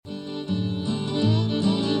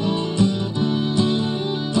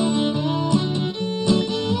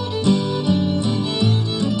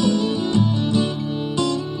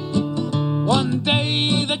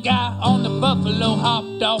buffalo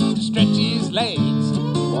hopped off to stretch his legs,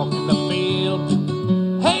 walking the field.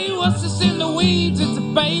 Hey, what's this in the weeds? It's a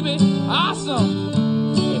baby,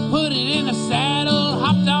 awesome. They put it in a saddle,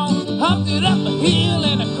 humped it up a hill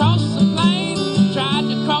and across the plain. Tried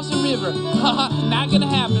to cross the river, not gonna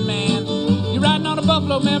happen, man. You're riding on a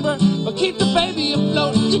buffalo, member, but keep the baby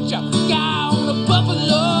afloat. Get your guy on a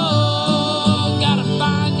buffalo. Gotta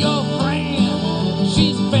find your friend,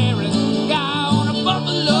 she's a ferret. Guy on a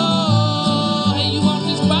buffalo. Hey, you want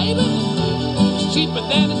this baby? It's cheaper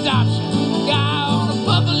than adoption. Guy on a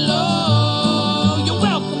buffalo. You're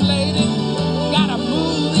welcome, lady. Gotta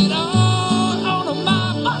move it on to my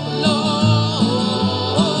buffalo.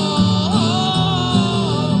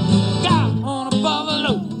 Guy on a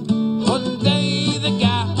buffalo. One day the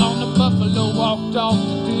guy on the buffalo walked off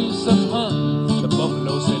to do some hunt. The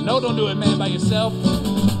buffalo said, no, don't do it, man, by yourself.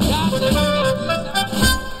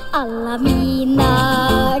 Alla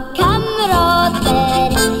mina kamrater,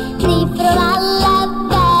 ni från alla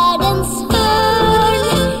världens hörn.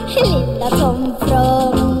 Lilla Tom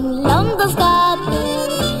från Londons gator,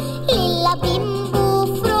 lilla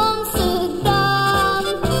Bimbo från Sudan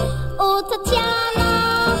och Tatjana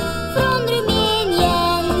från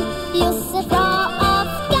Rumänien, Josef från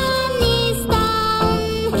Afghanistan.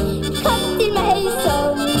 Kom till mig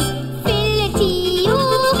som fyller 10,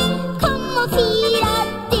 kom och fira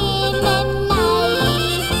det med mig.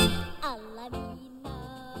 Alla mina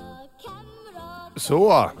kamrater.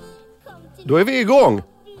 Så, då är vi igång.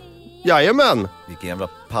 Jajamän. Vilken jävla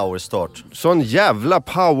powerstart. Sån jävla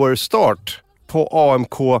powerstart på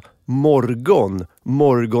AMK Morgon.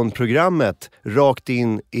 Morgonprogrammet rakt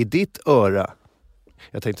in i ditt öra.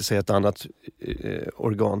 Jag tänkte säga ett annat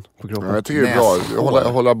organ på kroppen. Ja, jag tycker det är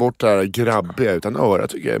bra. Hålla bort det här grabbiga utan öra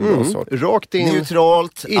tycker jag är en bra sak. Rakt in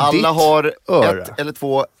neutralt, i alla ditt har öra. ett eller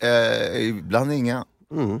två, ibland inga.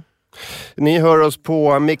 Ni hör oss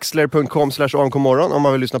på mixler.com/amkmorgon om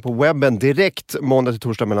man vill lyssna på webben direkt måndag till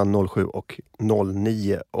torsdag mellan 07 och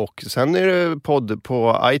 09. Och sen är det podd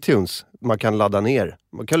på iTunes. Man kan ladda ner.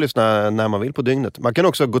 Man kan lyssna när man vill på dygnet. Man kan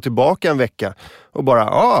också gå tillbaka en vecka och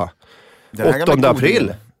bara, 8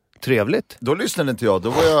 april. Trevligt. Då lyssnade inte jag, då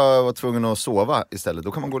var jag tvungen att sova istället.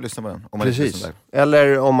 Då kan man gå och lyssna på den. Om man precis.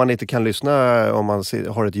 Eller om man inte kan lyssna om man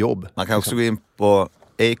har ett jobb. Man kan också gå in på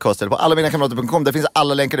Acast eller på allaminakamrater.com. Där finns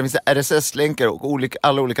alla länkar, det finns RSS-länkar och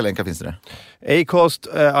alla olika länkar finns det där. Acast,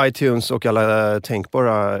 iTunes och alla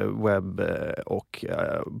tänkbara webb- och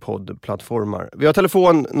poddplattformar. Vi har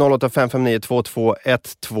telefon 08-559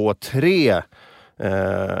 22123.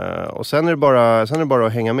 Och sen är det bara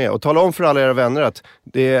att hänga med och tala om för alla era vänner att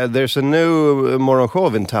there's a new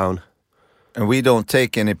morgonshow in town. And we don't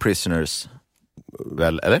take any prisoners.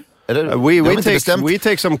 Väl, eller? We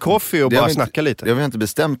take some coffee och bara snacka lite. Det har vi inte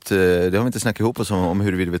bestämt, det har vi inte snackat ihop oss om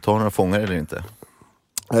hur vi tar några fångar eller inte.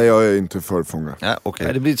 Nej, jag är inte för fångar. Ja, okay.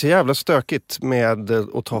 Nej, det blir så jävla stökigt med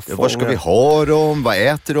att ta fångar. Var ska vi ha dem? Vad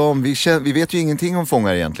äter de? Vi vet ju ingenting om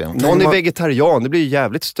fångar egentligen. Någon är vegetarian, det blir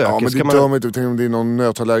jävligt stökigt. Ja, men det dör man inte. Tänk om det är någon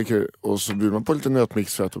nötallergiker och så bjuder man på lite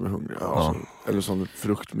nötmix för att de är hungriga. Ja. Eller sån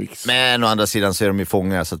fruktmix. Men å andra sidan så är de ju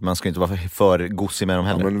fångar så att man ska inte vara för gossig med dem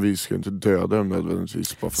heller. Ja, men vi ska inte döda dem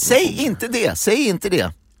nödvändigtvis. Säg inte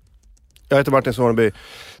det! Jag heter Martin Svaneby,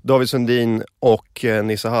 David Sundin och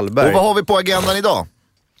Nissa Hallberg. Och vad har vi på agendan idag?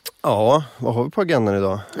 Ja, vad har vi på agendan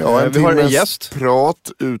idag? Ja, vi har en gäst.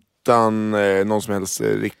 Prat utan någon som helst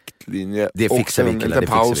riktlinje. Det fixar vi, killar. En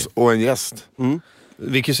paus och en gäst.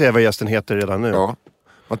 Vi kan ju säga vad gästen heter redan nu. Ja,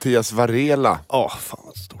 Mattias Varela. Fan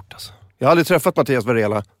vad stort alltså. Jag har aldrig träffat Mattias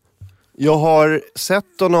Varela. Jag har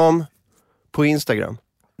sett honom på Instagram.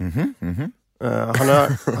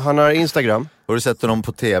 Han har Instagram. Har du sett honom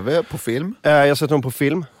på tv, på film? Jag har sett honom på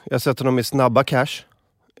film. Jag har sett honom i snabba cash.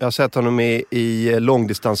 Jag har sett honom i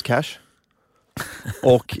långdistans cash.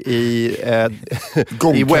 Och i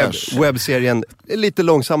webbserien lite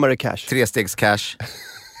långsammare cash. 3-stegs cash.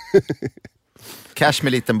 Cash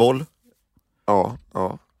med liten boll. Ja.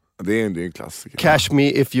 Det är en klassiker. Cash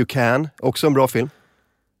Me If You Can. Också en bra film.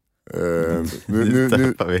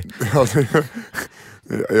 Nu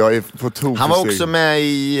jag är på tok. Han var också med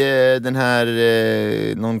i den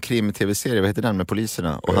här någon krim-tv-serie, vad heter den med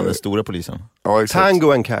poliserna? Och han är stora polisen. Ja,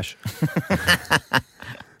 Tango and Cash.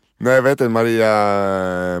 Nej, vet du,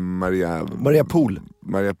 Maria Pool.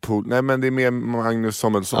 Nej, men det är mer Magnus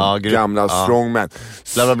Samuelsson, gamla strongman.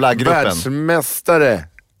 Bla bla gruppen. Världsmästare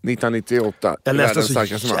 1998. Jag läste så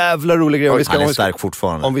jävla rolig grej. Han är stark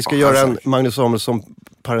fortfortande. Om vi ska göra en Magnus Samuelsson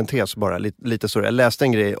parentes bara, lite så. Jag läste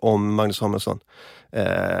en grej om Magnus Samuelsson.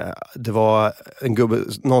 Det var en gubbe,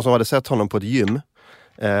 någon som hade sett honom på ett gym.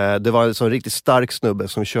 Det var en sån riktigt stark snubbe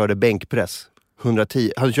som körde bänkpress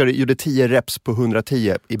 110. Han gjorde 10 reps på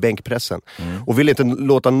 110 i bänkpressen. Och ville inte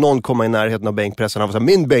låta någon komma i närheten av bänkpressen. Han var såhär,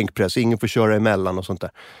 min bänkpress, ingen får köra emellan och sånt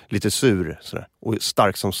där. Lite sur sådär. Och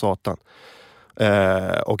stark som satan.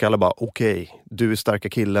 Och alla bara, okej, du är starka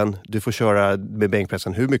killen. Du får köra med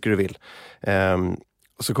bänkpressen hur mycket du vill.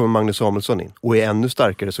 Och så kommer Magnus Samuelsson in. Och är ännu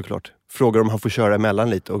starkare såklart. Frågar om han får köra emellan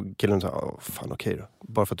lite. Och killen sa, fan okej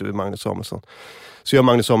då. Bara för att du är Magnus Samuelsson. Så gör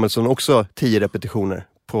Magnus Samuelsson också 10 repetitioner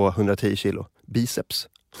på 110 kilo. Biceps.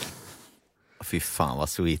 Fy fan vad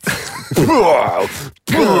sweet.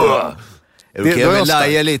 Okej, jag vill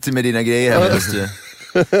laja lite med dina grejer här.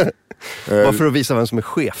 Bara för att visa vem som är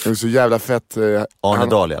chef. Det är så jävla fett. Arne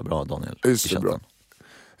Dahlia, bra Daniel. Just det, bra.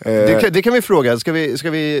 Det kan vi fråga. Ska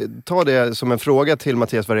vi ta det som en fråga till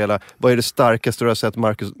Mattias Varela? Vad är det starkaste du har sett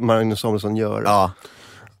Magnus Samuelsson göra? Ja.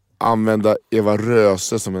 Använda Eva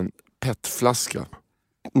Röse som en petflaska.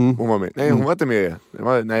 Hon var med. Nej, hon var inte med.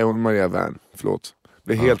 Nej, hon var Maria Wern. Förlåt.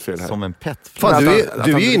 Det är helt fel här. Som en pet. Fan,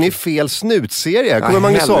 du är ju inne i fel snutserie. Kommer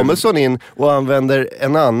Magnus Samuelsson in och använder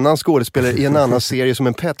en annan skådespelare i en annan serie som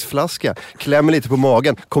en petflaska. Klämmer lite på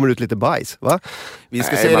magen, kommer ut lite bajs, va? Vi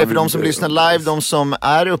ska säga det för de som lyssnar live, de som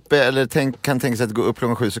är uppe eller kan tänka sig att gå upp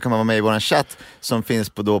klockan 7, så kan man vara med i våran chatt som finns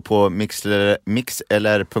på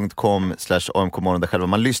mixlr.com/AMK-morgon där själva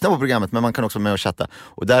man lyssnar på programmet, men man kan också vara med och chatta.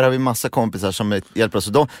 Och där har vi massa kompisar som hjälper oss.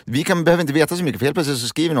 Och behöver inte veta så mycket, för helt plötsligt så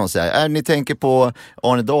skriver någon så här, ni tänker på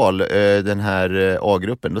Arne Dahl, den här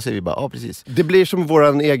A-gruppen, då säger vi bara, ja precis. Det blir som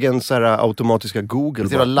våran egen så här, automatiska Google.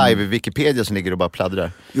 Det var live i Wikipedia som ligger och bara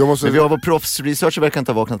pladdrar. Men vi har vår proffsresearcher verkar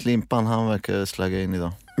inte ha vaknat limpan, han verkar slagga in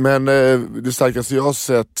idag. Men det starkaste jag har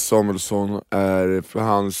sett Samuelsson är för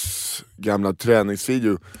hans gamla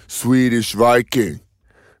träningsvideo Swedish Viking,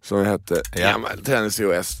 som hette gammal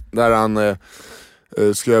tränings-COS, där han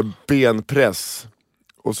ska göra benpress.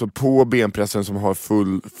 Och så på benpressen som har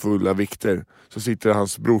fulla vikter så sitter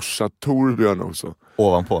hans brorsa Torbjörn också.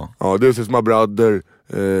 Ovanpå? Ja, det är som my brother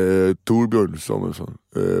Torbjörn Samuelsson.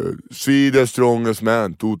 Sweden strongest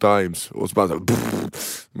man 2 times. Och så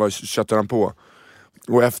bara köttar han på.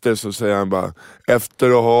 Och efter så säger han bara, efter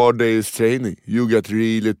a hard day's training you get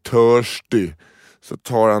really thirsty. Så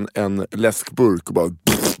tar han en läskburk och bara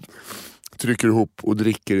trycker ihop och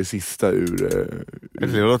dricker det sista ur... Det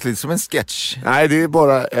låter lite som en sketch. Nej, det är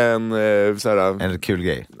bara en såhär... En kul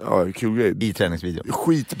grej. Ja, en kul grej. I träningsvideo.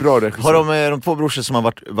 Skitbra regissör. Har de två brorsor som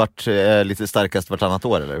har varit lite starkast vartannat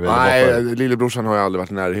år, eller? Nej, lillebrorsan har ju aldrig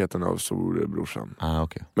varit i närheten av storebrorsan.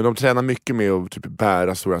 Okay. Men de tränar mycket med att typ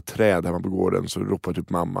bära stora träd hemma på gården. Så ropar typ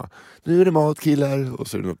mamma, nu är det mat killar. Och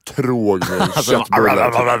så är det något tråg med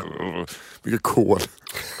köttbullar. Mycket kol.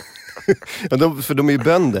 För de är ju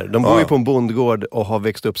bönder. De bor ju på en bondgård och har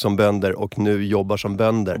växt upp som bönder och nu jobbar som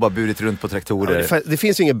bönder. Och bara burit runt på traktorer. Ja, det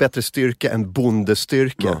finns ju ingen bättre styrka än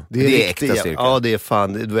bondestyrka. Ja. Det är äkta styrka. Ja, det är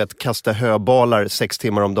fan. Du vet, kasta höbalar 6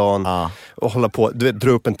 timmar om dagen och hålla på, du vet,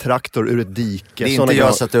 dra upp en traktor ur ett dike. Det är inte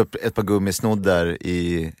jag satt upp ett par gummisnoddar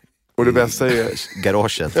i... Och det bästa är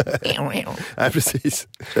garaget. Nej, precis.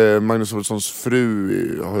 Magnus Samuelssons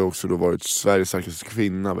fru har ju också då varit Sveriges starkaste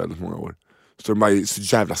kvinna väldigt många år. Så de är så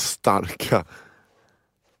jävla starka.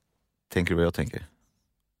 Tänker du vad jag tänker?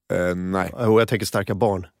 Nej. Jag tänker starka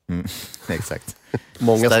barn. Exakt.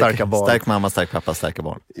 Många starka barn. Stark mamma, stark pappa, starka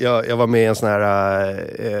barn. Jag var med i en sån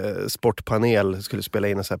här sportpanel, skulle spela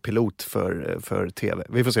in en sån här pilot för tv.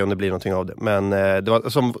 Vi får se om det blir någonting av det. Men det var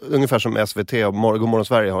ungefär som SVT och Morgon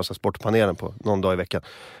Sverige har så här sportpanelen på någon dag i veckan.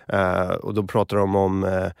 Och då pratar de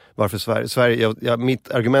om varför Sverige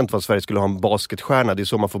mitt argument var att Sverige skulle ha en basketstjärna. Det är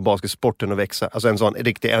så man får basketsporten att växa. Alltså en sån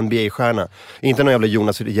riktig NBA-stjärna. Inte någon jävla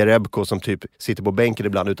Jonas Jerebko som typ sitter på bänken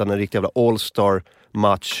ibland, utan en riktig jävla all-star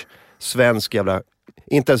match. Svensk jävla...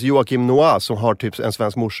 Inte ens Joakim Noah som har typ en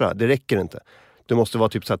svensk morsa. Det räcker inte. Du måste vara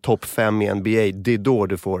typ så här topp 5 i NBA. Det är då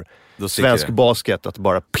du får svensk basket att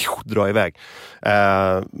bara dra iväg.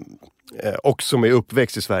 Och som är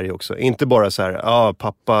uppväxt i Sverige också. Inte bara så här,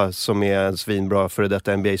 pappa som är en svinbra före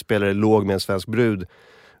detta NBA-spelare låg med en svensk brud.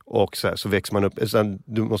 Och så växer man upp.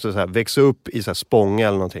 Du måste så här, växa upp i så här Spånga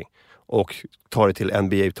eller någonting. Och tar det till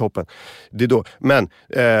NBA-toppen. Det är då. Men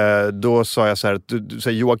då sa jag så här, att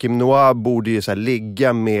Joakim Noah borde ju så här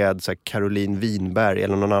ligga med så här Caroline Winberg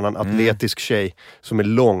eller någon annan atletisk tjej som är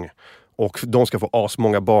lång. Och de ska få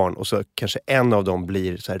asmånga barn och så kanske en av dem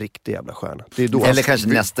blir så här riktig jävla stjärna. Det är då eller kanske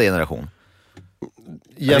nästa generation.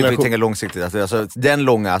 Vi får tänka långsiktigt. Alltså, den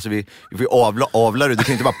långa, alltså vi får avla det. Du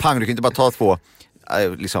kan inte bara du kan inte bara ta 2...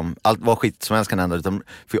 liksom, allt var skit som helst kan hända, utan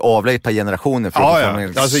vi avlar ett par generationer för att få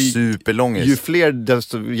en alltså, superlångis. Ju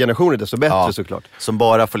fler generationer desto bättre såklart. Som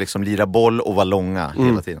bara får liksom lira boll och vara långa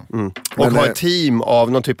hela tiden. Och ha ett team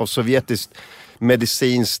av någon typ av sovjetiskt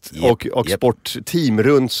medicinskt och sportteam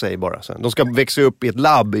runt sig bara. Så de ska växa upp i ett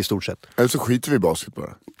labb i stort sett. Eller så skiter vi i basket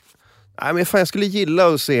bara. Nej, men fan, jag skulle gilla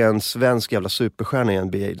att se en svensk jävla superstjärna i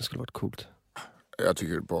NBA. Det skulle varit coolt. Jag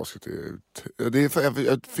tycker basket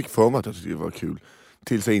jag fick för mig att jag tyckte det var kul.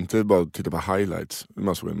 Tills jag inte bara tittar på highlights.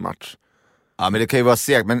 Man såg en match. Ja, men det kan ju vara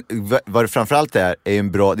segt, men vad det framförallt är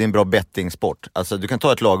en bra bettingsport. Alltså du kan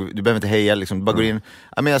ta ett lag, du behöver inte heja liksom, du bara går in,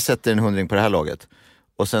 ja men jag sätter en 100 på det här laget.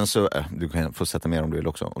 Och sen så, du kan få sätta mer om du vill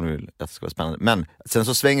också, om du vill att det ska vara spännande. Men sen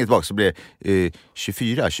så svänger det tillbaka så blir det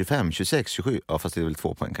 24, 25, 26, 27, ja fast det är väl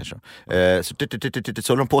 2 poäng kanske. Så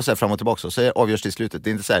håller de på så här fram och tillbaka och så avgörs det i slutet. Det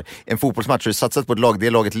är inte så här, en fotbollsmatch, du satsat på ett lag, det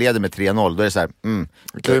laget leder med 3-0, då är det så här,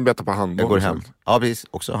 Jag kan ju betta på handboll. Jag går hem. Ja precis,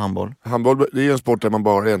 också handboll. Handboll, det är ju en sport där man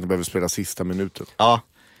bara egentligen behöver spela sista minuten. Ja.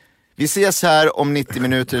 Vi ses här om 90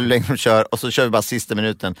 minuter hur länge de kör och så kör vi bara sista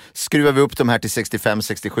minuten. Skruvar vi upp de här till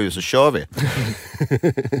 65-67 så kör vi.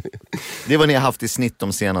 Det är vad ni har haft i snitt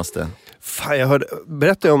de senaste. Fan, jag hörde,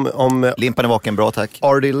 berätta om Limpan är vaken, bra tack.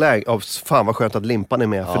 R.D. Lang, fan vad skönt att Limpan är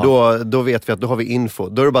med. Ja. För då vet vi att då har vi info.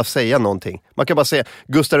 Då är det bara att säga någonting. Man kan bara säga,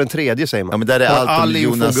 Gustav den tredje säger man. Ja men där är allt om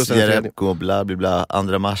Jonas Jerebko, bla bla bla,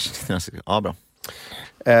 2 mars. Ja bra.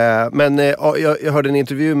 Men jag hörde en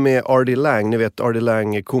intervju med R.D. Lang, ni vet R.D.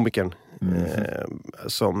 Lang, komikern,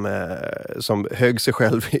 som högg sig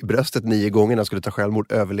själv i bröstet 9 gånger när han skulle ta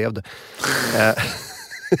självmord, överlevde.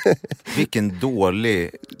 Vilken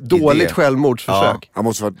dåligt idé. Självmordsförsök.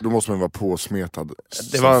 Ja. Då måste man vara påsmetad.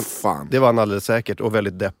 Det var han alldeles säkert och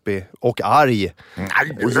väldigt deppig och arg.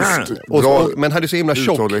 Men han är så himla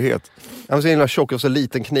tjock. Han var så himla tjock och så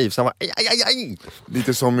liten kniv så han var aj.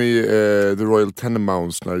 Lite som i The Royal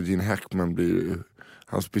Tenenbaums när Gene Hackman blir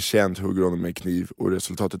hans betjänt hugger honom med kniv och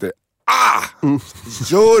resultatet är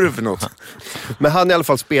gör du för något? Men han är i alla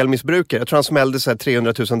fall spelmissbrukare. Jag tror han smällde så här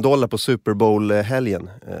 $300,000 på Super Bowl-helgen.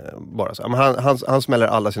 Bara så. Men han smäller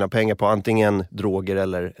alla sina pengar på antingen droger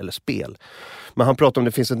eller spel. Men han pratar om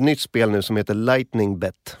det finns ett nytt spel nu som heter Lightning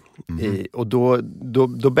Bet. Och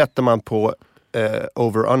då bettar man på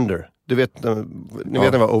over-under. Ni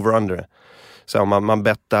vet vad over-under är? Så man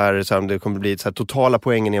bettar så om det kommer bli så här, totala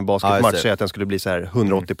poängen i en basketmatch är att den skulle bli så här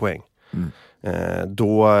 180 poäng.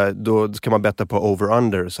 Då ska man betta på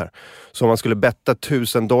over-under så här. Så om man skulle betta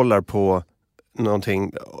 $1,000 på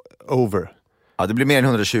någonting over. Ja, det blir mer än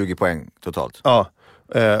 120 poäng totalt. Ja,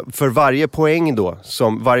 för varje poäng då,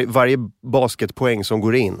 som varje basketpoäng som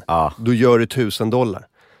går in, då gör du $1,000.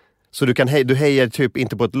 Så du hejar typ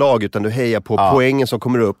inte på ett lag utan du hejar på poängen som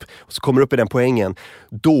kommer upp. Och så kommer du upp i den poängen.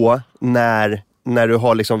 Då, när du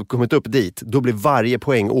har liksom kommit upp dit, då blir varje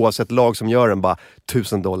poäng, oavsett lag som gör den, bara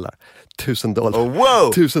 $1,000. $1,000. Oh,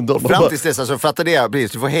 wow! $1,000. Fram tills dess, alltså fattar det,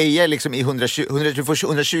 precis. Du får heja liksom i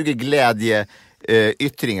 120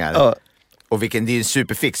 glädjeyttringar. Och det är en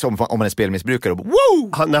superfix om man är spelmissbrukare.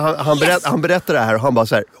 Wow! Han berättar det här och han bara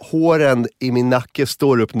så här: håren i min nacke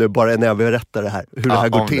står upp nu bara när jag berättar det här. Hur det här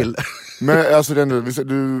går till. Men alltså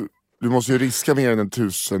du måste ju riska mer än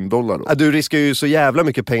 $1,000 då. Ja, du riskar ju så jävla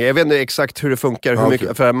mycket pengar. Jag vet inte exakt hur det funkar. Hur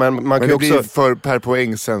mycket, för man kan men ju det också... blir för per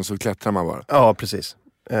poäng sen så klättrar man bara. Ja, precis.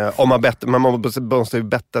 Om man måste ju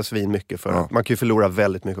betta svin mycket för man kan ju förlora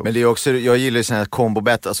väldigt mycket också. Men det är också, jag gillar ju sån här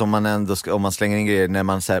combo-bet, alltså om man slänger in grejer när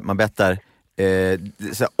man bettar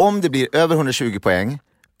om det blir över 120 poäng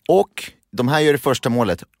och de här gör det första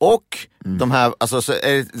målet och de här, alltså,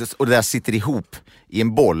 och det där sitter ihop i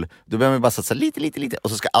en boll, då behöver man bara satsa lite och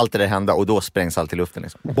så ska allt det där hända och då sprängs allt i luften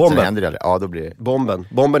liksom. Bomben. Händer det, då blir det...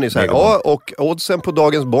 Bomben är så här, och oddsen på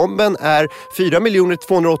dagens bomben är 4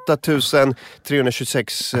 208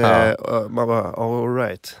 326. Man bara, all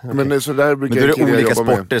right. Okay. Men så där brukar men då är det olika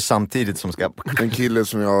sporter samtidigt som ska... En kille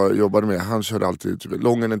som jag jobbade med, han körde alltid typ,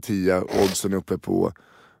 lången en 10, oddsen uppe på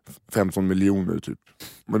 15 miljoner typ.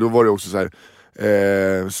 Men då var det också så här.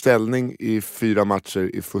 Ställning i 4 matcher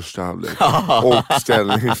i första halvlek och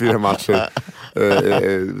ställning i 4 matcher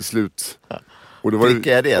slut. Och då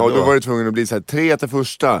var då var det tvungen att bli så här 3 till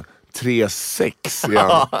första, 3-6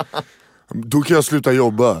 igen. Då kan jag sluta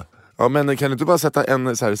jobba. Ja, men kan du inte bara sätta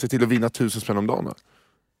se till att vinna 1,000 spänn om dagen då?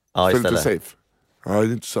 Ja, istället. Safe. Ja, det är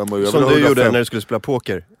inte samma. Som du gjorde när du skulle spela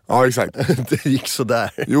poker. Ja, exakt. Det gick så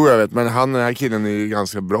där. Jo, jag vet, men den här killen är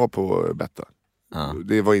ganska bra på att betta.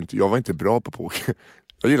 Jag var inte bra på poker.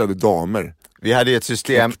 Jag gillade damer. Vi hade ett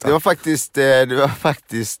system. Det var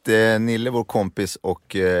faktiskt Nille, vår kompis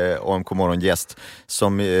och AMK Morgon gäst,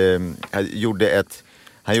 som gjorde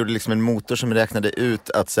liksom en motor som räknade ut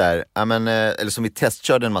att så här, eller som vi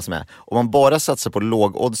testkörde en massa med. Om man bara satsar på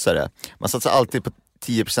lågoddsare, man satsar alltid på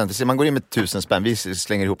 10%. Man går in med 1,000 spänn, vi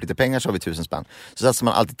slänger ihop lite pengar så har vi 1,000 spänn. Så satsar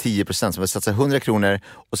man alltid 10%, så man satsar 100 kronor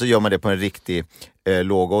och så gör man det på en riktig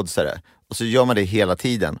lågoddsare. Och så gör man det hela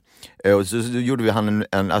tiden. Och så gjorde vi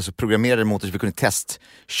alltså programmerade motor så vi kunde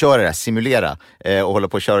testköra det här, simulera och hålla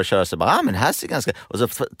på och köra så bara, men här ser ganska... Och så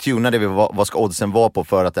tunade vi vad ska oddsen vara på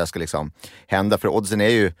för att det här ska liksom hända. För oddsen är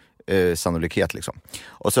ju sannolikhet liksom.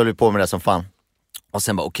 Och så höll vi på med det som fan. Och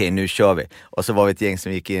sen bara, okej, nu kör vi. Och så var vi ett gäng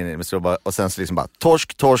som gick in och sen så liksom bara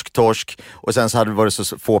torsk. Och sen så hade det varit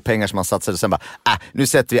så få pengar som man satsade. Och sen bara, nu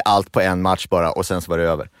sätter vi allt på en match bara. Och sen så var det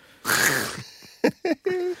över.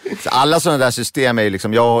 Så alla sådana där system är ju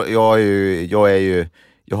liksom, jag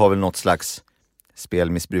har väl något slags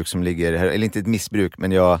spelmissbruk som ligger här. Eller inte ett missbruk,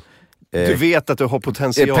 men jag... Du vet att du har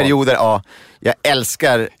potential. Perioder, ja. Jag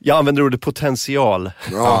älskar... Jag använder ordet potential.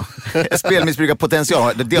 Ja. Spelmissbruk har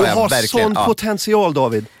potential. Det har jag verkligen. Sån potential,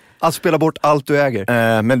 David. Att spela bort allt du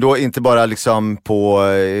äger. Men då inte bara liksom på...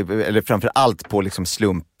 Eller framför allt på liksom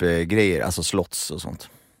slumpgrejer. Alltså slots och sånt.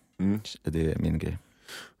 Det är min grej.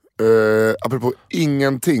 Apropå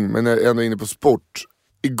ingenting, men jag är ändå inne på sport.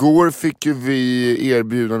 Igår fick ju vi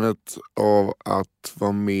erbjudandet av att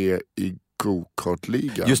vara med i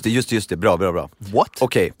go-kart-ligan. Just det. Bra. What?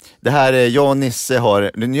 Okej, det här jag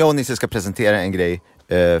och Nisse ska presentera en grej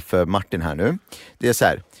för Martin här nu. Det är så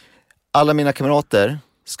här. Alla mina kamrater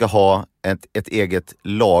ska ha ett eget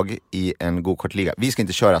lag i en go-kart-liga. Vi ska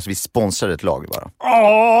inte köra, så vi sponsrar ett lag bara.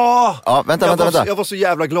 Ja, vänta. Jag var så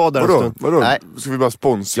jävla glad där. Vadå? Nej. Ska vi bara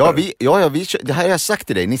sponsra? Ja, vi kör, det här har jag sagt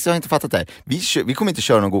till dig. Nisse har inte fattat det här. Vi kommer inte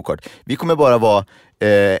köra någon go-kart. Vi kommer bara vara...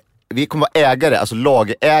 vi kommer vara ägare, alltså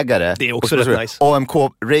lagägare. Det är också rätt nice. AMK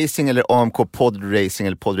Racing eller AMK Pod Racing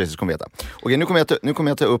eller Pod Racing kommer veta. Okej, nu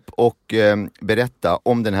kommer jag ta upp och berätta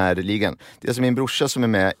om den här ligan. Det är alltså min brorsa som är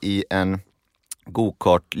med i en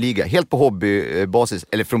go-kart-liga. Helt på hobbybasis,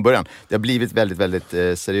 eller från början. Det har blivit väldigt,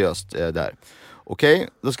 väldigt seriöst där. Okej,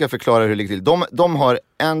 då ska jag förklara hur det ligger till. De har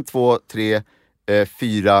 1, 2, 3,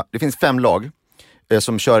 4, det finns 5 lag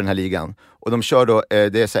som kör den här ligan. Och de kör då,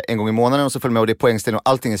 det är så här en gång i månaden och så följer med och det är poängställning och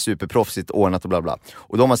allting är superproffsigt ordnat och bla bla.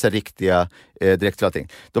 Och de har så här riktiga direkt till allting.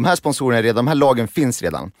 De här sponsorerna är redan, de här lagen finns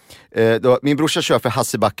redan. Min brorsa kör för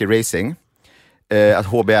Hassebacke Racing. Att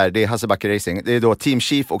HBR, det är Hassebacke Racing. Det är då Team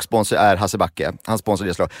Chief och sponsor är Hassebacke. Han sponsor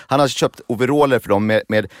deras lag. Han har köpt overaller för dem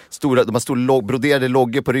med stora, de har stora broderade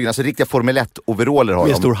loggor på ryggen. Alltså riktiga Formel 1-overaller har de.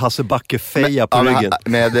 Med stor Hassebacke-feja på ryggen.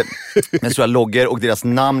 Med stora loggor och deras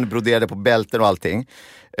namn broderade på bälten och allting.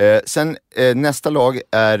 Sen nästa lag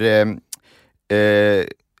är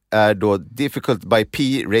då Difficult by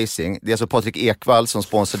P Racing. Det är alltså Patrik Ekvall som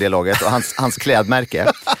sponsrar det laget och hans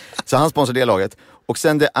klädmärke. Så han sponsrar det laget. Och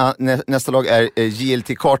sen nästa lag är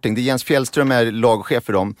JLT Karting. Det är Jens Fjällström är lagchef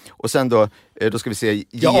för dem. Och sen då ska vi se JLT,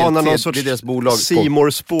 jag anar någon sorts det är deras bolag. Seymour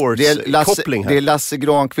Sports-koppling här. Det är Lasse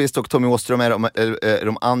Granqvist och Tommy Åström är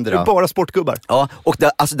de andra. Det är bara sportgubbar. Ja, och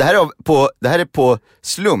det här är på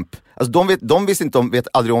slump. Alltså de visste inte vet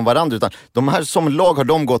aldrig om varandra, utan de här som lag har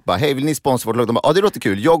de gått bara, hej, vill ni sponsra vårt lag? De bara, ja, det låter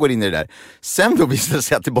kul, jag går in i det där. Sen då visade det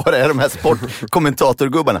sig att det bara är de här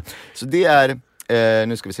sportkommentatorgubbarna. Så det är,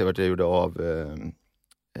 nu ska vi se vart jag gjorde av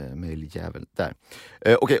mailjävel där.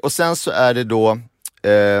 Okej, och sen så är det då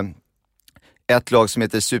ett lag som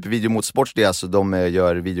heter Supervideo Motorsports, det är alltså de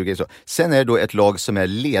gör videogrejer så. Sen är det då ett lag som är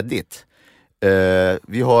ledigt.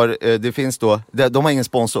 Vi har, det finns då, de har ingen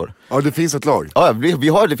sponsor. Ja, det finns ett lag. Ja,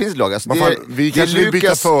 det finns ett lag. Alltså, vi kanske vill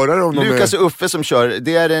byta förare om Lukas och Uffe som kör.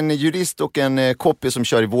 Det är en jurist och en copy som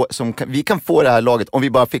kör vi kan få det här laget om vi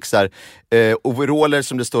bara fixar overaller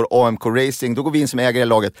som det står AMK Racing. Då går vi in som ägare i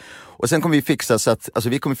laget. Och sen kommer vi fixa så att, alltså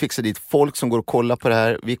vi kommer fixa dit folk som går och kollar på det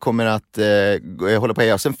här. Vi kommer att hålla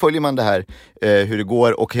på och sen följer man det här hur det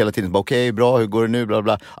går och hela tiden bara okej, bra, hur går det nu, bla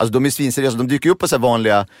bla. Alltså de är svinseriösa, de dyker upp på så här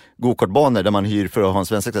vanliga go-kartbanor där man hyr för att ha en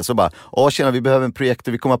svensk. Så bara, tjena, vi behöver en projekt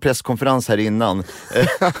och vi kommer ha presskonferens här innan.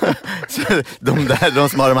 Så de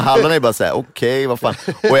som har de här hallarna är bara såhär, okej, vad fan.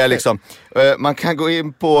 Och jag liksom, man kan gå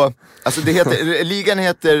in på, alltså ligan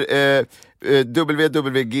heter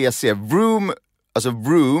WWGC, Vroom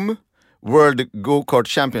World Go-Kart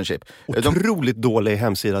Championship. Otroligt dålig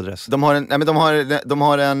hemsidaadress. De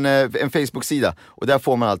har en Facebook-sida och där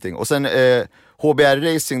får man allting. Och sen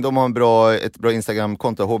HBR Racing, de har ett bra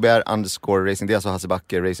Instagram-konto, HBR_Racing, det är alltså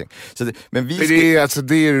Hassebacke Racing. Så det är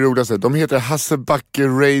det roligaste. De heter Hassebacke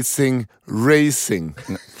Racing.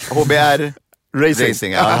 HBR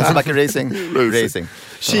Racing, ja. Hassebacke Racing.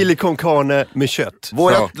 Chili con carne med kött.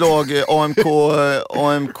 Vårt lag AMK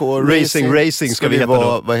Racing ska vi heta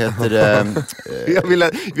då. Vad heter det?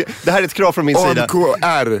 Det här är ett krav från min sida.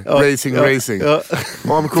 AMKR Racing. Ja.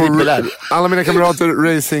 AMK alla mina kamrater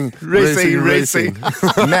Racing.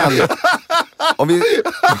 Men om vi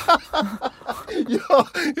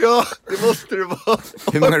Ja, det måste det vara.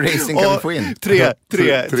 Hur många racing kan vi få in?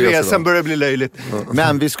 Tre, sen börjar det bli löjligt.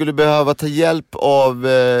 Men vi skulle behöva ta hjälp av,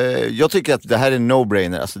 jag tycker att det här är en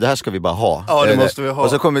no-brainer, alltså det här ska vi bara ha. Ja, det måste vi ha. Och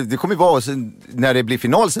så kommer det kommer vara, när det blir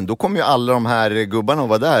final sen, då kommer ju alla de här gubbarna att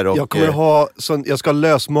vara där. Och, jag ska ha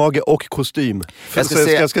lösmage och kostym.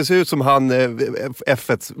 Jag ska se ut som han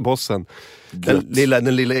F1-bossen.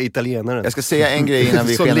 Den lilla italienaren. Jag ska säga en grej innan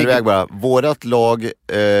vi skenar iväg bara. Vårat lag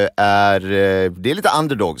är lite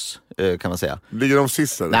underdogs kan man säga. Ligger de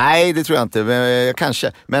sist eller? Nej, det tror jag inte.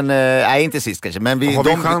 Kanske. Men nej, inte sist kanske. Men har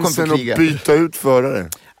vi chansen att byta ut förare?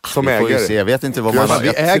 Som ägare. Jag vet inte vad man vi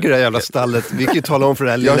äger det jävla stallet. Vi kan ju tala om för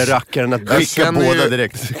den här lilla rackaren att skicka båda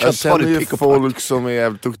direkt. Jag känner ju folk som är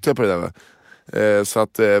jävligt duktiga på det där, va? Så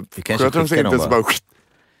att sköter de sig inte så bara...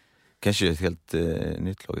 Kanske ett helt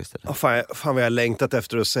nytt lag istället. Fan vad jag har längtat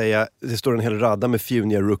efter att säga. Det står en hel radda med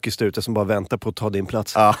fjuniga rookies där ute som bara väntar på att ta din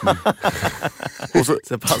plats. Ja.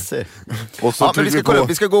 Och så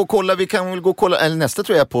vi ska gå och kolla. Vi kan väl gå och kolla. Eller nästa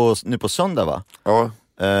tror jag nu på söndag, va? Ja.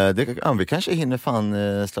 Vi kanske hinner fan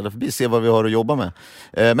ställa förbi, se vad vi har att jobba med.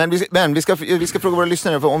 Men vi ska fråga våra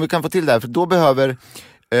lyssnare för om vi kan få till det här. För då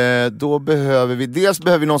behöver vi dels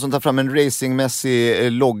någon som tar fram en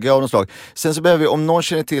racingmässig logga av något slag. Sen så behöver vi, om någon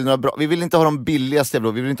känner till några bra, vi vill inte ha de billigaste,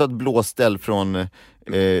 vi vill inte ha ett blåställ från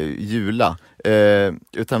Jula,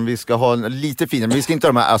 utan vi ska ha lite finare, men vi ska inte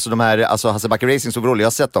ha de här Hasselbacke Racings overaller, jag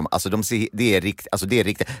har sett dem, alltså det är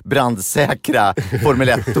riktigt brandsäkra Formel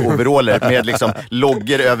 1 overaller med liksom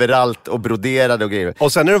loggor överallt och broderade och grejer.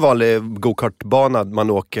 Och sen är det vanlig go-kartbana man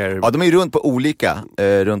åker. Ja, de är ju runt på olika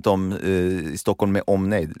runt om i Stockholm med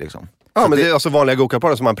omnejd liksom. Ja, men det är alltså vanliga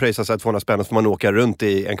go-kartbanor som man pröjsar sig 200 spänn och får man åka runt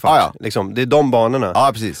i en kvart. Ja. Liksom, det är de banorna. Ja,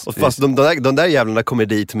 precis. Och fast de där jävlarna kommer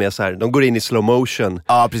dit med så här, de går in i slow motion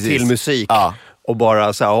till musik. Ja. Och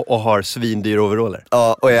bara så här, och har svindyra overaller.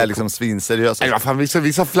 Ja, och är liksom svinseriösa. Ja, fan,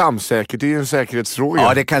 visa flamsäkert, det är ju en säkerhetsfråga.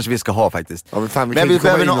 Ja, det kanske vi ska ha faktiskt. Ja, men vi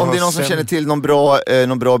behöver om det är någon som känner till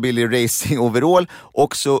någon bra billig racing overall.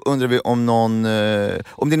 Och så undrar vi om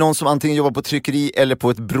det är någon som antingen jobbar på tryckeri eller på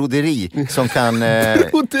ett broderi som kan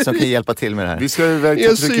hjälpa till med det här. Vi ska iväg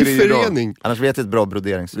till tryckeri idag. Annars vet jag ett bra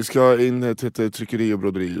broderings. Vi ska in till ett tryckeri och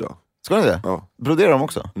broderi idag. Ska ni det? Ja. Broderar de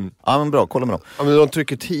också? Mm. Ja, men bra, kolla med dem. Ja, men de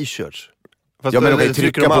trycker t-shirts. Fast men de kan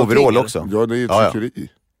trycka på overall också. Ja, det är ju tryckeri.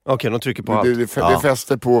 Okej, de trycker på allt. Det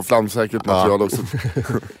fäster på flamsäkert material också.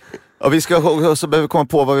 Och så behöver vi komma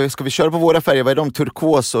på, ska vi köra på våra färger? Vad är de?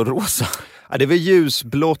 Turkos och rosa? Ja, det är väl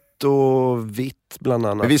ljusblått och vitt bland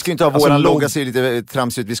annat. Men vi ska ju inte ha våran logga ser lite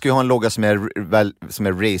tramsigt ut. Vi ska ju ha en logga som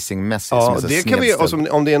är racingmässig. Ja, det kan vi, alltså,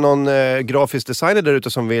 om det är någon grafisk designer där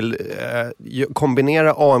ute som vill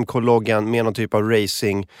kombinera AMK-loggan med någon typ av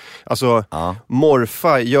racing. Alltså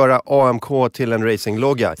göra AMK till en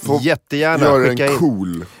racing-logga. Jättegärna skicka in.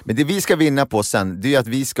 Cool. Men det vi ska vinna på sen, det är att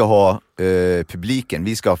vi ska ha publiken,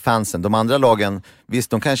 vi ska ha fansen. De andra lagen,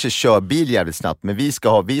 visst de kanske kör bil jävligt snabbt, men vi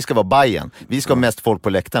ska vara Bayern. Vi ska ha mest folk på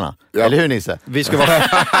läktarna. Ja. Eller hur, Nisse? Vi ska vara...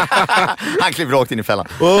 Han kliver rakt in i fällan.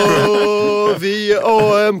 Vi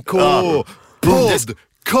är AMK.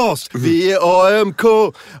 Podcast. Vi är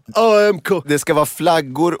AMK. Det ska vara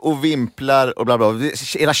flaggor och vimplar och bla bla.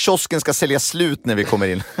 Hela kiosken ska sälja slut när vi kommer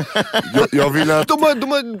in. jag vill att... de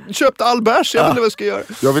har köpt all bärs, jag vet inte vad jag ska göra.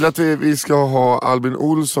 Jag vill att vi ska ha Albin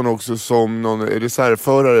Olsson också som någon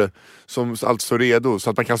reservförare som allt står redo, så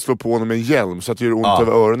att man kan slå på honom en hjälm så att det gör ont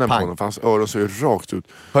över öronen på honom, för hans öron ser ju rakt ut.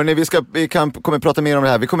 Hörrni, vi kommer prata mer om det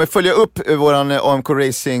här. Vi kommer följa upp våran AMK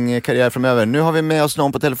Racing-karriär framöver. Nu har vi med oss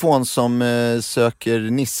någon på telefon som söker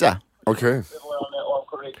Nisse. Okej.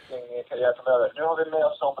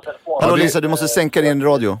 Hallå Lisa, du måste sänka din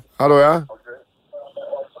radio. Hallå ja?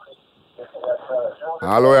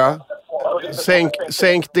 Hallå ja?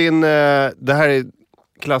 Sänk din... det här är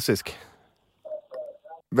klassisk.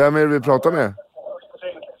 Vem är det vi pratar med?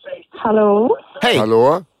 Hallå? Hej!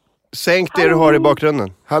 Hallå? Sänk det du har i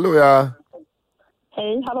bakgrunden. Hallå ja?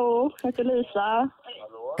 Hej, hallå. Jag heter Lisa.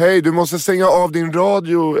 Hej, du måste stänga av din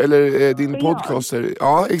radio eller din podcast.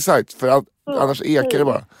 Ja, exakt. För att, annars ekar det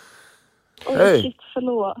bara. Hej. Shit,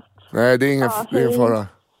 förlåt. Nej, det är ingen fara.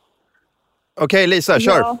 Okej, Lisa,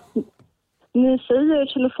 kör. Ja, ni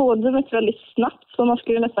säger telefonnumret väldigt snabgt, så man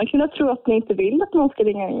skulle nästan kunna tro att ni inte vill att någon ska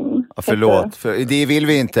ringa in. Ja, förlåt, det vill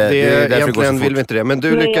vi inte. Det är egentligen vill vi inte det, men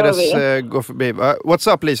du lyckades gå förbi.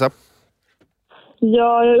 What's up, Lisa?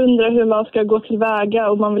 Ja, jag undrar hur man ska gå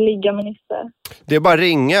tillväga om man vill ligga med Nisse. Det är bara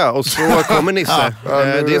ringa och så kommer Nisse.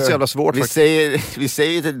 Det är så jävla svårt. Vi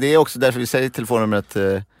säger det är också därför vi säger telefonnumret.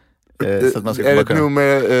 Så att man ska är det ett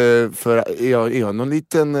nummer för är jag någon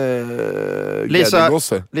liten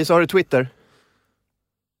Lisa, har du Twitter?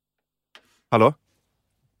 Hallå?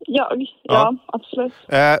 Ja, absolut.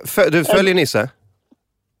 Du följer Nisse?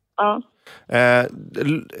 Ja.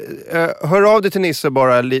 Hör av dig till Nisse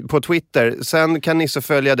bara på Twitter. Sen kan Nisse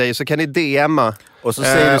följa dig, så kan ni DMa. Och så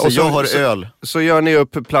säger du så, jag har öl. Så gör ni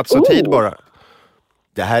upp plats och tid bara.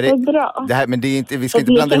 Det här är bra. Det här, men det är inte, vi ska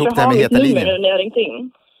inte blanda ihop det här med heta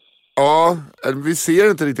linjen. Ja, vi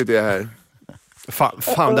ser inte riktigt det här.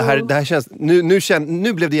 Fan det här känns...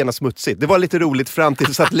 Nu blev det gärna smutsigt. Det var lite roligt fram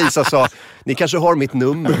till så att Lisa sa, ni kanske har mitt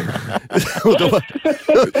nummer.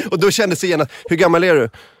 och då kändes det gärna... Hur gammal är du?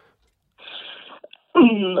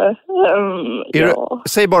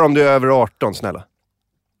 Säg bara om du är över 18, snälla.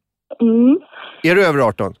 Är du över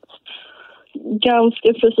 18?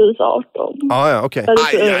 Ganska precis 18. Ja, okej.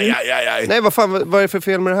 Aj. Nej, vad är det för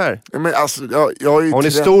fel med det här? Men alltså, jag är hon är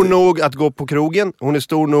stor nog att gå på krogen. Hon är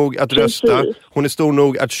stor nog att rösta. Hon är stor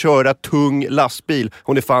nog att köra tung lastbil.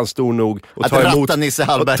 Hon är fan stor nog att ta emot Nisse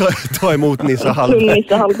Hallberg. Ta emot Nisse Hallberg.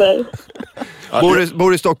 Nisse Hallberg.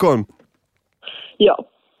 Bor i Stockholm? Ja.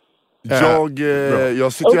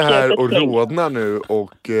 Jag sitter här och rodnar nu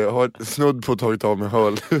och har snudd på tagit av mig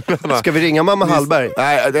hörlurarna. Ska vi ringa mamma Hallberg?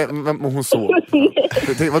 Nej, hon sov.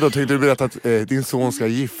 Vadå, tänkte du berätta att din son ska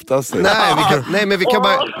gifta sig? Nej, men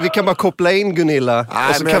vi kan bara koppla in Gunilla.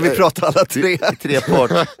 Och så kan vi prata alla tre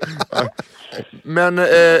part. Men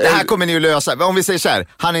det här kommer ni ju lösa. Om vi säger så här,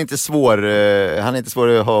 han är inte svår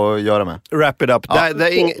att ha att göra med. Wrap it up. Ja. Det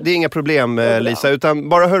är inga problem, Lisa, utan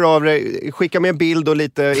bara hör av dig, skicka med en bild och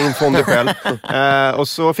lite info om dig själv. Och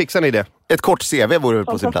så fixar ni det. Ett kort CV vore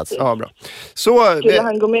på sin plats. Ja, bra. Så, skulle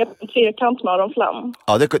han gå med på en trekant med Aron Flam?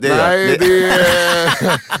 Ja, det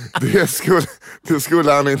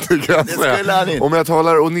skulle han inte kunna säga. Om jag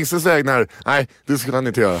talar och Nisses vägnar, nej, det skulle han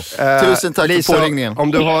inte göra. Tusen tack Lisa, för påringningen.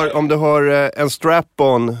 Om du har en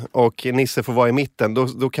strap-on och Nisse får vara i mitten,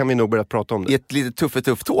 då kan vi nog börja prata om det. I ett lite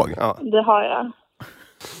tufft tåg. Ja. Det har jag.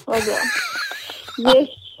 Vad bra. Yes,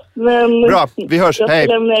 men... Bra, vi hörs. Hej. Jag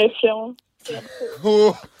ska lämna ifrån.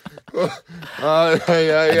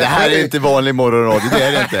 Det här är inte vanlig morgonradio, det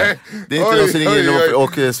är det inte. Det är inte någon som ringer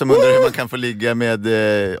och som undrar hur man kan få ligga med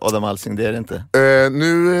Adam Alsing, det är det inte.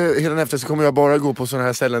 Nu hela efter så kommer jag bara gå på sådana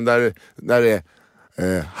här ställen där det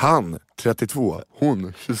är han 32,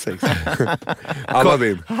 hon 26.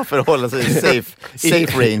 Aladdin. Förhålla sig safe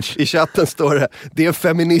range. I chatten står det är en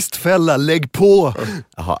feministfälla, lägg på.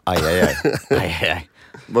 Jaha, aj.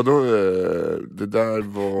 Vadå, det där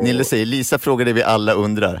var... Nille säger, Lisa frågar det vi alla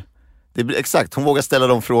undrar. Det blir exakt, hon vågar ställa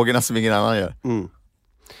de frågorna som ingen annan gör.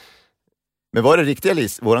 Men var det riktiga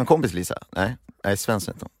Lisa, våran kompis Lisa? Nej,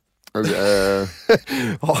 Svensson heter hon.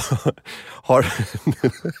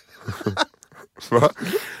 Va?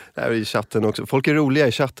 Det här är i chatten också. Folk är roliga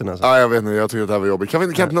i chatten alltså. Ja, jag vet inte, jag tycker att det här var jobbigt. Kan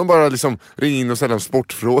inte någon bara liksom ringa in och ställa en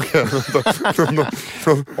sportfråga?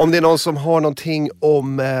 Om det är någon som har någonting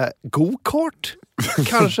om go-kart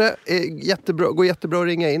kanske, går jättebra att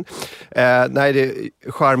ringa in. Nej, det är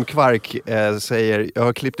Charmkvark säger, jag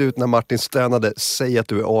har klippt ut när Martin stönade, säg att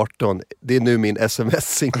du är 18. Det är nu min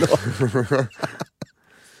sms-signal.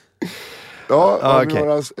 Ja, vi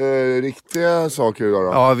har riktiga saker idag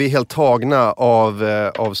då. Ja, vi är helt tagna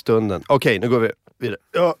av stunden. Okej, nu går vi vidare.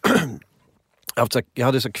 Jag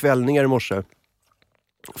hade så kvällningar i morse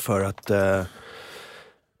för att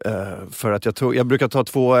jag brukar ta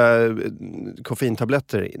 2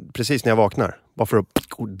 koffeintabletter precis när jag vaknar. Bara för att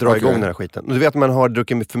dra igång den här skiten. Du vet att man har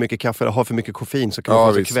druckit för mycket kaffe eller har för mycket koffein så kan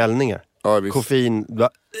man få kvällningar. Ja, koffein.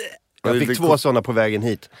 Jag fick 2 sådana på vägen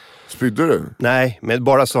hit. Spydde du? Nej, men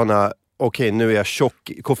bara sådana. Okej, nu är jag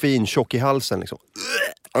koffein tjock i halsen liksom.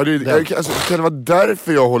 Ja, kan det vara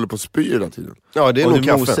därför jag håller på att spy hela tiden? Ja, det är nog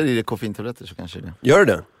kaffe. Om du mosar i det koffeintabletter så kanske det. Gör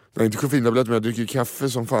det? Nej, inte koffeintabletter, men jag dricker kaffe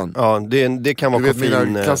som fan. Ja, det kan vara koffein. Du vet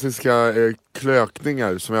mina klassiska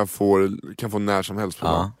klökningar som jag kan få när som helst på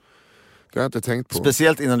dagen. Det har jag inte tänkt på.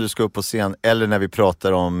 Speciellt innan du ska upp på scen eller när vi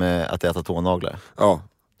pratar om att äta tånaglar. Ja.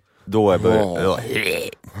 Då är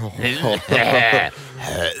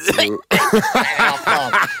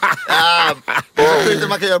det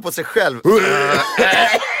man kan göra på sig själv.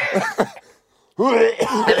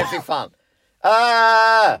 Eller fy fan.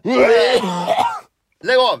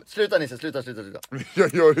 Lägg av, sluta Nisse, sluta.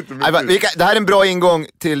 Jag gör inte mycket. Det här är en bra ingång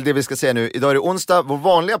till det vi ska säga nu. Idag är det onsdag, vår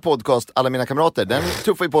vanliga podcast Alla mina kamrater, den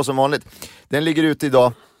tuffar ju på som vanligt. Den ligger ute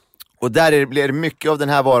idag. Och där blir det mycket av den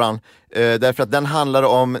här varan. Därför att den handlar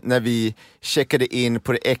om när vi checkade in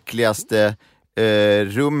på det äckligaste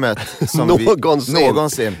rummet som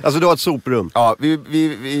någonsin. Alltså du har ett soprum. Ja,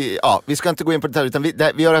 vi ska inte gå in på detaljer utan vi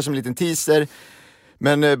gör det här som en liten teaser.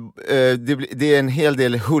 Men det är en hel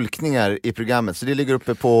del hulkningar i programmet. Så det ligger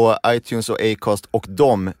uppe på iTunes och Acast och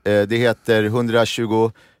det heter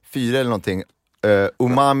 124 eller någonting.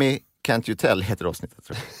 Umami Can't You Tell heter avsnittet,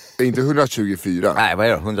 tror jag. Inte 124. Nej, vad är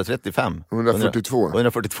det? 135? 142.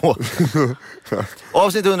 142.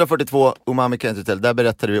 Avsnitt 142, Umami Can't You Tell. Där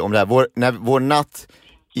berättade vi om det här. Vår natt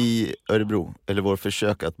i Örebro. Eller vår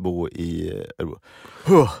försök att bo i Örebro.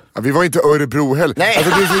 Ja, vi var inte Örebro heller. Nej.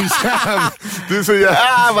 Alltså, du är så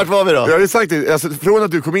jävla... vart var vi då? Jag hade sagt det, alltså, från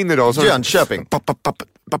att du kom in idag så... Jönköping.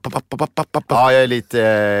 Ja, jag är lite...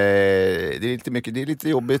 det är lite mycket, det är lite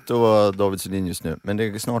jobbigt att vara David Sundin just nu. Men det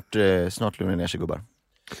är snart lugnar ner sig, gubbar.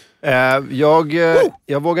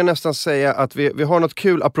 Jag vågar nästan säga att vi har något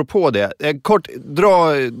kul apropå det. Kort,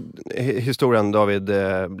 dra historien, David,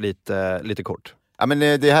 lite kort. Ja, men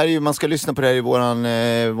det här är ju, man ska lyssna på det här i våran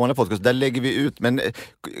vanliga podcast. Där lägger vi ut, men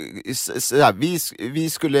vi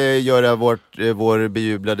skulle göra vår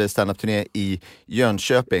bejublade stand-up-turné i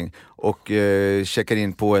Jönköping och checkar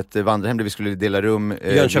in på ett vandrarhem där vi skulle dela rum.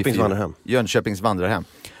 Jönköpings vandrarhem.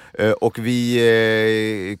 Och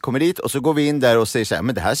vi kommer dit och så går vi in där och säger så här: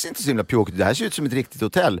 men det här ser inte så himla pjåkigt, det här ser ut som ett riktigt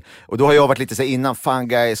hotell. Och då har jag varit lite så här innan, fan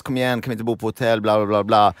guys, kom igen, kan vi inte bo på hotell, bla bla bla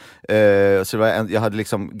bla. Så jag hade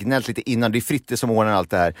liksom gnällt lite innan. Det är Fritte som ordnar allt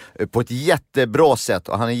det här på ett jättebra sätt,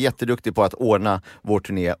 och han är jätteduktig på att ordna vår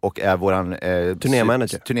turné och är våran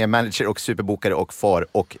turnémanager och superbokare och far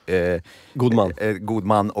och god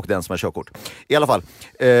man och den som har körkort. I alla fall,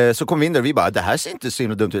 så kom vi in där och vi bara, det här ser inte så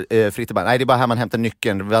himla dumt ut. Fritte bara, nej, det är bara här man hämtar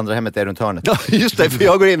nyckeln. Vandrarhemmet är runt hörnet. Ja, just det, för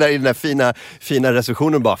jag går in där i den där fina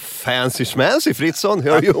receptionen och bara, fancy schmancy Fritzson,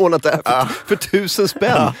 jag har ju ordnat det här för 1000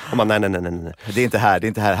 spänn. Ja. Och man, nej. Det är inte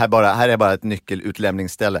här. Här är bara ett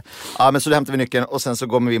nyckelutlämningsställe. Ja, men så hämtar vi nyckeln och sen så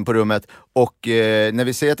går vi in på rummet och när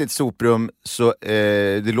vi ser att det är ett soprum så,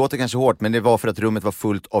 det låter kanske hårt, men det var för att rummet var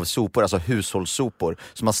fullt av sopor, alltså hushållssopor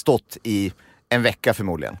som har stått i en vecka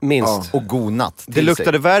förmodligen. Minst. Och gonat. Det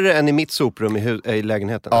luktade värre än i mitt soprum i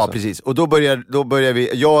lägenheten. Ja, alltså. Precis. Och då börjar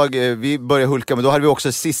vi börjar hulka, men då hade vi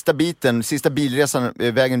också sista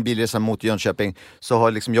bilresan mot Jönköping, så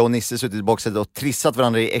har liksom jag och Nisse suttit i baksätet och trissat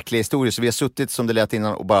varandra i äckliga historier, så vi har suttit som det lät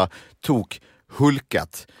innan och bara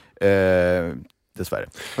hulkat. Dessvärre.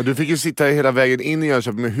 Ja, du fick ju sitta hela vägen in i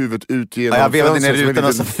Jönköping med huvudet ut genom jag vevade ner rutan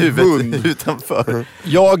och så huvudet utanför.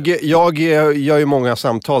 Jag gör ju många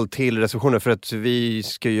samtal till receptionen för att vi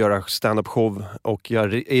ska göra stand-up show, och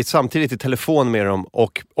jag är samtidigt i telefon med dem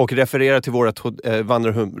och refererar till vårt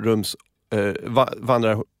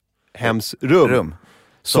vandrarhemsrum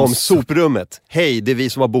som soprummet. Hej, det är vi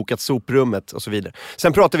som har bokat soprummet och så vidare.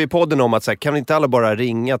 Sen pratar vi i podden om att så här, kan inte alla bara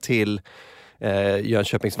ringa till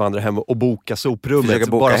Jönköpings vandrarhem och boka soprummet.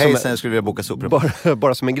 Sen skulle vi boka soprummet.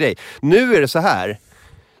 Bara som en grej. Nu är det så här.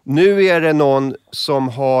 Nu är det någon som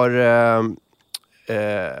har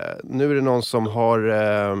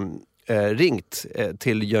ringt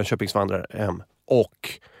till Jönköpings vandrarhem och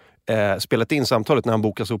spelat in samtalet när han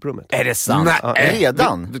bokar soprummet. Är det sant? Nej,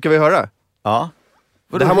 redan? Ska vi höra? Ja.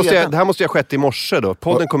 Det här måste jag skett i morse då.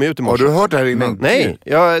 Podden kom ut i morse. Har du hört det här innan? Nej,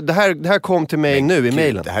 det här kom till mig nu i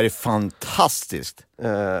mejlen. Det här är fantastiskt.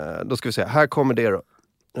 Då ska vi se, här kommer det då.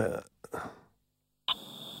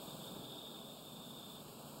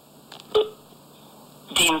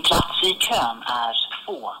 Din plats i kön är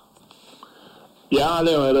 2. Ja,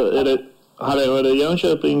 hallå, är det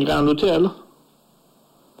Jönköping Grand Hotel?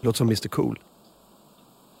 Låter som Mr. Cool.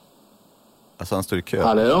 Alltså han står i kö.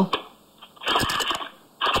 Hallå?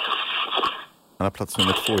 Han har plats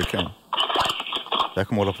nummer 2 i kön. Där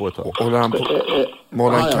kommer hålla på ett tag. Håller han på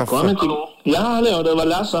måla en kaffe? Ja, hallå, det var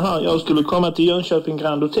Lasse här. Jag skulle komma till Jönköping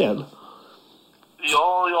Grand Hotel.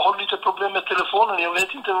 Ja, jag har lite problem med telefonen. Jag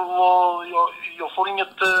vet inte vad... Jag får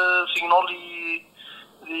inget signal i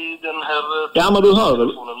den här... Ja, men du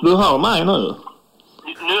hör mig nu.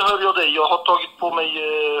 Nu hör jag dig. Jag har tagit på mig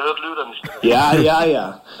hörluren istället.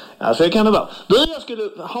 Ja. Ja, så kan det vara. Jag skulle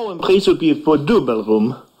ha en prisuppgift på ett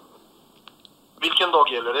dubbelrum. Vilken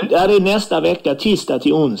dag gäller det? Ja, det är nästa vecka, tisdag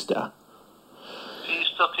till onsdag.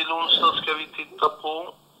 Tisdag till onsdag ska vi titta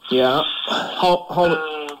på. Ja.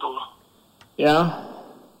 Då. Ja.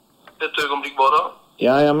 Ett ögonblick bara.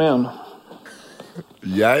 Jajamän.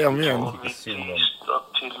 Tisdag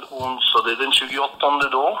till onsdag, det är den 28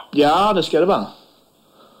 då. Ja, det ska det vara.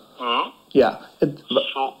 Ja.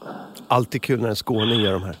 Så. Alltid kul när en skåning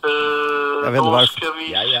gör de här. Jag vet inte då varför. ska vi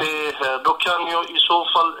se här. Då kan jag i så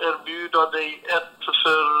fall erbjuda dig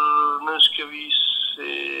nu ska vi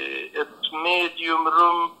se, ett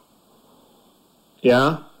mediumrum.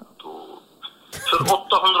 Ja. För 807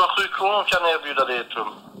 kronor kan jag erbjuda dig ett rum.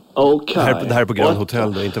 Okej. Det här är på Grand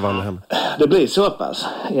Hotel då, inte Vandrarhem. Det blir så pass,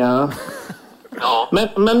 ja. Ja.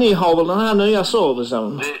 Men ni har väl den här nya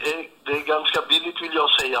servicen? Det är ganska billigt vill jag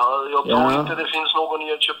säga. Jag tror inte det finns någon i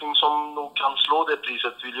Jönköping som nog kan slå det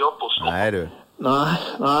priset, vill jag påstå. Nej du.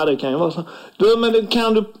 Nej, det kan ju vara så. Du, men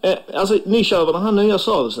kan du, alltså ni kör över den här nya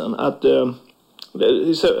servicen att,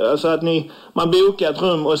 alltså att man bokar ett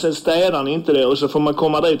rum och sen städar ni inte det och så får man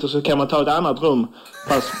komma dit och så kan man ta ett annat rum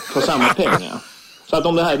fast för samma pengar. Så att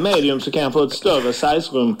om det här är medium så kan jag få ett större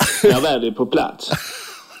size-rum när jag väl är på plats.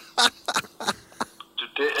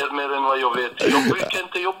 Det är mer än vad jag vet. Jag brukar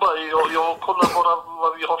inte jobba. Jag kollar bara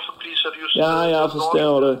vad vi har för priser just nu. Ja, jag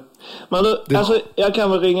förstår det. Men du, alltså, jag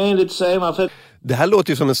kan väl ringa in lite senare för... Det här låter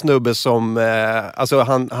ju som en snubbe som, alltså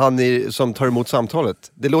som tar emot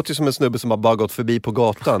samtalet. Det låter ju som en snubbe som har bara gått förbi på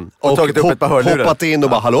gatan. Och tagit upp ett par hörlurar. Hoppat in och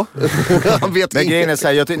bara, hallå? Han vet men inte. grejen är så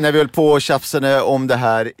här, när vi höll på och tjafsade om det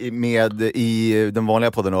här i den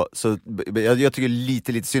vanliga podden då, så jag tycker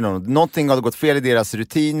lite synd om dem. Någonting har gått fel i deras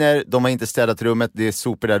rutiner. De har inte städat rummet. Det är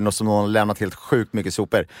sopor där, något som någon har lämnat helt sjukt mycket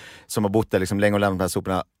sopor. Som har bott där liksom länge och lämnat de här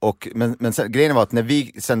soporna. Men sen, grejen var att när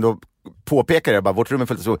vi sen då påpekade jag bara, vårt rum är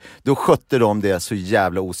fullt så, då skötte de det så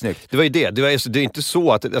jävla osnyggt. Det var ju det. Det är inte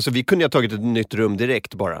så att, alltså vi kunde ju ha tagit ett nytt rum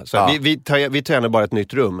direkt bara. Så ja. vi tar gärna bara ett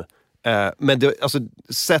nytt rum. Men det, alltså,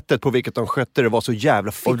 sättet på vilket de skötte det var så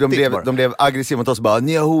jävla fittigt. Och de blev aggressiva mot oss bara,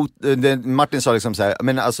 ni har Martin sa liksom så här,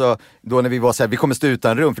 men alltså då när vi var så här, vi kommer stå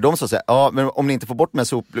utan rum, för de sa så här, ja men om ni inte får bort med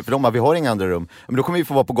sop, för de bara, vi har inga andra rum, men då kommer vi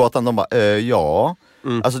få vara på gatan. De bara, ja.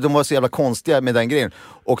 Alltså de var så jävla konstiga med den grejen.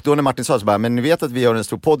 Och då när Martin sa så bara, men ni vet att vi har en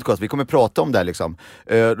stor podcast, vi kommer prata om det här liksom.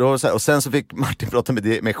 Då, så här, och sen så fick Martin prata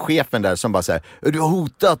med chefen där som bara så här, du har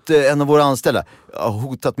hotat en av våra anställda.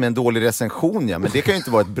 Hotat med en dålig recension, ja, men det kan ju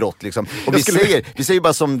inte vara ett brott liksom. Och vi säger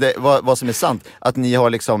bara som det, vad som är sant, att ni har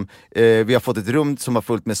liksom, vi har fått ett rum som har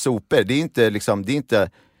fullt med sopor. Det är inte liksom, det är inte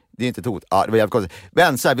ett hot. Ja, det var jävligt konstigt.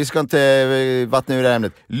 Men så här, vi ska inte vattna ur det här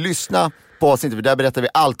ämnet. Lyssna på avsnittet, för där berättar vi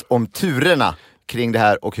allt om turerna kring det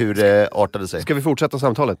här och hur det artade sig. Ska vi fortsätta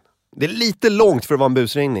samtalet? Det är lite långt för att vara en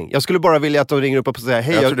busringning. Jag skulle bara vilja att de ringer upp och säger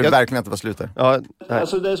hej. Jag trodde verkligen att det var slut där. Ja,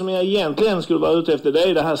 alltså det som jag egentligen skulle vara ute efter, det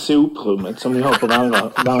är det här soprummet som ni har på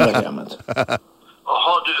vandrarhemmet.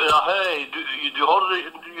 Jaha, hej. Du har,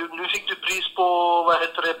 nu fick du pris på, vad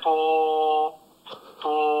heter det, på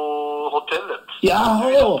hotellet.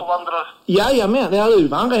 Jaha! Jajamän, det är ju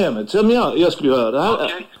vandrarhemmet som jag skulle göra det här.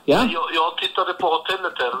 Okej. Ja? Jag tittade på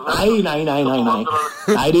hotellet här. Nej.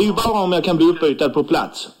 Nej, det är ju bara om jag kan bli uppbytad på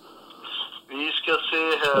plats. Vi ska se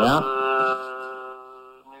här. Ja.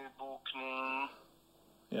 Ny bokning.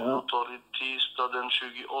 Ja. Tar i tisdag den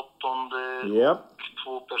 28. Japp.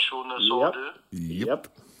 2 personer sa du. Japp.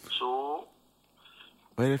 Så.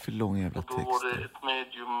 Vad är det för lång jävla Då text? var det ett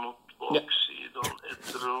medium mot baksidan. Ett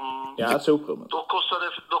rum. Ja, soprummet. Då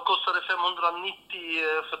kostar det 590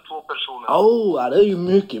 för 2 personer. Ja, det är ju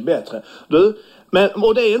mycket bättre. Du,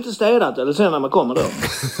 och det är inte städat eller sen när man kommer då?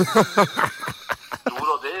 Jo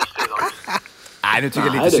då, det är städat. Nej, nu tycker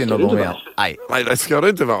jag lite synd om dem igen. Nej, det ska det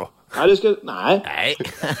inte vara. Nej.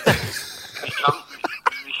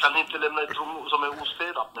 Vi kan inte lämna ett rum som är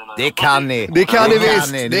ostädat, menar jag. Det kan ni. Det kan ni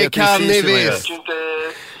visst. Det kan ni visst.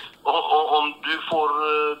 Om du får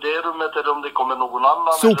det rummet eller om det kommer någon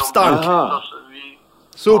annan. Sopstank.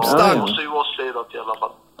 Sopstank. Det måste ju vara städat i alla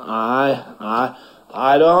fall.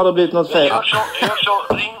 Nej, då har det blivit något fel. Jag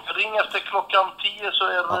kör, ring efter klockan 10 så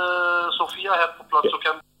är Sofia här på plats och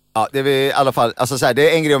kan... Ja, det är vi i alla fall, alltså så här,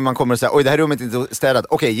 det är en grej om man kommer och säger, oj det här rummet är inte städat,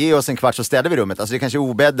 okej, ge oss en kvart så städar vi rummet, alltså det kanske är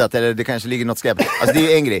obäddat eller det kanske ligger något skräp, alltså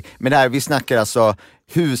det är en grej, men det här, vi snackar alltså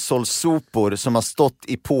hushållssopor som har stått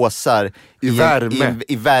i påsar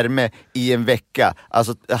i värme i en vecka,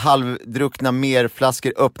 alltså halvdruckna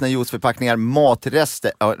merflaskor, öppna juiceförpackningar,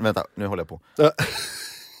 matrester, vänta, nu håller jag på.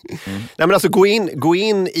 Nej men alltså gå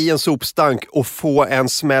in i en sopstank och få en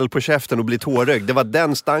smäll på käften och bli tårögd, det var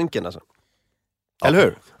den stanken alltså. Eller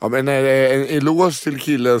hur? Ja, men en eloge till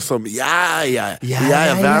killen som jag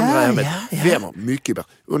vandrar med mycket bra.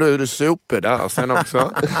 Och nu är det sopor där sen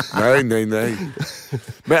också. nej.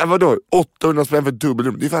 Men vadå? 800 spänn för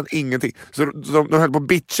dubbelrum, det är fan ingenting. Så de höll på att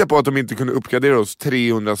bitcha på att de inte kunde uppgradera oss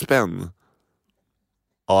 300 spänn.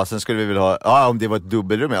 Ja, sen skulle vi väl ha, om det var ett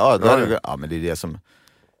dubbelrum, ja men det är det som...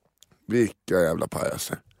 Vilka jävla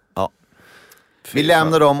pajaser. Vi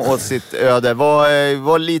lämnar dem åt sitt öde.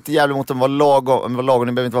 Var lite jävla mot dem, var lagom,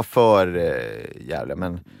 ni behöver inte vara för jävla,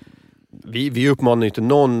 men... Vi uppmanar ju inte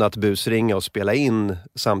någon att busringa och spela in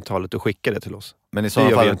samtalet och skicka det till oss. Men i så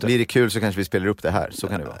fall, blir det kul så kanske vi spelar upp det här, så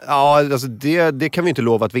kan det vara. Ja, alltså det kan vi inte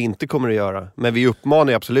lova att vi inte kommer att göra. Men vi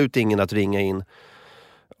uppmanar ju absolut ingen att ringa in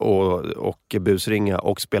och busringa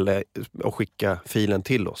och spela och skicka filen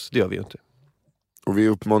till oss. Det gör vi ju inte. Och vi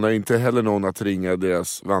uppmanar inte heller någon att ringa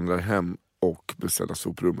deras vandrarhem och beställa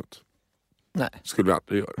soprummet. Nej. Skulle vi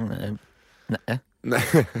aldrig göra. Nej.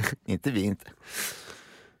 Inte vi inte.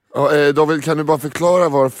 Ja, David, kan du bara förklara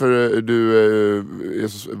varför du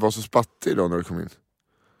var så spattig idag när du kom in?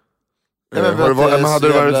 Hade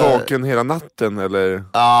du varit vaken hela natten eller?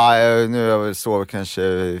 Ja, nu har jag väl sovit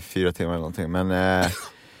kanske 4 timmar eller någonting. Men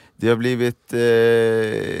det har blivit... det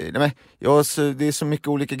är så mycket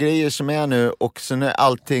olika grejer som är nu. Och så nu är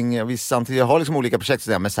allting... Jag har liksom olika projekt.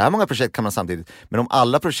 Men så här många projekt kan man samtidigt. Men om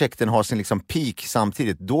alla projekten har sin liksom peak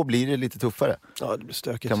samtidigt, då blir det lite tuffare. Ja, det blir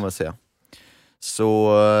stökigt. Kan man säga.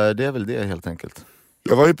 Så det är väl det helt enkelt.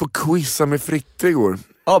 Jag var ju på quizza med Fritte igår.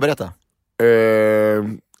 Ja, berätta.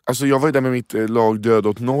 Alltså jag var ju där med mitt lag Död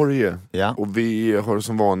åt Norge. Ja. Och vi har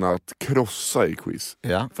som vana att krossa i quiz.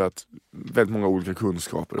 Ja. För att väldigt många olika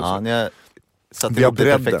kunskaper och så. Ni har satt ihop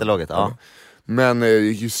det perfekta laget. Ja. Men det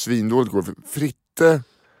gick ju svindåligt igår. Fritte,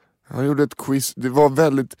 han gjorde ett quiz. Det var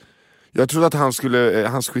väldigt... Jag trodde att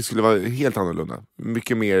hans quiz skulle vara helt annorlunda.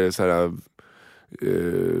 Mycket mer så här...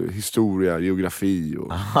 historia, geografi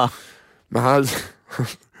och... Men han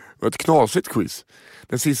var ett knasigt quiz.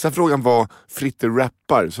 Den sista frågan var Fritte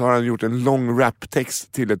rappar, så har han gjort en lång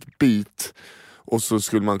raptext till ett beat och så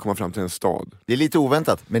skulle man komma fram till en stad. Det är lite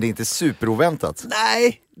oväntat, men det är inte superoväntat.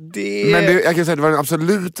 Nej, Men jag kan säga att det var den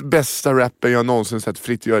absolut bästa rappen jag någonsin sett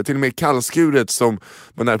Fritte göra. Till och med kallskuret som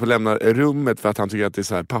var nära på att lämna rummet för att han tycker att det är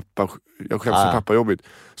så här jag själv som pappajobbigt.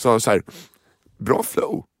 Så här, bra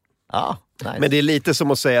flow. Ja. Nice. Men det är lite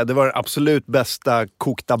som att säga det var det absolut bästa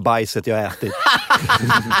kokta bajset jag ätit.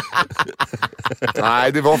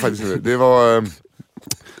 Nej, det var faktiskt inte. Det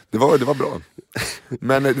var bra.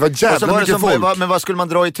 Men det var jävla mycket folk. Men vad skulle man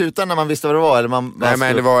dra i tutan när man visste vad det var? Eller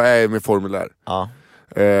men det var med formulär. Ja.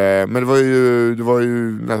 Men det var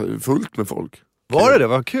ju fullt med folk. Var det?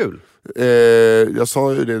 Vad kul. Jag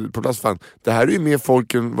sa ju det på plats, fan. Det här är ju mer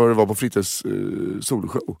folk än vad det var på Frittes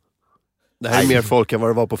solshow. Det här är mer folk än vad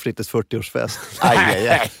det var på Frittes 40-årsfest.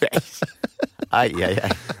 Aj.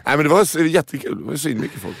 Nej, men det var jättekul. Det var så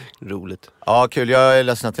mycket folk. Roligt. Ja, kul. Jag är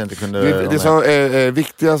ledsen att jag inte kunde... Det som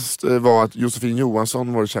viktigast var att Josefin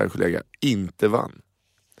Johansson, vår kära kollega, inte vann.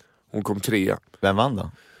 Hon kom 3. Vem vann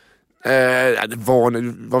då? Det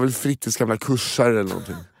var väl Frittes gamla kursare eller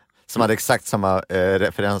någonting. Som hade exakt samma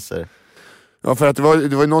referenser. Ja, för att det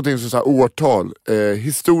var någonting som sa årtal.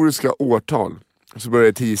 Historiska årtal. Så började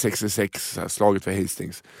 1066, slaget för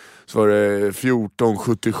Hastings. Så var det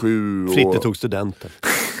 1477 och... Fritte tog studenten.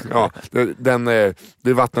 Ja,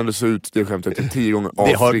 det vattnades ut, det skämtet 10 gånger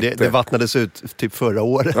av Fritte. Det vattnades ut typ förra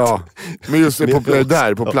året. Ja, men just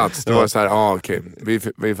där på plats, det var så här, okej,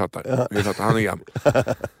 vi fattar. Vi fattar, han är gammal.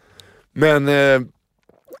 Men...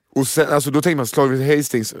 och sen, alltså då tänkte man slaget för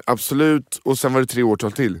Hastings, absolut. Och sen var det 3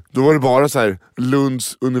 årtal till. Då var det bara så här,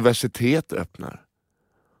 Lunds universitet öppnar.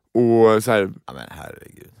 Och så här, ja, men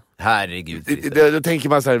herregud. Då tänker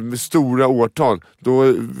man så här, med stora årtal,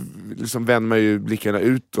 då liksom vänder man ju blickarna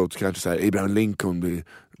utåt, kanske så här, Abraham Lincoln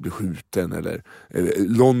blir skjuten eller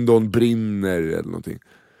London brinner eller någonting.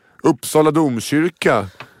 Uppsala domkyrka.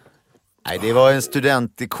 Nej, det var en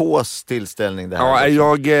studentikos tillställning det här.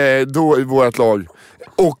 Ja, då i vårt lag.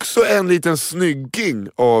 Också en liten snygging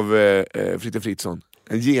av Fritte Fritzson.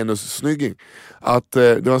 En genussnygging. Att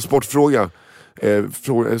det var en sportfråga.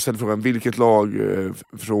 Jag ställde frågan, vilket lag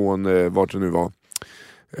från vart det nu var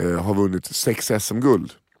har vunnit 6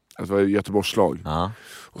 SM-guld? Alltså det var Göteborgs lag.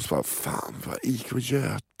 Och så bara, fan, vad IK och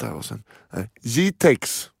Göta och sen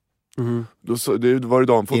Jitex. Då var det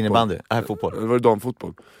damfotboll. Innebandy, fotboll. Det var det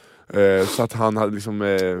damfotboll. Så att han hade liksom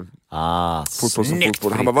fotboll som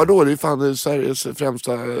fotboll. Han bara, vadå, det är fan Sveriges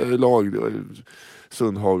främsta lag. Det var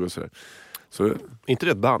Sundhag och sådär. Så, inte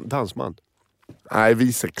det ett dansband? Nej,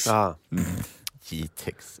 Visex.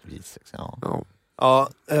 Jitex, ja. Ja,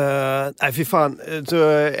 nej fy fan.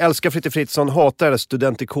 Älskar Fritte Fritzson, hatar den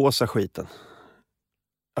studentikosa skiten.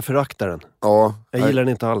 Jag föraktar den. Ja. Jag gillar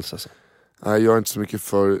den inte alls alltså. Nej, jag är inte så mycket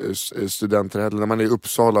för studenter heller. När man är i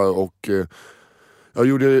Uppsala och jag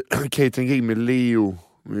gjorde catering-gig med Leo,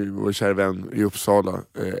 vår kära vän i Uppsala,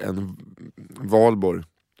 en Valborg,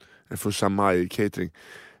 en 1 maj catering.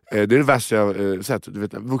 Det är det värsta jag sett. Du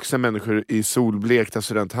vet, vuxna människor i solblekta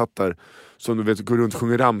studenthattar som du vet går runt och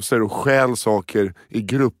sjunger ramsor och stjäl saker i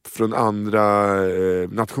grupp från andra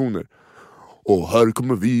nationer. Och här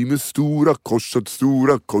kommer vi med stora korset.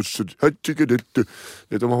 Här tycker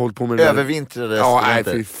det de har hållit på med det. Övervintrade studenter. Ja, nej,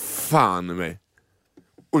 fy fan mig.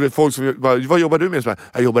 Och det är folk som bara, vad jobbar du med? Så bara,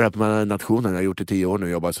 jag jobbar här på nationen, jag har gjort det 10 år nu,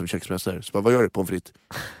 jag jobbar som köksmästare. Så bara, vad gör du? Pommes frites.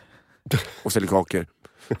 Och säljer kakor.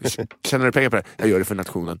 Tjänar du pengar på det? Jag gör det för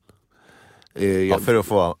nationen. För att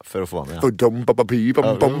få med. Det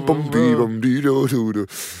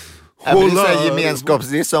är så här gemenskaps,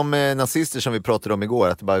 det är som nazister som vi pratade om igår,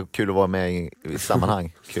 att det bara är kul att vara med i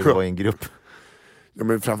sammanhang, kul att vara i en grupp. Ja,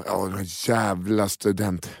 men de här jävla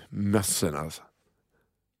studentmössorna alltså.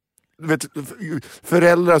 Du vet,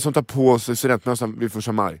 föräldrar som tar på sig studentmössan vid 1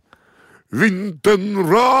 maj.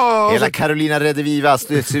 Vintern ras! Hela Carolina Redevivas,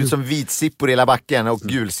 det ser ut som vitsippor i hela backen och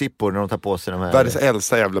gulsippor när de tar på sig de här. Världens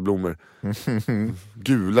äldsta jävla blommor.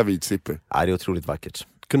 Gula vitsippor. Ja, det är otroligt vackert.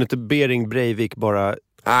 Kunde inte Bering Breivik bara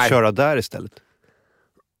köra där istället?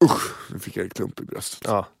 Nu fick jag en klump i bröstet.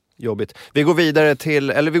 Ja, jobbigt. Vi går vidare till,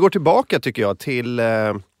 eller vi går tillbaka tycker jag, till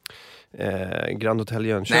Grand Hotel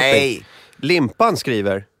Jönköping. Nej! Limpan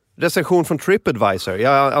skriver: recension från TripAdvisor.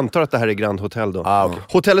 Jag antar att det här är Grand Hotel då. Okay.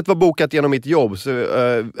 Hotellet var bokat genom mitt jobb, så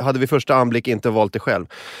hade vi första anblick inte valt det själv.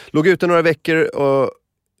 Låg ute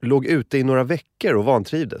i några veckor och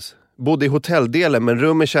vantrivdes. Bodde i hotelldelen, men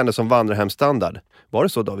rummen kändes som vandrarhemstandard. Var det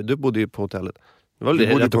så, David? Du bodde ju på hotellet. Du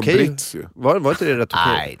bodde på Brits ju. Var inte det rätt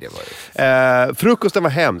okej? Nej, det var det. Frukosten var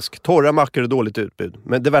hemsk. Torra mackor och dåligt utbud.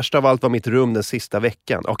 Men det värsta av allt var mitt rum den sista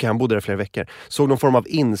veckan. Okej, han bodde där flera veckor. Såg någon form av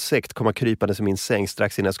insekt komma krypandes i min säng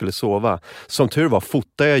strax innan jag skulle sova. Som tur var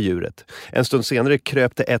fotade jag djuret. En stund senare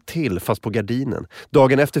kröp det ett till, fast på gardinen.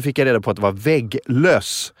 Dagen efter fick jag reda på att det var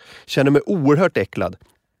vägglöss. Kände mig oerhört äcklad.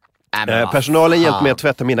 Personalen hjälpte mig att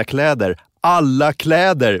tvätta mina kläder. Alla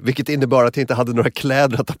kläder, vilket innebar att jag inte hade några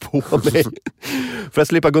kläder att ta på mig. För att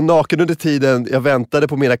slippa gå naken under tiden jag väntade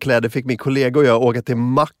på mina kläder fick min kollega och jag åka till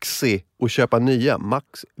Maxi och köpa nya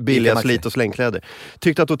billiga slit- och slängkläder.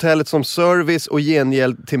 Tyckte att hotellet som service och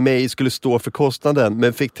gengäld till mig skulle stå för kostnaden,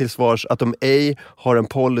 men fick till svars att de ej har en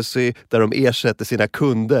policy där de ersätter sina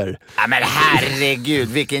kunder. Ja, men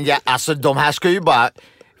herregud, alltså de här ska ju bara...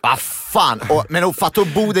 Vad fan, men fatt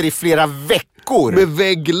att bo där i flera veckor. Med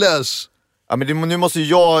vägglöss. Ja, men nu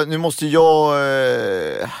måste jag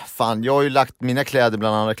fan, jag har ju lagt mina kläder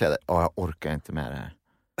bland andra kläder. Jag orkar inte med det här.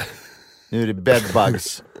 Nu är det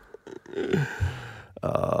bedbugs.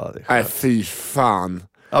 Nej, fy fan.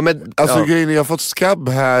 Ja, men, alltså grejen är, jag har fått skabb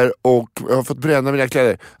här och jag har fått bränna mina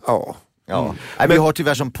kläder. Ja. Ja. Nej, vi har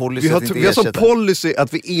tyvärr som policy vi har som policy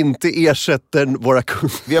att vi inte ersätter våra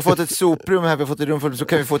kunder. Vi har fått ett soprum här, vi har fått ett rum för, så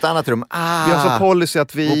kan vi få ett annat rum. Vi har som policy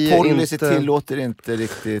att vi vår policy inte... tillåter inte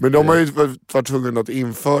riktigt. Men de har ju varit tvungna att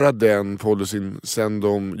införa den policyn sen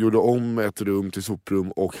de gjorde om ett rum till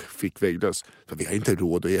soprum och fick vägglöss. Så vi har inte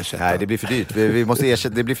råd att ersätta. Nej, det blir för dyrt. Vi måste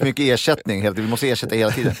ersätta, det blir för mycket ersättning. Vi måste ersätta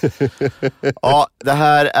hela tiden. Ja, det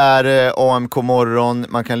här är AMK Morgon.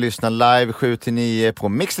 Man kan lyssna live 7-9 på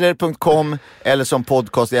mixler.com eller som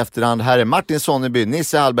podcast i efterhand. Här är Martin Sonneby,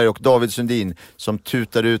 Nisse Hallberg och David Sundin som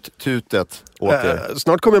tutar ut tutet åt er.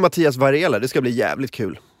 Snart kommer Mattias Varela, det ska bli jävligt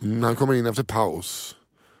kul. Han kommer in efter paus.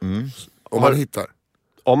 Om man hittar.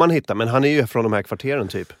 Om man hittar, men han är ju från de här kvarteren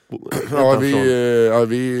typ.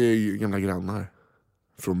 Vi är gamla grannar.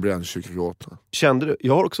 Från Brännkyrkogatan. Kände du?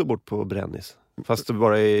 Jag har också bort på Brännis. Fast det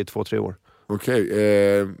bara är 2-3 år.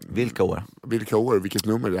 Okej. Vilka år? Vilka år? Vilket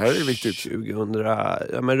nummer? Det här är viktigt. 2000,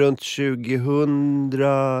 ja men runt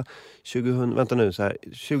 2000, vänta nu så här.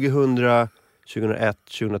 2000, 2001,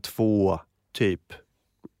 2002 typ.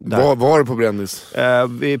 Var det på Brännis?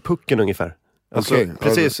 Vid Pucken ungefär. Alltså,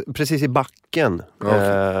 precis i backen.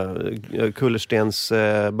 Kullerstens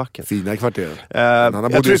backen. Fina kvarter.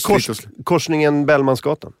 Jag tror korsningen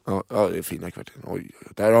Bellmansgatan. Ja, det är fina kvarter. Oj,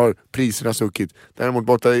 där har priserna suckit. Däremot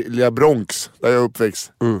borta i lilla Bronx, där jag är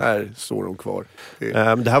uppväxt. Där står de kvar.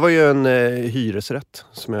 Det här var ju en hyresrätt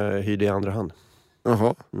som jag hyrde i andra hand.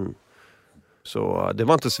 Jaha. Så det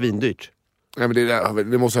var inte svindyrt. Nej, men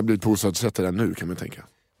det måste ha blivit bostadsrätter där nu, kan man tänka.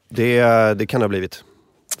 Det kan ha blivit.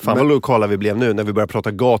 Fan vad lokala vi blev nu när vi börjar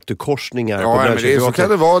prata gatukorsningar. Ja, men så kan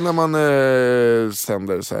det vara när man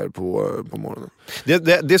sänder så här på morgonen.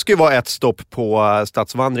 Det ska ju vara ett stopp på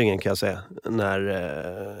stadsvandringen kan jag säga.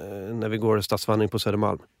 När vi går stadsvandring på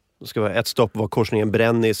Södermalm. Det ska vara ett stopp var korsningen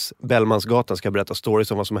Brännis, Bellmansgatan, ska berätta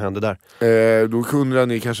stories om vad som hände där. Då undrar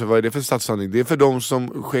ni kanske, vad är det för stadsvandring? Det är för de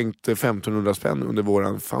som skänkte 1500 spänn under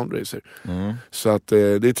våran fundraiser. Så att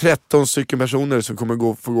det är 13 stycken personer som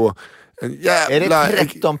kommer få gå en jävla... Är det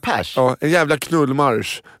 13 pers? Ja, en jävla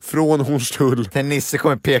knullmarsch från Hornstull. Den Nisse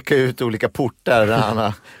kommer peka ut olika portar där han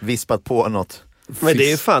har vispat på något. Men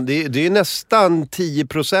det är fan, det är nästan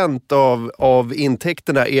 10% av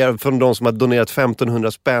intäkterna är från de som har donerat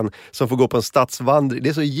 1500 spänn som får gå på en stadsvandring. Det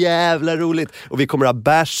är så jävla roligt. Och vi kommer ha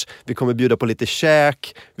bärs, vi kommer bjuda på lite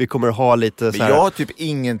käk, vi kommer ha lite så här... Jag har typ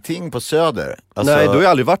ingenting på Söder. Alltså, nej, du har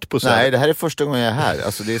aldrig varit på Söder. Nej, det här är första gången jag är här.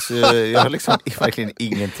 Alltså, det är så, jag har liksom verkligen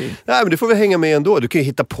ingenting. Nej, men du får väl hänga med ändå. Du kan ju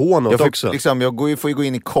hitta på något också. Liksom, jag får ju gå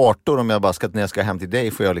in i kartor om jag bara ska, när jag ska hem till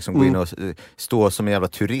dig får jag liksom gå in och stå som en jävla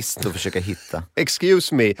turist och försöka hitta.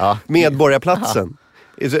 Excuse me, Medborgarplatsen.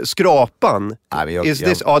 Skrapan. Nej,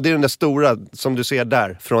 Ja, det är den där stora som du ser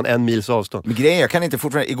där från 1 mils avstånd. Men grejen, jag kan inte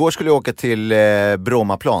fortfarande. Igår skulle jag åka till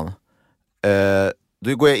Brommaplan.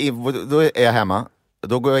 Då är jag hemma.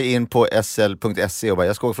 Då går jag in på sl.se och bara,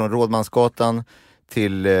 jag ska åka från Rådmansgatan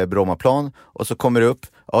till Brommaplan. Och så kommer det upp,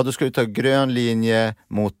 då ska du ta grön linje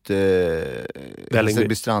mot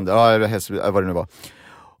Hässelbystrand. Ja, vad det nu var.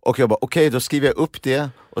 Och jag bara, okej, då skriver jag upp det.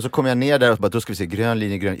 Och så kommer jag ner där och bara, då ska vi se grön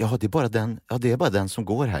linje, grön. Ja, det är bara den. Ja, det är bara den som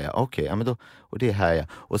går här, ja. Okej, ja men då, och det är här, ja.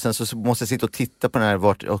 Och sen så måste jag sitta och titta på den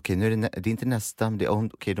här, okej, nu är det är inte nästa, men det är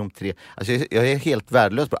okej, de 3. Alltså jag är helt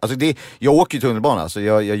värdelös på. Alltså jag åker ju tunnelbana, så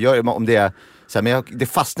jag gör om det är så här, men det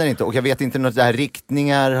fastnar inte. Och jag vet inte något där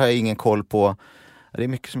riktningar, har jag ingen koll på. Det är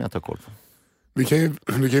mycket som jag inte har koll på.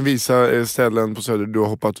 Vi kan visa ställen på Söder du har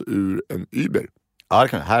hoppat ur en Uber. Ja, det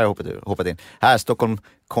kan jag. Här har jag hoppat in. Här, Stockholm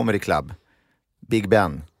Comedy Club. Big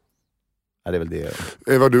Ben. Ja, det är väl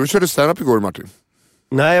det. Var du körde stand-up igår, Martin?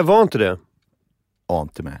 Nej, jag var inte det.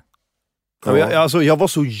 Inte med. Ja. Jag var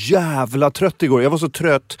så jävla trött igår. Jag var så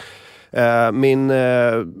trött. Min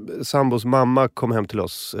sambos mamma kom hem till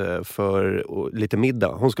oss för lite middag.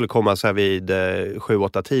 Hon skulle komma så här vid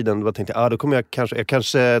 7-8 tiden. Då tänkte jag, då kommer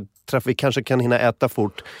vi kanske kan hinna äta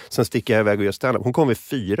fort. Sen sticker jag iväg och gör stand-up. Hon kom vid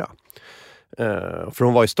 4. För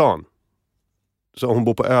hon var i stan. Så hon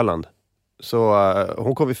bor på Öland. Så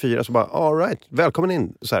hon kom vid 4, så bara, all right, välkommen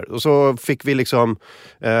in. Så här. Och så fick vi liksom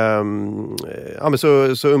men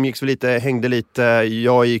så umgicks vi lite, hängde lite.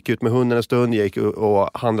 Jag gick ut med hunden en stund, jag gick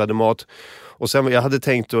och handlade mat. Och sen, jag hade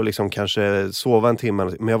tänkt att liksom kanske sova en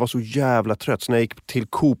timme, men jag var så jävla trött. Så när jag gick till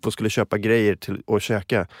Coop och skulle köpa grejer till att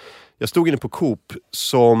käka, jag stod inne på Coop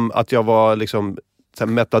som att jag var liksom så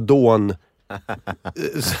här, metadon.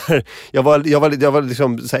 Jag var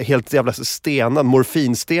liksom så här helt jävla stenad,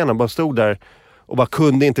 morfinstenad, bara stod där och bara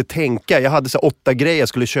kunde inte tänka. Jag hade så 8 grejer jag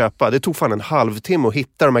skulle köpa. Det tog fan en halvtimme att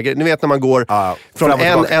hitta de här grejerna. Ni vet när man går från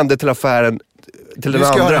en ände till affären till den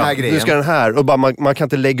andra. Nu ska den här. Och bara man kan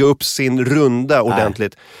inte lägga upp sin runda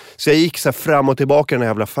ordentligt. Nej. Så jag gick så här fram och tillbaka i den här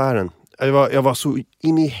jävla affären. Jag var så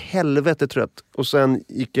in i helvete trött. Och sen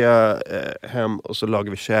gick jag hem och så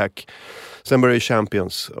lagade vi käk. Sen började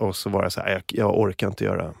Champions och så var det så här, jag orkar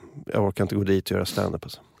inte gå dit och göra stand-up.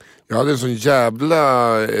 Alltså. Jag hade en sån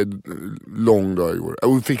jävla lång dag igår.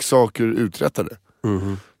 Och fick saker uträttade.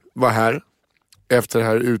 Mm-hmm. Var här. Efter det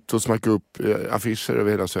här ut och smacka upp affischer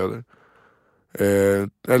över hela Söder.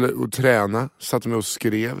 Och träna. Satte mig och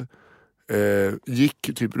skrev.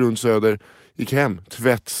 Gick typ runt Söder. Gick hem.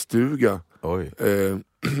 Tvättstuga.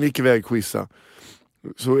 Gick iväg quizza.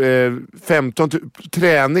 Så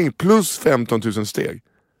träning plus 15 000 steg.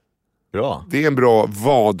 Bra. Det är en bra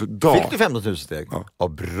vad-dag. Fick du 15 000 steg? Ja,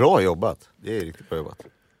 bra jobbat. Det är riktigt bra jobbat.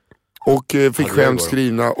 Och fick skämt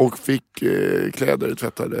skrivna och fick kläder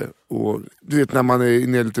tvättade. Och du vet när man är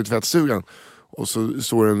nere lite i tvättstugan och så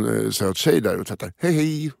står en söt tjej där och tvättar. Hej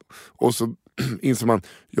hej. Och så inser man,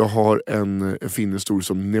 jag har en finne stor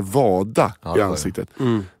som Nevada i ansiktet.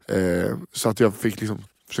 Så att jag fick liksom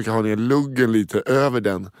försöka ha ner luggen lite över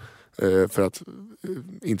den för att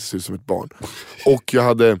inte se ut som ett barn. Och jag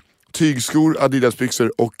hade tygskor,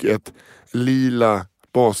 Adidas-byxor och ett lila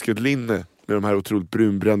basketlinne med de här otroligt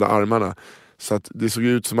brunbrända armarna. Så att det såg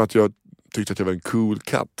ut som att jag tyckte att jag var en cool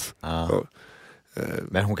katt.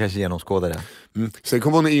 Men hon kanske genomskådade det. Sen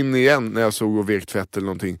kom hon in igen när jag såg och vek tvätt eller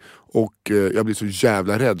någonting. Och jag blev så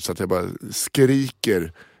jävla rädd så att jag bara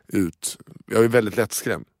skriker ut. Jag är väldigt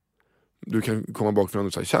lättskrämd. Du kan komma bakifrån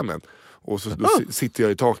och säga tja men. Och så då sitter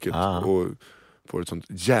jag i taket och får ett sånt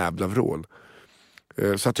jävla vrål.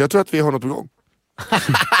 Så att jag tror att vi har något på gång.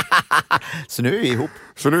 Så nu är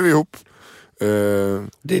vi ihop.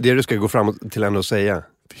 Det är det du ska gå fram till henne och säga.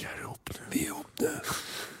 Vi är ihop nu.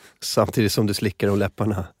 Samtidigt som du slickar om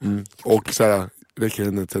läpparna. Och så här, räcker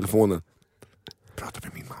henne telefonen. Prata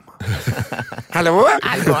med min mamma. Hallå?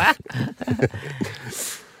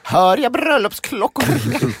 Hör jag bröllopsklockor?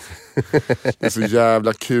 Det är så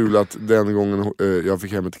jävla kul att den gången jag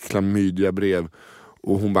fick hem ett klamydia-brev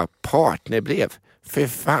och hon bara, partnerbrev? För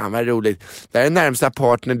fan vad roligt. Det är den närmsta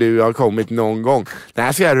partner du har kommit någon gång. Det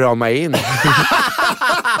här ska jag rama in.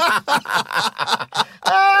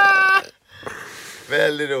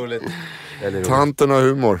 Väldigt roligt. Tanten har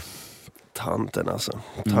humor. Tanten alltså.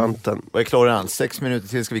 Vad är klaren? 6 minuter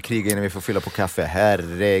till ska vi kriga innan vi får fylla på kaffe.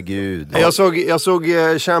 Herregud. Jag såg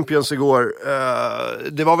Champions igår.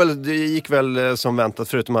 Det gick väl som väntat,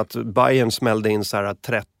 förutom att Bayern smällde in så här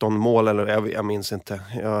 13 mål eller jag minns inte.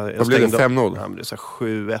 Vad blev det? 5-0? Ja, det blev så här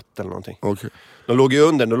 7-1 eller någonting. Okay. De låg ju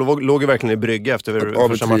under, de låg ju verkligen i brygga efter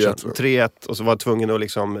första matchen. 3-1. 3-1 och så var tvungen att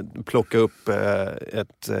liksom plocka upp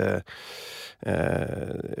ett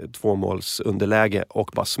 2-målsunderläge och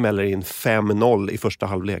bara smäller in 5-0 i första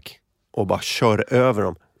halvlek. Och bara kör över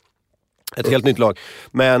dem. Ett helt nytt lag.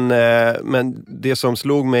 Men det som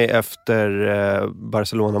slog mig efter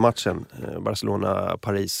Barcelona-matchen,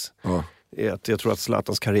 Barcelona-Paris, är att jag tror att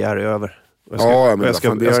Zlatans karriär är över. Det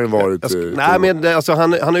har ju varit... Nej, men alltså,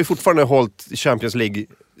 han har ju fortfarande hållit Champions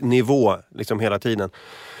League-nivå liksom hela tiden.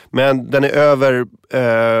 Men den är över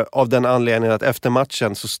av den anledningen att efter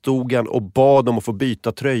matchen så stod han och bad om att få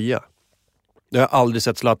byta tröja. Det har jag aldrig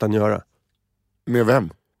sett Zlatan göra. Med vem?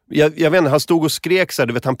 Jag vet inte, han stod och skrek så här,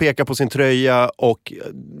 du vet, han pekade på sin tröja och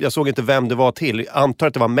jag såg inte vem det var till. Jag antar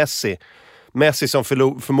att det var Messi. Messi som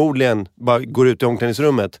förmodligen bara går ut i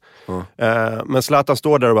omklädningsrummet. Men Zlatan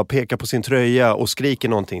står där och bara pekar på sin tröja och skriker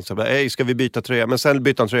någonting. Så bara, ska vi byta tröja? Men sen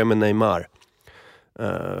bytte han tröja med Neymar.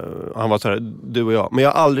 Han var så här, du och jag. Men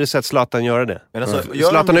jag har aldrig sett Zlatan göra det. Men alltså,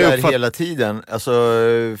 gör de det där hela tiden? Alltså,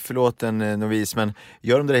 förlåt en novis, men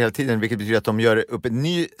gör de det hela tiden? Vilket betyder att de gör upp ett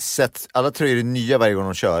ny sätt. Alla tröjor är nya varje gång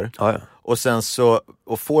de kör. Ja. Och sen så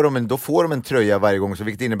då får de en tröja varje gång. Så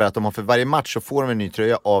vilket innebär att de har för varje match så får de en ny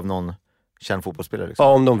tröja av någon känd fotbollsspelare. Liksom.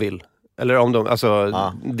 Ja, om de vill. Eller om de, alltså,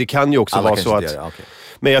 det kan ju också alla vara så att... Okay.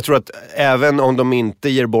 Men jag tror att även om de inte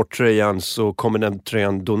ger bort tröjan så kommer den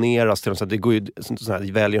tröjan doneras till dem. Så att det går ju sådana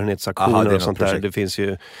här välgörenhetsaktioner och sånt där. Det finns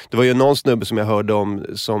ju, det var ju någon snubbe som jag hörde om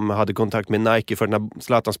som hade kontakt med Nike för när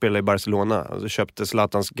Zlatan spelade i Barcelona. Alltså köpte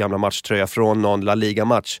Zlatans gamla matchtröja från någon La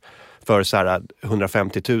Liga-match för så här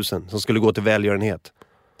 150 000 som skulle gå till välgörenhet.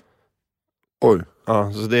 Oj.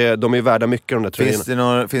 Ja, så de är värda mycket de där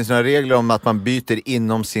tröjorna. Finns det några regler om att man byter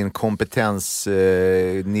inom sin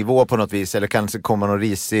kompetensnivå på något vis? Eller kanske komma någon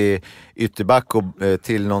risig ytterback och,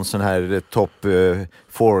 till någon sån här topp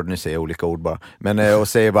forward, nu säger jag olika ord bara. Men och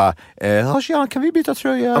säger bara, kan vi byta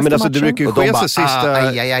tröja ja, men alltså, det brukar ju ske sig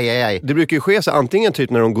aj. Det brukar ju ske sig antingen typ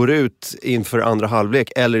när de går ut inför andra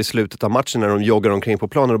halvlek eller i slutet av matchen när de joggar omkring på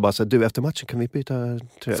planen och bara säger, du efter matchen kan vi byta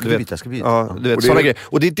tröja? Ska vi byta? Ja, du vet, sådana grejer.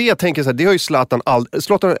 Och det är det jag tänker så här, det har ju Zlatan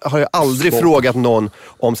har ju aldrig frågat någon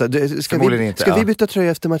om så här, ska vi byta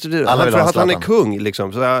tröja efter matchen? För att han är kung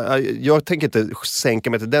liksom. Så jag tänker inte sänka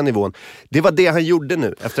mig till den nivån. Det var det han gjorde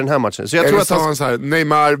nu efter den här matchen. Så jag tror att han så här,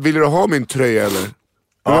 Neymar, vill du ha min tröja eller? Vill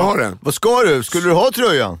du ha den? Vad ska du? Skulle du ha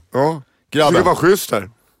tröjan? Ja. Grabben. Det var schysst där.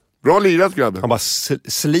 Bra lirat, grabben. Han bara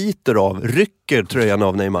rycker tröjan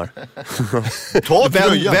av Neymar. Ta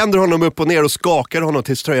tröjan. Vänder honom upp och ner och skakar honom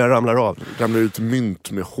tills tröjan ramlar av. Ramlar ut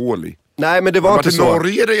mynt med hål i. Nej, men det var inte så.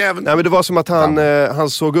 Norge, Nej, men det var som att han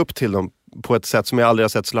såg upp till dem på ett sätt som jag aldrig har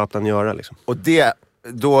sett Zlatan göra liksom. Och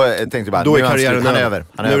då tänkte jag bara, då är karriären över.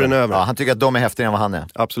 Nu är den över. Ja, han tycker att de är häftigare än vad han är.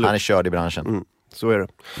 Absolut. Han är körd i branschen. Så är det.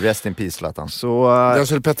 Rest in peace, Zlatan. Så,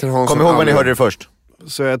 kom ihåg vad ni hörde det först.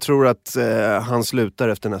 Så jag tror att han slutar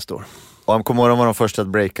efter nästa år. Och AMK Morgon var de första att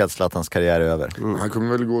breaka att Zlatans karriär är över. Han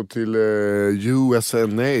kommer väl gå till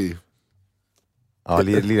USNA. Ja,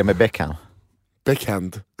 lira med Beckhand.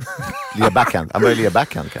 Backhand. Lira backhand. Han börjar lira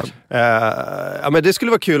backhand kanske. Ja, men det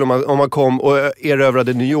skulle vara kul om man kom och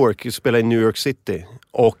erövrade New York, spelade i New York City.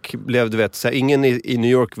 Och blev, du vet, så här, ingen i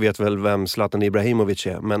New York vet väl vem Zlatan Ibrahimovic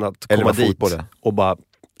är. Men att komma dit och bara,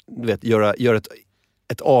 du vet, göra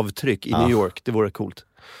ett avtryck i New York, det vore coolt.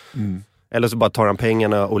 Eller så bara tar han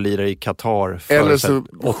pengarna och lirar i Qatar för eller så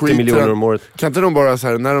 80 miljoner om året. Kan inte de bara så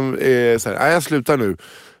här, när de är så här, jag slutar nu,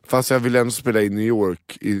 fast jag vill ändå spela i New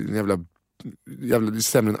York i en jävla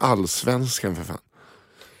sämre än allsvenskan för fan.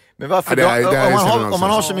 Men varför om man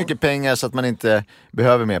har så mycket pengar så att man inte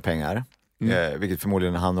behöver mer pengar, vilket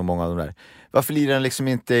förmodligen han och många av de där, varför lirar han liksom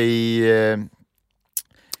inte i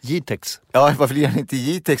Jitex? Ja, varför lirar han inte i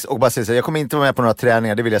Jitex och bara säger så här, jag kommer inte vara med på några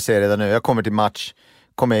träningar, det vill jag säga redan nu, jag kommer till match,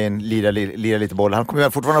 kommer in, lira lite boll, han kommer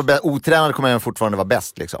fortfarande vara otränad, kommer fortfarande vara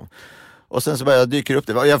bäst liksom. Och sen så bara dyker upp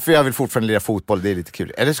det. Jag vill fortfarande lira fotboll, det är lite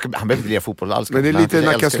kul. Eller han behöver inte lira fotboll alls. Men det är lite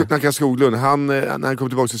Nacka Skoglund. När han kom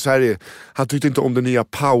tillbaka till Sverige, han tyckte inte om den nya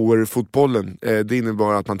powerfotbollen. Det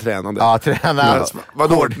innebar att man tränade. Ja, tränade.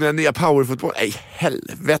 Vadå? Den nya powerfotbollen? Nej,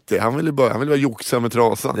 helvete. Han ville bara joxa med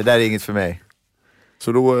trasan. Det där är inget för mig.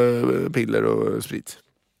 Så då piller och sprit.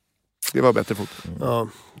 Det var bättre fotboll. Ja.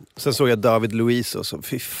 Sen såg jag David Luiz och så,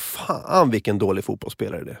 fy fan vilken dålig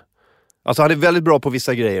fotbollsspelare det är. Alltså han är väldigt bra på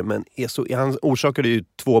vissa grejer, men han orsakade ju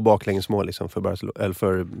 2 baklängesmål liksom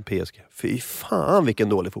för PSG. Fy fan vilken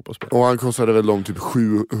dålig fotbollsspelare. Och han kostade väl långt typ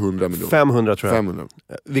 700 miljoner. 500 tror jag. 500.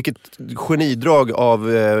 Vilket genidrag av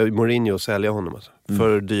Mourinho att sälja honom alltså,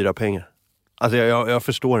 för dyra pengar. Alltså jag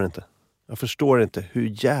förstår inte. Jag förstår inte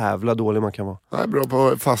hur jävla dålig man kan vara. Han är bra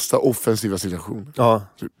på fasta offensiva situationer. Ja.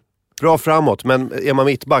 bra framåt, men är man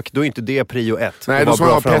mittback då är inte det prio 1. Nej, då ska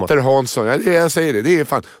man ha Petter Hansson. Jag säger det är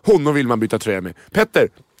fan, honom vill man byta tröja med. Petter,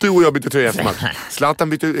 du och jag byter tröja efter match. Zlatan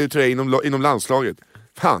byter tröja inom landslaget.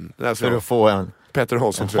 Fan, det för att få en Petter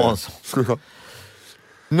Hansson tröja.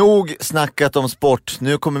 Nog snackat om sport.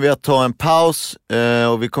 Nu kommer vi att ta en paus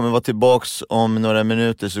och vi kommer vara tillbaks om några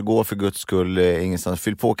minuter, så gå för guds skull ingenstans.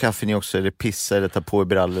 Fyll på kaffen ni också, eller pissa eller ta på i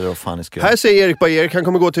brallor och fan i skruv. Här säger Erik Bayer, han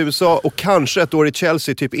kommer gå till USA och kanske ett år i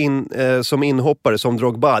Chelsea typ som inhoppare, som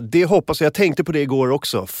Drogba. Det hoppas jag tänkte på det igår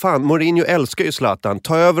också. Fan, Mourinho älskar ju Zlatan.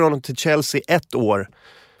 Ta över honom till Chelsea 1 år.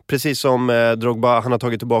 Precis som Drogba, han har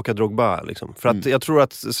tagit tillbaka Drogba liksom. För att jag tror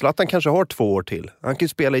att Zlatan kanske har 2 år till. Han kan ju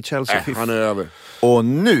spela i Chelsea. Han är över. Och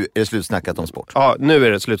nu är det slutsnackat om sport. Ja, nu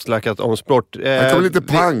är det slutsnackat om sport. Det kommer lite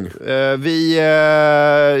pang. Vi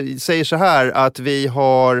säger så här att vi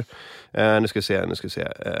har... Nu ska vi se.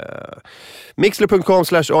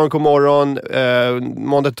 Mixler.com/AMK Morgon,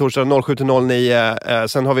 måndag till torsdag 07-09.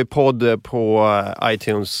 Sen har vi podd på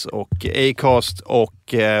iTunes och Acast. Och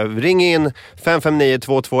ring in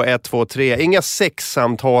 559-22123. Inga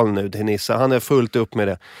sexsamtal nu till Nissa, han är fullt upp med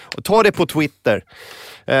det. Och ta det på Twitter.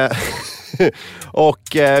 Och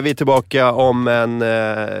vi är tillbaka om en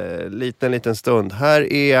liten stund.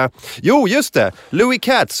 Här är... Jo, just det! Louis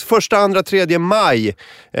Katz, 1, 2, 3 maj.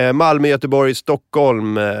 Malmö, Göteborg,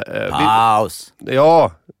 Stockholm. Paus!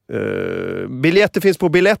 Ja, biljetter finns på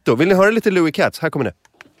Biletto. Vill ni höra lite Louis Katz? Här kommer det.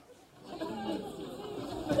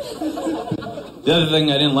 The other thing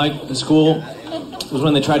I didn't like in school was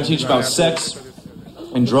when they tried to teach about sex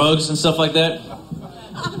and drugs and stuff like that.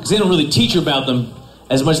 Because they don't really teach you about them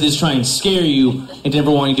as much as they just try and scare you into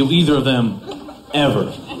never wanting to do either of them ever.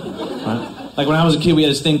 Right? Like when I was a kid, we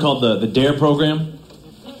had this thing called the DARE program.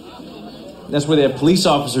 That's where they have police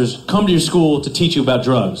officers come to your school to teach you about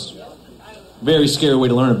drugs. Very scary way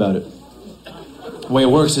to learn about it. The way it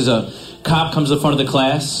works is a cop comes to the front of the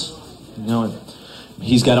class. You know,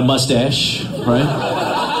 he's got a mustache, right?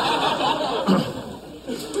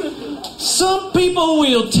 Some people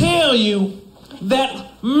will tell you that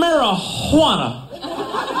marijuana,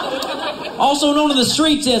 also known in the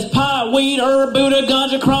streets as pot, weed, herb, Buddha,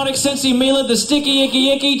 ganja, chronic, sensi, mila, the sticky,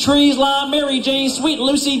 icky, trees, lime, Mary Jane, sweet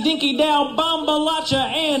Lucy, dinky dow, bambalacha,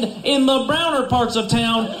 and in the browner parts of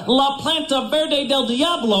town, La Planta Verde del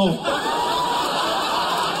Diablo.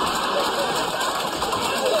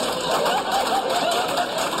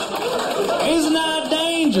 Is not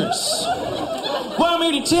dangerous. Well, I'm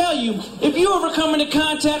here to tell you, if you ever come into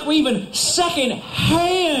contact with even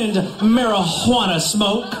second-hand marijuana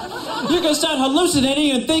smoke, you're going to start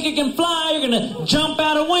hallucinating and think it can fly. You're going to jump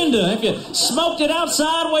out a window. If you smoked it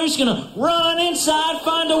outside, well, you're just going to run inside,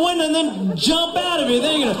 find a window, and then jump out of it.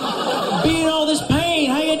 Then you're going to be in all this pain.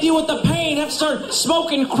 How you deal with the pain? Have to start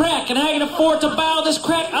smoking crack. And how you can afford to buy all this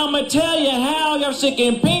crack? I'm going to tell you how you're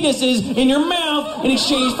sticking penises in your mouth in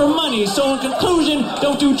exchange for money. So in conclusion,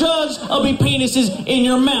 don't do drugs. I'll be penises in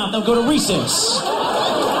your mouth. Now go to recess.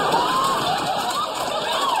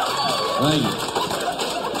 Thank you.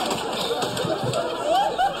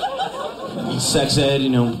 Sex ed, you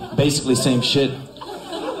know, basically same shit.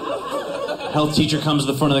 Health teacher comes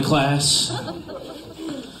to the front of the class.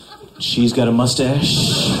 She's got a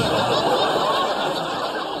mustache.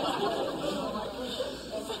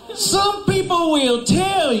 Some people will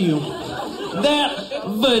tell you that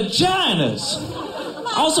vaginas,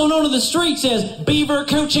 also known in the streets as beaver,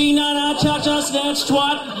 coochie, nana, cha-cha, snatch,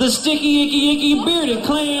 twat, the sticky, icky, bearded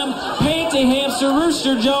clam, panty hamster,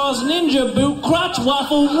 rooster jaws, ninja boot, crotch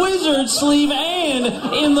waffle, wizard sleeve, and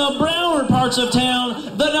in the browner parts of town,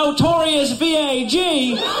 the notorious VAG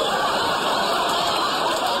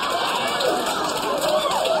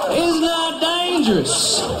is not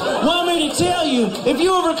dangerous. Well, I'm here to tell you, if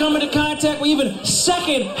you ever come into contact with even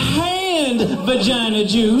second-hand vagina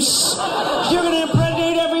juice, you're going to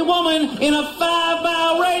impregnate every woman in a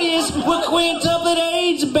 5-mile radius with quintuplet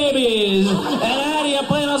AIDS babies. And how do you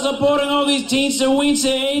plan on supporting all these teensy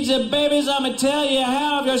weensy AIDS babies? I'm going to tell you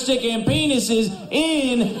how if you're sticking penises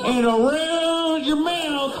in and around your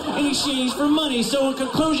mouth in exchange for money. So in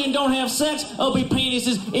conclusion, don't have sex, I'll be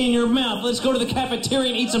penises in your mouth. Let's go to the cafeteria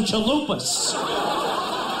and eat some chalupas.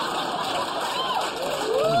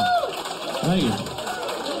 Thank you.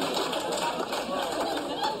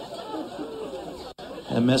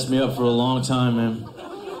 That messed me up for a long time, man.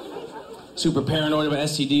 Super paranoid about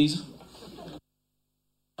STDs.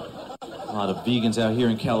 A lot of vegans out here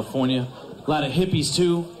in California. A lot of hippies,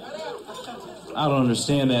 too. I don't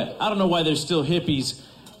understand that. I don't know why there's still hippies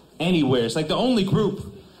anywhere. It's like the only group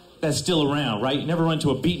that's still around, right? You never run to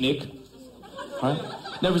a beatnik, right?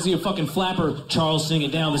 Never see a fucking flapper Charles singing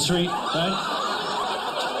down the street, right?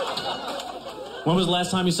 When was the last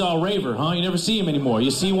time you saw a raver, huh? You never see him anymore. You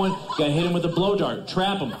see one, you gotta hit him with a blow dart,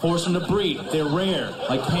 trap him, force him to breed. They're rare,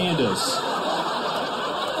 like pandas.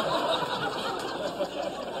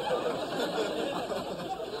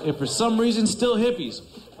 If for some reason, still hippies.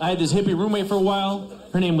 I had this hippie roommate for a while.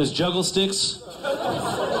 Her name was Juggle Sticks.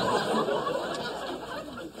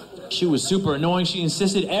 She was super annoying. She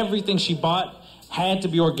insisted everything she bought had to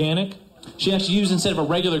be organic. She actually used, instead of a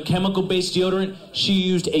regular chemical-based deodorant, she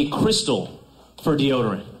used a crystal for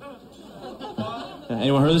deodorant.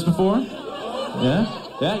 Anyone heard this before? Yeah?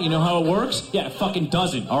 Yeah? You know how it works? Yeah, it fucking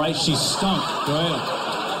doesn't, all right? She stunk. Go ahead.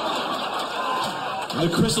 The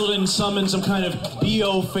crystal didn't summon some kind of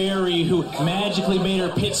BO fairy who magically made her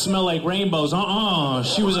pit smell like rainbows.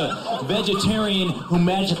 She was a vegetarian who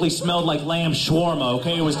magically smelled like lamb shawarma,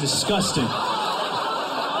 okay? It was disgusting.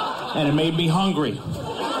 And it made me hungry.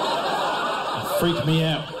 It freaked me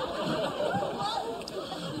out.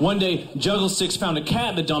 One day, Juggle Sticks found a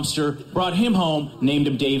cat in the dumpster, brought him home, named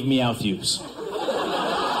him Dave Meowthews.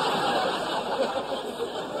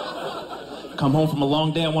 Come home from a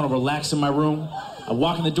long day, I want to relax in my room. I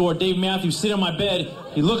walk in the door, Dave Matthews sit on my bed,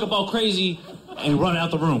 he look up all crazy, and run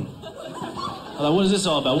out the room. I thought, what is this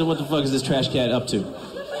all about? What the fuck is this trash cat up to?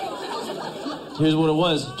 Here's what it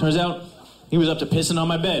was. Turns out, he was up to pissing on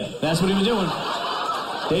my bed. That's what he was doing.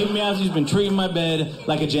 Dave Matthews been treating my bed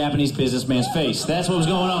like a Japanese businessman's face. That's what was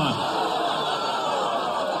going on.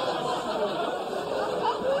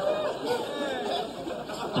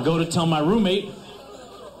 I go to tell my roommate.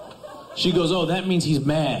 She goes, oh, that means he's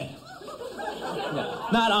mad.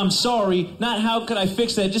 Not I'm sorry, not how could I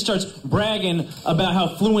fix that, just starts bragging about how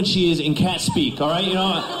fluent she is in cat speak, all right? You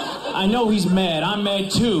know, I know he's mad, I'm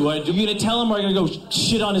mad too. Are you gonna tell him or are you gonna go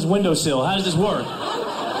shit on his windowsill? How does this work?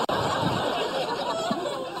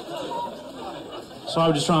 So I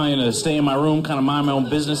was just trying to stay in my room, kind of mind my own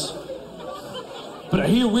business. But I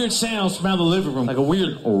hear weird sounds from out of the living room, like a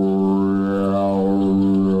weird...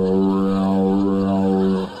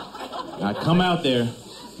 I come out there,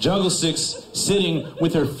 Juggle Sticks sitting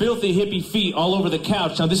with her filthy hippie feet all over the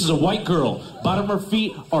couch. Now this is a white girl. Bottom of her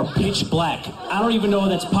feet are pitch black. I don't even know if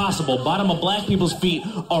that's possible. Bottom of black people's feet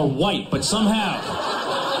are white, but somehow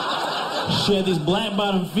she had these black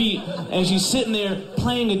bottom feet and she's sitting there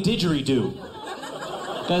playing a didgeridoo.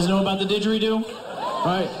 You guys know about the didgeridoo?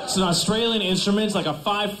 Right? It's an Australian instrument. It's like a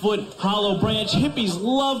 5-foot hollow branch. Hippies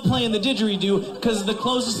love playing the didgeridoo because it's the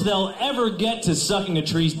closest they'll ever get to sucking a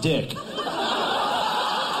tree's dick.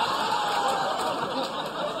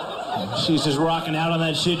 She's just rocking out on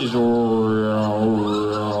that shit. Just...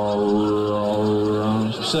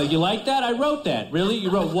 She's like, you like that? I wrote that. Really?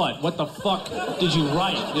 You wrote what? What the fuck did you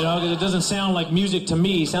write? You know, it doesn't sound like music to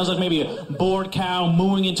me. It sounds like maybe a bored cow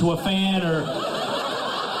mooing into a fan or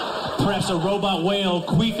perhaps a robot whale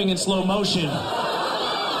queefing in slow motion.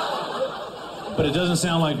 But it doesn't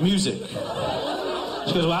sound like music.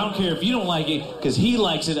 She goes, well, I don't care if you don't like it, because he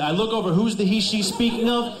likes it. I look over, who's the he, she speaking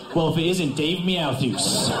of? Well, if it isn't Dave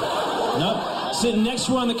Meowthews. Nope. Sitting next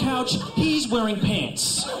to her on the couch, he's wearing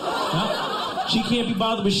pants. Nope. She can't be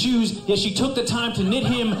bothered with shoes, yet she took the time to knit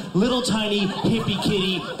him little tiny hippie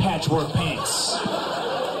kitty patchwork pants.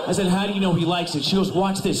 I said, how do you know he likes it? She goes,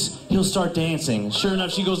 watch this. He'll start dancing. Sure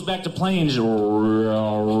enough, she goes back to playing. Dave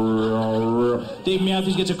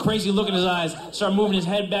Meowthews gets a crazy look in his eyes, start moving his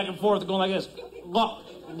head back and forth, going like this.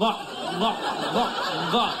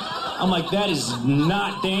 I'm like, that is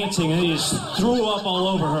not dancing. And he just threw up all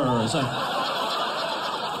over her. It's like,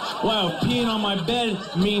 wow, peeing on my bed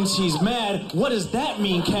means he's mad. What does that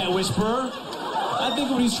mean, Cat Whisperer? I think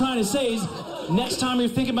what he's trying to say is, next time you're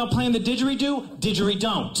thinking about playing the didgeridoo,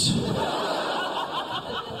 didgeridoo-don't.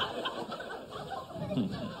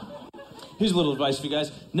 Here's a little advice for you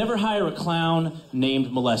guys. Never hire a clown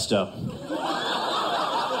named Molesto.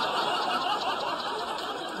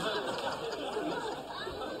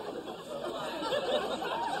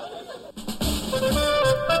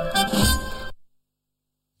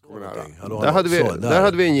 Där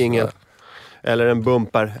hade vi en jingle. Eller en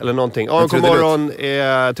bumpar, eller någonting. AMK Morgon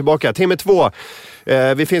är tillbaka. Timme 2.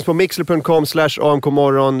 Vi finns på mixler.com/AMK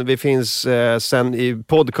Morgon. Vi finns sen i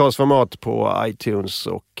podcastformat på iTunes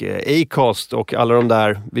och Acast och alla de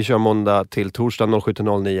där. Vi kör måndag till torsdag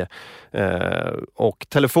 07-09. Och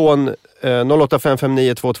telefon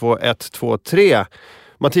 0855922123.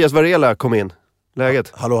 Mattias Varela kom in.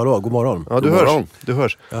 Läget? Hallå, god morgon. Ja, du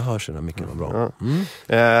hörs. Jag hörs, den här micken var bra.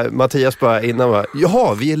 Ja. Mattias bara innan var,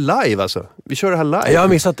 jaha, vi är live alltså. Vi kör det här live. Jag har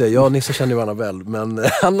missat det, jag och Nisse känner varandra väl. Men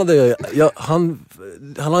han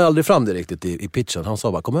har ju aldrig fram det riktigt i pitchen. Han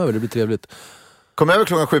sa bara, kom över, det blir trevligt. Kom över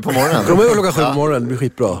klockan 7 på morgonen. Kom över klockan 7 på morgonen, det blir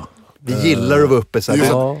skitbra. Vi gillar att vara uppe så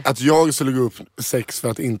här. Att jag skulle gå upp 6 för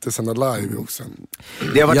att inte sända live också.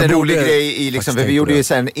 Det har varit en rolig grej i liksom, för vi gjorde ju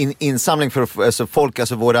en insamling för alltså, folk,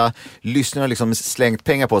 alltså våra lyssnare har liksom slängt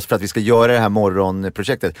pengar på oss för att vi ska göra det här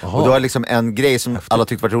morgonprojektet. Och då har liksom en grej som alla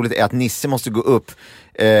tyckte var roligt är att Nisse måste gå upp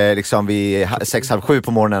liksom vid 6:30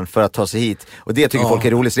 på morgonen för att ta sig hit. Och det tycker folk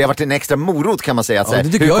är roligt. Så det har varit en extra morot kan man säga. Att, så här,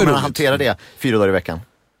 hur kommer man hantera det 4 dagar i veckan?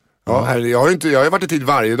 Ja, jag har varit i tid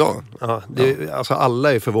varje dag. Ja, alltså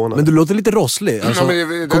alla är förvånade. Men du låter lite rosslig. Alltså,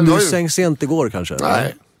 kom du säng sent igår kanske?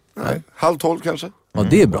 Nej. 11:30 kanske. Ja,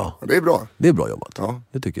 det är bra. Det är bra. Det är bra jobbat. Ja.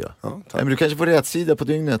 Det tycker jag. Ja, men du kanske får rätt sida på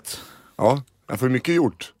dygnet. Ja, jag får mycket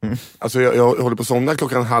gjort. Alltså jag håller på somna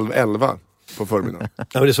 10:30 på förmiddagen. Ja,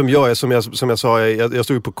 men det som jag sa, jag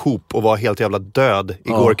stod på Coop och var helt jävla död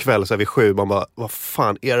igår kväll så här vid 7. Man bara, vad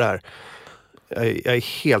fan är det här? Jag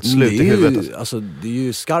är helt slut i huvudet. Alltså, det är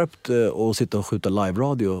ju skarpt att sitta och skjuta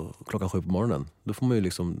live-radio 7:00 på morgonen. Då får man ju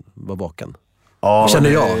liksom vara vaken. Ja, känner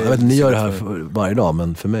jag. Jag vet inte, ni gör det här varje dag,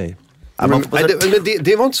 men för mig... Men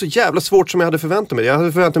det var inte så jävla svårt som jag hade förväntat mig. Jag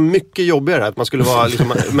hade förväntat mig mycket jobbigare att man skulle vara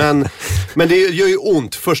liksom, men det gör ju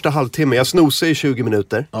ont första halvtimme. Jag snosar i 20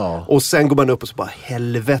 minuter och sen går man upp och så bara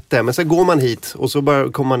helvete. Men sen går man hit och så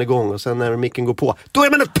bara kommer man igång och sen när micken går på, då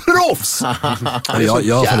är man ett proffs!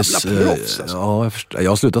 Jag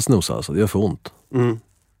har slutat snosa, alltså. Det gör för ont.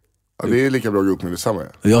 Ja, det är lika bra att gå upp med detsamma.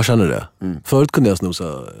 Jag känner det. Förut kunde jag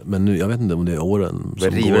snosa, men nu, jag vet inte om det är åren som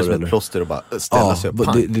river som ett plåster och bara ställa sig upp.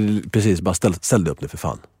 Precis, bara ställ dig upp nu för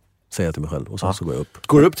fan. Säger jag till mig själv och sen så går jag upp.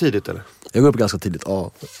 Går du upp tidigt eller? Jag går upp ganska tidigt,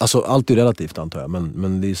 ja. Alltså allt är relativt antar jag,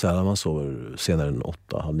 men det är så här man sover senare än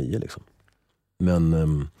 8:30 liksom. Men...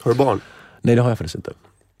 har du barn? Nej, det har jag faktiskt inte.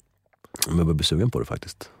 Men jag börjar bli sugen på det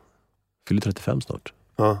faktiskt. Fyller 35 snart.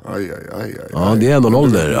 Ja. Ja, det är ändå en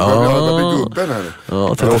ålder. Jag blir gubben här.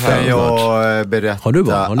 Ja, då kan jag berätta. Har du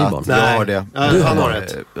barn? Har ni barn? Jag har det. Du har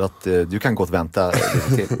rätt. Att du kan gott vänta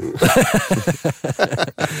lite till.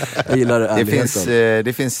 Jag gillar ärligheten.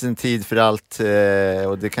 Det finns en tid för allt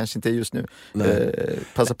och det kanske inte är just nu.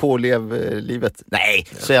 Passa på och lev livet. Nej,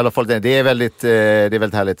 så jävla farligt. Det är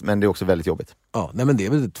väldigt härligt, men det är också väldigt jobbigt. Ja, nej men det är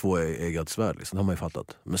väl 2 eggats värld liksom, det har man ju fattat.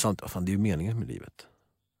 Men sant, fan, det är ju meningen med livet.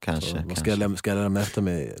 Kanske. Ska jag lämna efter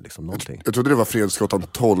mig liksom någonting? Jag trodde det var Fredsgatan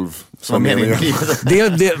 12 som var meningen.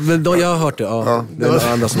 Men då, jag har hört det. Ja. Det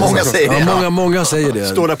är andra som många säger det. Många säger det.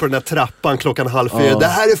 Står där på den där trappan 3:30. Det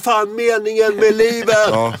här är fan meningen med livet.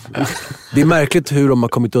 Ja. Det är märkligt hur de har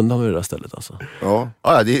kommit undan med det där stället alltså.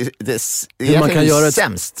 Ja, det är hur man kan göra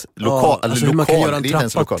sämst hur man kan göra en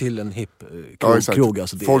trappa till en hipp krog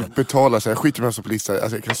alltså, folk betalar sig. Jag skiter med så på listan.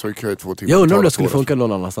 Alltså, jag kan stå i kö i 2 timmar. Jag undrar om det skulle funka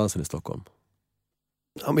någon annanstans än i Stockholm.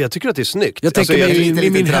 Ja, men jag tycker att det är snyggt. Jag tänker mig i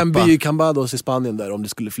min hemby i Cambados i Spanien där, om det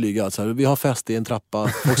skulle flyga alltså, vi har fest i en trappa.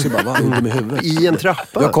 Folk säger bara, vad är med huvudet? I en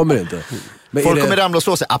trappa? Jag kommer inte. Men folk kommer ramla och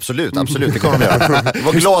slå sig, absolut, det kommer de göra. Det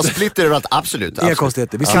var glassplitter överallt, absolut. Inga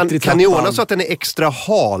konstigheter. Kan ni ordna så att den är extra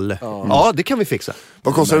hal? Ja, det kan vi fixa.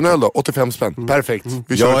 Vad kostar en öl då? 85 spänn. Perfekt.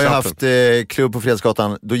 Jag har haft klubb på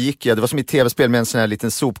Fredsgatan. Då gick jag, det var som i tv-spel med en sån här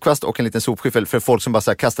liten sopkvast och en liten sopskyffel för folk som bara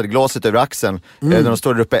så här, kastade glaset över axeln när de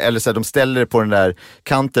står där uppe, eller så här, de ställer det på den där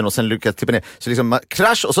kanten och sen lyckas tippa ner. Så liksom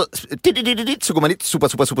krasch och så går man dit, sopa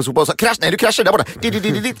och så krasch, nej du kraschar där borta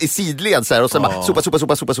i sidled så här, och sen bara sopa.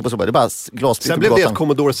 Det är bara glassplitter. Sen blev det ett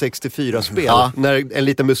Commodore 64-spel när en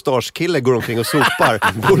liten mustaschkille går omkring och sopar.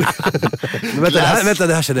 Vänta,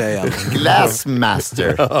 det här känner jag igen.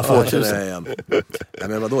 Glassmaster 2000. Ja,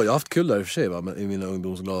 men vadå, jag har haft kul där i och för sig i mina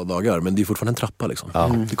ungdomsglada dagar, men det är fortfarande en trappa liksom.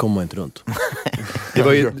 Det kommer man inte runt.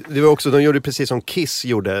 Det var också, de gjorde precis som Kiss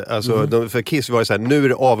gjorde. Alltså, för Kiss var det så här, nu är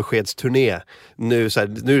det avskedsturné. Nu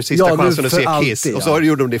är det sista chansen att se Kiss. Och så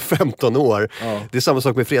gjorde de det i 15 år. Det är samma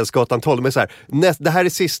sak med Fredsgatan 12. Men så här, det här är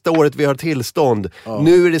sista året vi har tillstånd.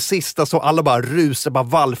 Nu är det sista, så alla bara rusar, bara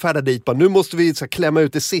vallfärdar dit. Nu måste vi så här, klämma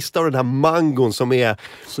ut det sista av den här mangon som är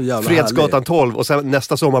Fredsgatan 12. Och sen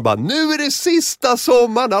nästa sommar bara, nu är det sista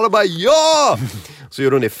sommaren. Alla bara, ja! Så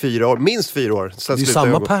gjorde de det 4 år, minst 4 år. Sen det är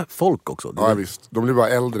samma folk också. Ja visst, de blir bara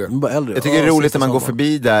äldre. Jag tycker det är roligt när man går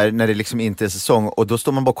förbi där när det liksom inte är säsong. Och då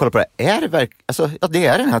står man bara och kollar på det. Är det alltså, det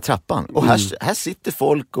är den här trappan. Och här sitter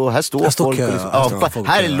folk och här står folk. Kö, och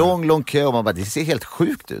här är lång kö. Och man bara, det ser helt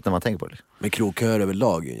sjukt ut när man tänker på det. Men krogköer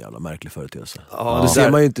överlag är en jävla märklig företeelse. Det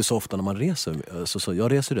ser man ju inte så ofta när man reser. Så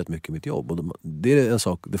jag reser rätt mycket i mitt jobb. Och det är en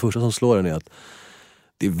sak, det första som slår en är att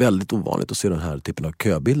det är väldigt ovanligt att se den här typen av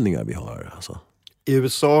köbildningar vi har. Alltså. I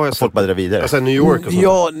USA har folk bara drar vidare. Alltså New York och så.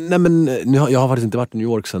 Ja, nej men jag har faktiskt inte varit i New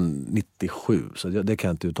York sedan 97, så det kan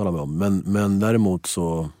jag inte uttala mig om. Men däremot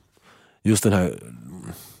så just den här,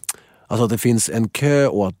 alltså att det finns en kö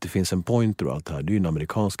och att det finns en pointer och allt det här, det är ju en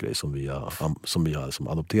amerikansk grej som vi har som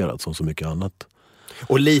adopterat som så mycket annat.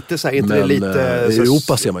 Och lite så här, inte men det lite... i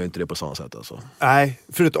Europa ser man ju inte det på samma sätt alltså. Nej,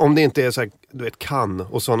 förutom om det inte är så här, du vet, Cannes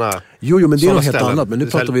och såna. Jo, men det är något helt ställen. annat. Men nu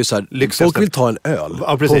pratar vi ju så här, folk vill ta en öl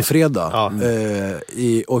på en fredag.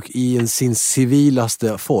 Och i sin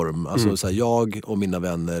civilaste form. Alltså så här, jag och mina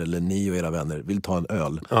vänner, eller ni och era vänner, vill ta en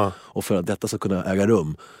öl. Och för att detta ska kunna äga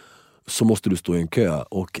rum så måste du stå i en kö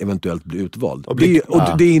och eventuellt bli utvald.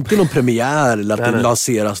 Det är inte någon premiär eller att det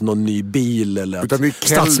lanseras någon ny bil eller att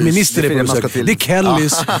statsministern är på besök. Det är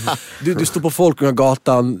Kellys. Du står på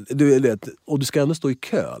Folkungagatan och du ska ändå stå i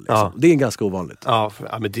kö. Liksom. Det är ganska ovanligt.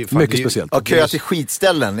 Men det är mycket speciellt. Och kö till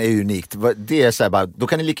skitställen är unikt. Det är så här bara, då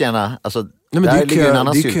kan ni lika gärna... Alltså, nej, men det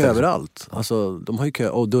är kö överallt. Alltså, de har ju kö,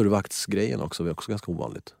 och dörrvaktsgrejen också är också ganska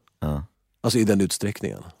ovanligt. Alltså i den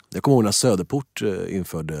utsträckningen. Jag kommer ihåg när Söderport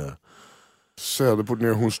införde... Söderport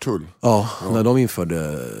nere i Hornstull. Ja, när de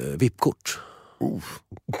införde VIP-kort.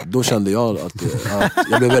 Då kände jag att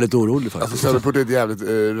jag blev väldigt orolig faktiskt. Alltså Söderport är ett jävligt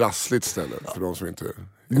rassligt ställe för de som inte...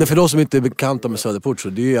 Nej, för de som inte är bekanta med Söderport så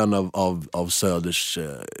det är ju en av Söders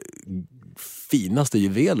finaste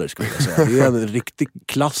juveler skulle jag säga. Det är en riktigt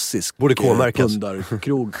klassisk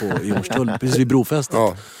pundarkrog i Hornstull, precis vid brofästet.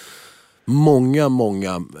 Många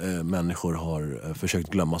människor har försökt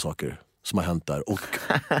glömma saker som har hänt där och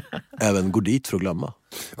även går dit för att glömma.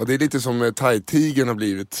 Ja, det är lite som Thai-tigern har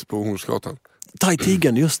blivit på Hornsgatan.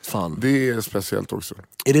 Thai-tigern, just fan. Det är speciellt också.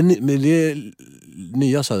 Är det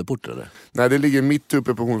nya Söderport eller? Nej, det ligger mitt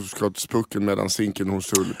uppe på Hornsgatspucken mellan Zinken och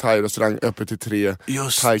Hornstull. Thai-restaurang öppet till 3.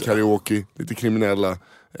 Thai-karaoke, lite kriminella.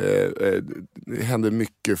 Det händer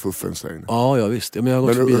mycket fuffens där inne. Ja, visst. Men jag har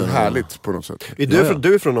gått förbi den. Härligt på något sätt.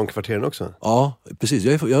 Du är från de kvarteren också? Ja, precis.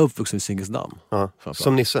 Jag är uppvuxen i Zinkensdamm.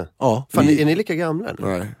 Som Nisse? Ja. Fan, är ni lika gamla?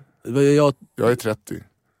 Eller? Nej. Jag är 30.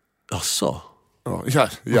 Asså? Ja,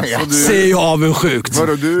 du ser ju avundsjukt.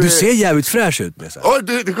 Du ser jävligt fräsch ut med sig.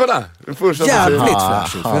 Du kolla! Jävligt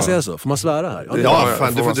fräsch ut, får jag säga så? Får man svära här? Ja,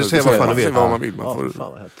 fan, du ser vad fan du vill.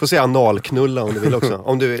 Får se analknulla om du vill också.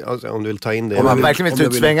 Om du vill ta in det. Om man verkligen vill ta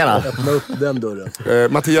ut svängarna. Öppna upp den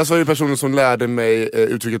dörren. Mattias var ju personen som lärde mig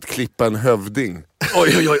uttrycket klippa en hövding.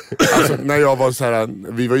 Oj. Alltså, när jag var så här,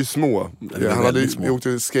 vi var ju små. Vi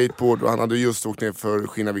åkte skateboard och han hade just åkt ner för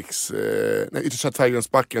Skinnarviks yttersta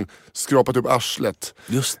Tvärgrensbacken, skrapat upp arslet.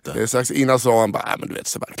 Just det. Strax innan sa han bara, men du vet,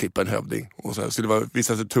 så bara klippa en hövding. Och så det var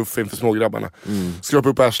vissa sig tuff inför smågrabbarna. Skrapa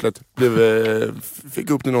upp arslet, fick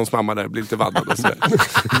upp någons mamma där, blev lite vaddad och sådär.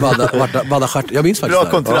 Vadda stjärt. Jag minns faktiskt.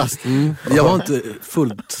 Bra kontrast. Jag var inte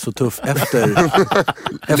fullt så tuff efter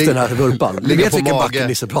den här vurpan. Ni vet vilken backe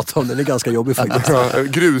Nisse pratar om, den är ganska jobbig faktiskt.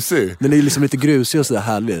 Grusig. Den är ju liksom lite grusig och sådär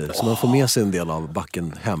härlig. Så man får med sig en del av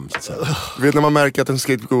backen hem så att säga. Du vet när man märker att en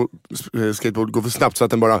skateboard går för snabbt så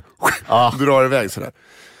att den bara drar iväg sådär.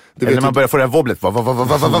 Eller när man börjar få det här wobblet.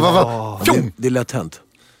 Det är lätt hänt.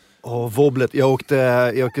 Wobblet. Jag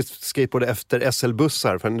åkte skateboard efter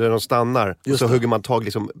SL-bussar för när de stannar. Och så hugger man tag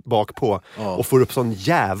liksom bakpå och får upp sån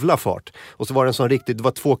jävla fart. Och så var det en sån riktigt, det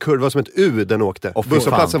var 2 kurvor, det var som ett U den åkte.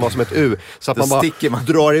 Busshållplatsen var som ett U. Så att man bara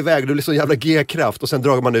drar iväg, det blir sån jävla G-kraft. Och sen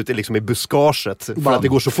drar man ut liksom i buskaget för att det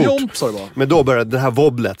går så fort. Men då började det här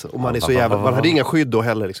wobblet. Och man är så jävla, man hade inga skydd då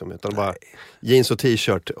heller liksom, utan bara jeans och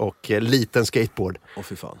t-shirt och liten skateboard.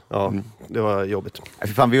 Fy fan. Ja, det var jobbigt.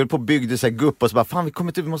 Fy fan, vi höll på och byggde så här gupp och så bara, fan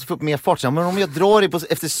vi måste få upp mer fart. Så, men om jag drar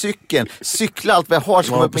efter cykeln, cykla allt vad jag har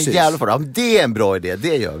så kommer upp med en jävla fart. Ja, det är en bra idé,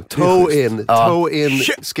 det gör toe in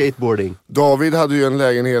skateboarding. David hade ju en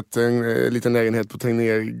liten lägenhet på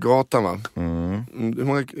Tegnérgatan, va?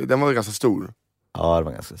 Den var ganska stor. Ja, det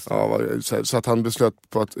var ganska stor. Ja, så att han beslöt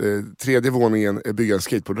på att 3:e våningen bygga en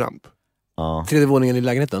skateboardramp. Ja. 3:e våningen i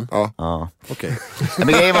lägenheten? Ja. Okej. Men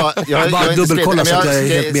grejen var, jag har dubbelkolla så att jag är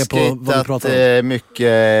helt med på vad vi pratar om.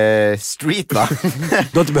 Mycket street, va?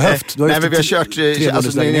 Du har inte behövt. Nej, men vi har kört,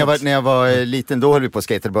 alltså, när jag var liten, då höll vi på att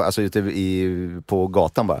skata, alltså ute på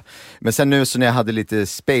gatan bara. Men sen nu så när jag hade lite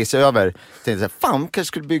space över, tänkte jag så här, fan, kanske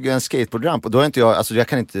skulle bygga en skateboardramp. Och då är inte jag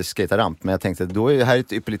kan inte skata ramp, men jag tänkte att då är det här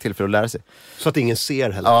ett ypperligt tillfälle att lära sig. Så att ingen ser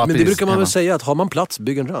heller. Ja, men precis, det brukar man väl säga, att har man plats,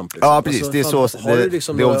 bygg en ramp. Liksom. Ja, precis, alltså, det är så,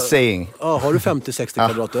 liksom the old saying. Ja, har du 50-60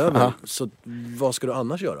 kvadrat över, så vad ska du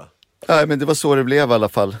annars göra? Ja, men det var så det blev i alla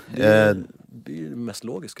fall. Det blir mest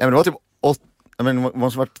logiskt. Ja, men det var typ 8, det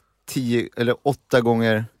måste varit 10 eller 8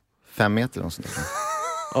 gånger 5 meter eller något sånt där.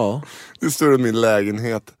 Ja. Det är större än min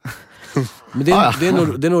lägenhet. Men det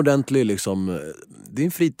är en ordentlig liksom, det är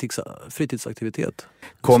en fritidsaktivitet.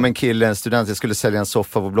 Kom en kille, en student, jag skulle sälja en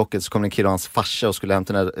soffa på Blocket, så kom en kille och hans farsa och skulle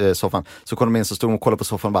hämta den här soffan. Så kom de in, så stod de och kollade på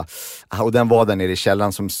soffan och bara, och den var där nere i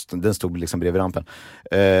källaren, den stod liksom bredvid rampen.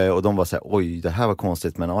 Och de var så här, oj, det här var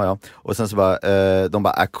konstigt, men ja. Och sen så bara, de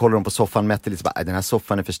bara, kollar de på soffan, mätte lite, så bara, den här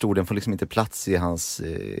soffan är för stor, den får liksom inte plats i hans,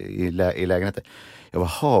 i lägenheten. Jag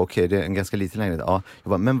bara, okej, det är en ganska liten lägenhet. Ja. Jag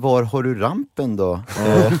bara, men var har du rampen då?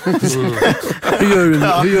 Hur gör du med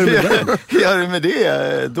det? Hur gör du med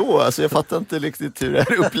det då? Alltså jag fattar inte riktigt hur det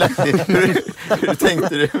är upplagt. Hur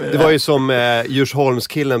tänkte du med det? Det var ju som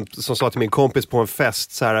Djursholmskillen som sa till min kompis på en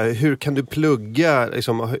fest så här, hur kan du plugga,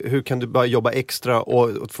 liksom, hur kan du bara jobba extra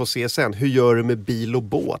och få se sen? Hur gör du med bil och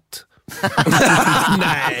båt?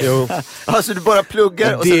 Nej. Jo. Alltså du bara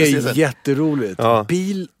pluggar och det sen är jätteroligt. Ja.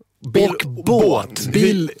 Bil och båt.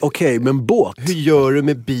 Bil, okej, men båt. Hur gör du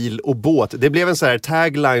med bil och båt? Det blev en så här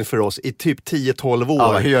tagline för oss i typ 10-12 år.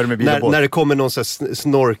 Ja, hur gör du med bil och båt? När det kommer någon så här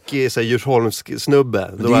snorkig så här Djursholmsk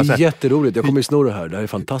snubbe. Det är jätteroligt. Jag kommer ju snurra här. Det här är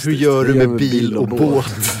fantastiskt. Hur gör du med bil och båt?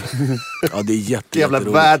 Ja, det är jävla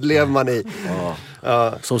värld lever man i.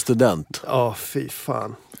 Ja. Som student. Ja, fy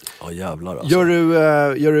fan. Ja, jävlar alltså.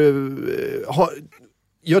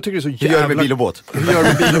 Jag tycker det är så jävla... Hur gör du med bil och båt? Hur gör du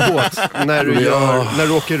med bil och båt? när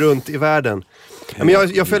du åker runt i världen. Men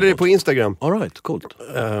jag följer dig på Instagram. All right, coolt.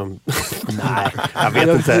 Nej, jag vet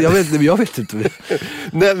inte. Jag vet inte.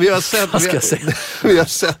 Nej, vi har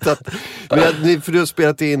sett att för du har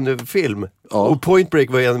spelat in film. Ja. Och Point Break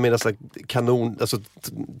var en av mina kanon, alltså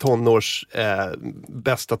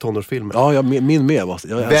bästa tonårsfilmer. Ja, min med.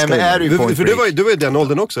 Vem är du i Point Break? För du var ju den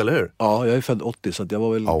åldern också, eller hur? Ja, jag är född 80 så att jag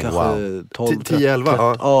var väl kanske 12,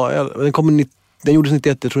 10-11. Ja, den gjordes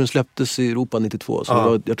 91, jag tror den släpptes i Europa 92.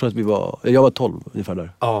 Så jag tror att jag var 12 ungefär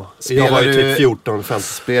där. Ja, jag var ju typ 14, 15.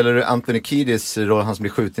 Spelar du Anthony Kiedis roll, han som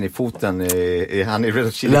blir skjuten i foten? Han är Red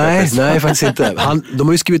Hot Chili Peppers? Nej, faktiskt inte. De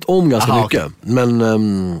har ju skrivit om ganska mycket. Okay.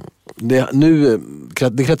 Men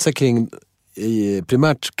det kretsar kring,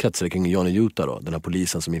 primärt kretsar kring Johnny Utah då, den här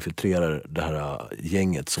polisen som infiltrerar det här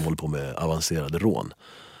gänget som håller på med avancerade rån.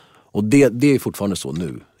 Och det är fortfarande så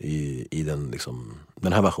nu i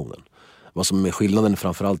den här versionen. Vad som är skillnaden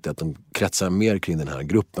framförallt är att de kretsar mer kring den här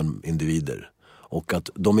gruppen individer. Och att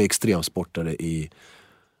de är extremsportare i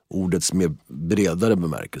ordets mer bredare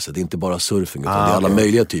bemärkelse. Det är inte bara surfing utan det är alla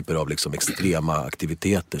möjliga typer av extrema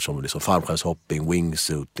aktiviteter som fallskärmshopping,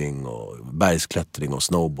 wingsuiting och bergsklättring och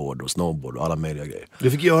snowboard och alla möjliga grejer.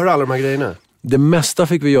 Du fick göra alla de här grejerna? Det mesta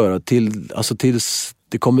fick vi göra tills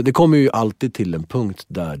det kommer ju alltid till en punkt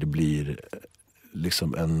där det blir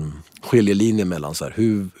en skiljelinje mellan så här,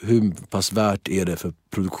 hur pass värt är det för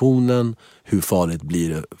produktionen, hur farligt blir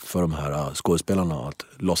det för de här skådespelarna att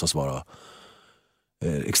låtsas vara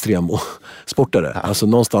extremsportare. Alltså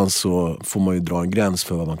någonstans så får man ju dra en gräns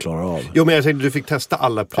för vad man klarar av. Jo, men jag tänkte du fick testa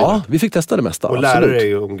alla prylar. Ja, vi fick testa det mesta. Och lära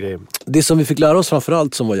dig om grejer. Det som vi fick lära oss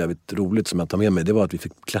framförallt som var jävligt roligt som jag tar med mig, det var att vi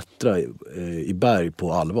fick klättra i berg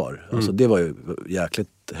på allvar. Alltså det var ju jäkligt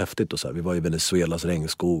häftigt och så här. Vi var i Venezuelas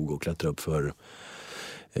regnskog och klättrade upp för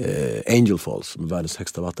Angel Falls, världens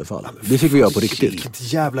högsta vattenfall. Det fick vi göra på riktigt.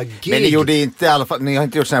 Jävla gig. Men ni gjorde inte i alla fall, ni har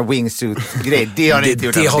inte gjort sån här wingsuit-grej. Det har ni inte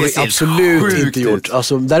gjort. Det har vi absolut inte gjort.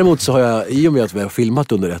 Alltså, däremot så har jag, i och med att vi har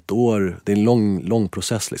filmat under 1 år, det är en lång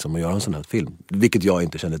process att göra en sån här film. Vilket jag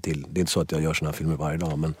inte känner till. Det är inte så att jag gör såna här filmer varje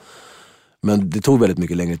dag. Men det tog väldigt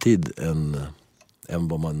mycket längre tid än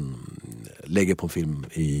vad man lägger på en film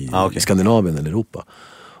i Skandinavien eller Europa.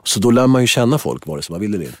 Så då lär man ju känna folk, vare sig man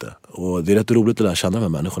vill eller inte. Och det är rätt roligt att lära känna de här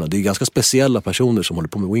människorna. Det är ganska speciella personer som håller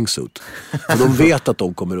på med wingsuit. Och de vet att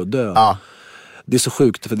de kommer att dö. Ja. Det är så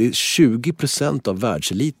sjukt, för det är 20% av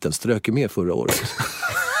världseliten strök med förra året.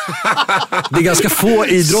 Det är ganska få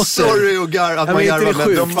idrotter. Sorry att man garvar,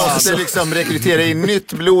 men de måste rekrytera in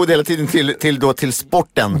nytt blod hela tiden till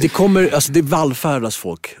sporten. Det vallfärdas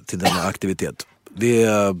folk till denna aktivitet.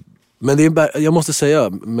 Men jag måste säga,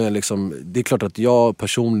 det är klart att jag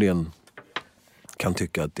personligen kan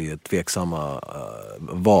tycka att det är tveksamma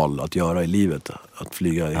val att göra i livet. Att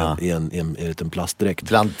flyga i en liten plastdräkt.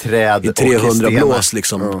 Bland träd i 300 blås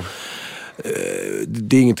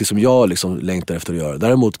Det är ingenting som jag längtar efter att göra.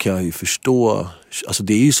 Däremot kan jag ju förstå, alltså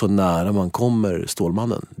det är ju så nära man kommer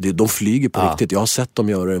Stålmannen. De flyger på riktigt. Jag har sett dem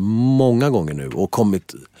göra det många gånger nu och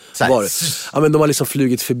kommit men de har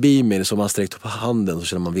flugit förbi mig, som man sträckt på handen så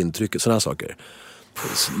känner man vindtrycket, sådana här saker.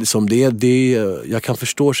 Jag kan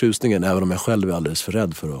förstå tjusningen även om jag själv är alldeles för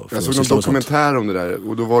rädd för att jag såg någon dokumentär om det där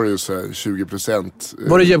och då var det ju så här 20%.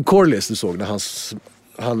 Var det Jeb Corliss du såg när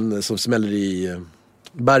han som smäller i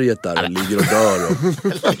berget där och ligger och dör.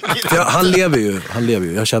 Han lever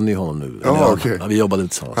ju. Jag känner ju honom nu. Vi jobbade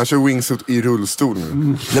tillsammans. Han kör wingsuit i rullstol nu.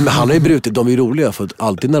 Nej, men han har ju brutit. De är roliga för att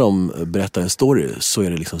alltid när de berättar en story så är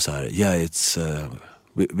det liksom så här: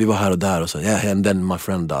 vi var här och där och så and then my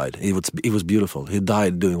friend died. It was beautiful. He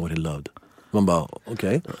died doing what he loved. Man bara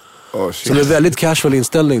okej. Så det är väldigt casual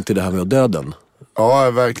inställning till det här med döden.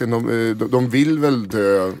 Ja, verkligen. De vill väl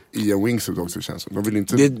dö i en wingsuit också, känns det. De vill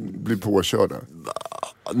inte bli påkörda.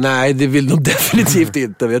 Nej, det vill de definitivt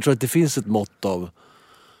inte. Jag tror att det finns ett mått av...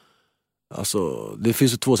 Alltså, det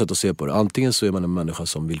finns ju två sätt att se på det. Antingen så är man en människa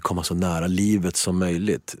som vill komma så nära livet som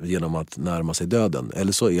möjligt genom att närma sig döden.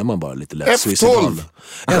 Eller så är man bara lite lätt suicidal.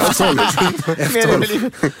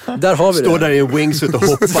 F12. Där har vi det. Står där i en wingsuit och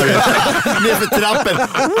hoppar ner för trappen.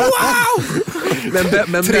 Wow!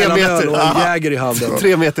 Men 3 meter och en jäger i handen.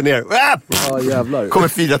 3 meter ner. Ja, jävlar. Kommer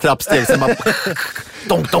 4 trappsteg så man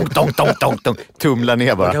donk, tumlar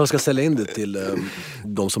ner bara. Jag kanske ska sälja in det till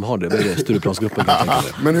de som har det. Stureplansgruppen.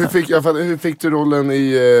 Men hur fick du rollen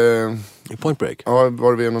i Point Break? Ja,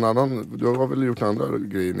 var det någon annan? Du har väl gjort andra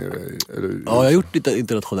grejer nere? Eller? Ja, jag har gjort lite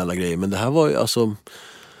internationella grejer. Men det här var ju alltså...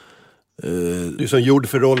 Du är som gjord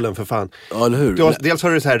för rollen, för fan. Ja, eller hur? Dels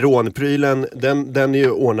har du så här rånprylen. Den är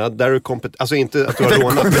ju ordnad. Där är du alltså inte att du har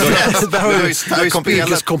rånat. Där har du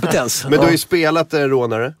yrkeskompetens. Men du har ju spelat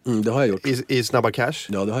rånare. Det har jag gjort. I Snabba Cash.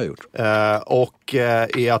 Ja, det har jag gjort. Och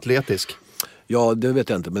är atletisk. Ja, det vet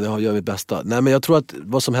jag inte. Men jag gör mitt bästa. Nej, men jag tror att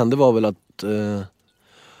vad som hände var väl att...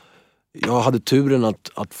 jag hade turen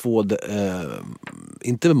att få det,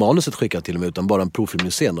 inte med manuset skickat till mig utan bara en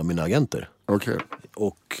provfilmscen av mina agenter. Okej.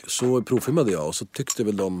 Och så provfilmade jag och så tyckte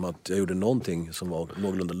väl de att jag gjorde någonting som var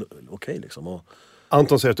någorlunda okej liksom. Och...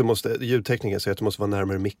 Anton säger att du måste, ljudtekniken säger att du måste vara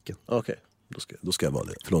närmare micken. Okej, då ska jag vara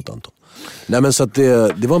det. Förlåt Anton. Nej, men så att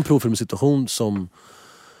det var en provfilmsituation som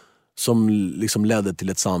liksom ledde till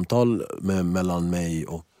ett samtal mellan mig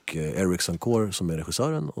och Eric Sankor som är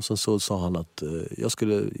regissören. Och sen så sa han att jag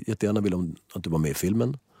skulle jättegärna vilja att du var med i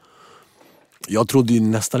filmen. Jag trodde ju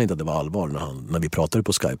nästan inte att det var allvar när vi pratade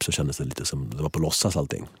på Skype, så kändes det lite som det var på låtsas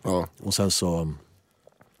allting. Ja. Och sen så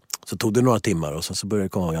tog det några timmar och sen så började det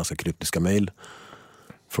komma ganska kryptiska mejl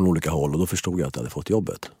från olika håll och då förstod jag att jag hade fått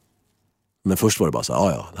jobbet. Men först var det bara så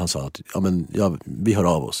ja. Han sa att vi hör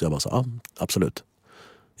av oss. Jag bara så absolut.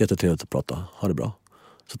 Jättetrevligt att prata. Ha det bra.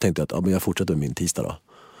 Så tänkte jag att jag fortsätter med min tisdag då.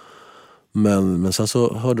 Men sen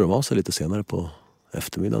så hörde de av sig lite senare på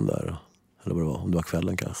eftermiddagen där. Eller vad det var, om det var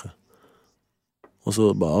kvällen kanske. Och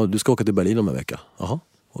så bara, du ska åka till Berlin om en vecka. Jaha,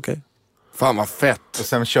 okej. Fan vad fett. Och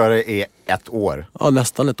sen köra i 1 år. Ja,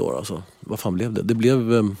 nästan 1 år alltså. Vad fan blev det? Det blev...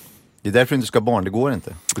 Det är därför du inte ska ha barn, det går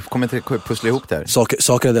inte. Du kommer inte pussla ihop det här.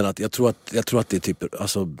 Saken är den att jag tror att det är typ,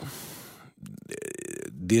 alltså...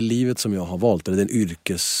 Det livet som jag har valt, eller den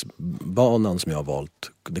yrkesbanan som jag har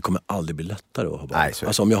valt, det kommer aldrig bli lättare att ha barn. Nej,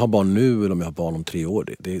 alltså om jag har barn nu eller om jag har barn om 3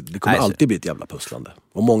 år, det kommer alltid bli ett jävla pusslande.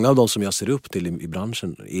 Och många av de som jag ser upp till i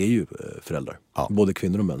branschen är ju föräldrar. Ja. Både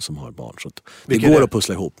kvinnor och män som har barn. Så att det går att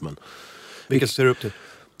pussla ihop. Men vilka ser du upp till?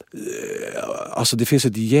 Alltså det finns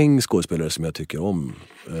ett gäng skådespelare som jag tycker om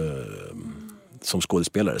som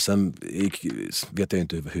skådespelare. Sen vet jag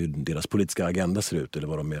inte hur deras politiska agenda ser ut eller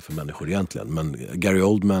vad de är för människor egentligen. Men Gary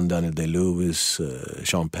Oldman, Daniel Day-Lewis,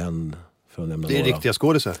 Sean Penn, för att nämna några. Det är riktiga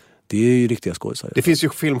skådespelare. Det är ju riktiga skådespelare. Det finns ju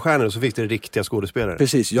filmstjärnor och så finns det riktiga skådespelare.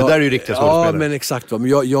 Precis. Det där är ju riktiga skådespelare. Ja, men exakt.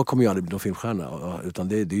 Men jag kommer ju aldrig bli någon filmstjärna. Utan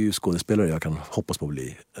det är ju skådespelare jag kan hoppas på att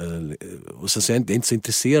bli. Och sen så är jag inte så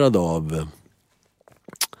intresserad av...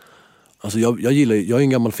 Alltså jag är en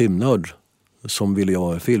gammal filmnörd som ville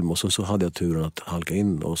jobba med film. Och så hade jag turen att halka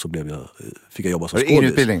in och så fick jag jobba som skådis. Har du ingen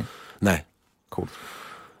utbildning? Nej. Cool.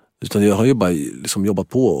 Utan jag har ju bara liksom jobbat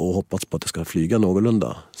på och hoppats på att det ska flyga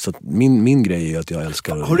någorlunda. Så att min grej är att jag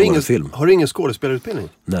älskar att göra film. Har du ingen skådespelarutbildning?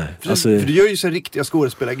 Nej. För du gör ju så riktiga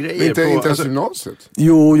skådespelargrejer. Inte ens gymnasiet?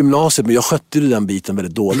 Jo, gymnasiet, men jag skötte ju den biten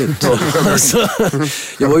väldigt dåligt. Alltså,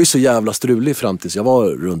 jag var ju så jävla strulig fram tills jag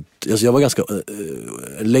var jag var ganska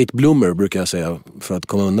late bloomer brukar jag säga för att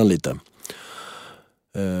komma undan lite.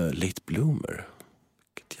 Late bloomer?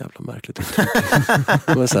 Jävla märkligt.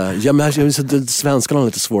 Svenskarna har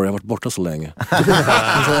lite svårare, jag har varit borta så länge.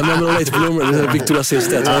 I'm a late bloomer. Victoria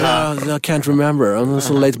Silvstedt. I can't remember.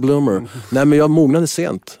 I'm a late bloomer. Nej, men jag mognade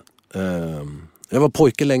sent. Jag var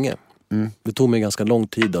pojke länge. Det tog mig ganska lång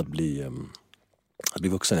tid att bli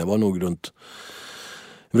vuxen. Jag var nog runt...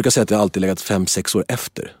 Jag brukar säga att jag alltid legat 5-6 år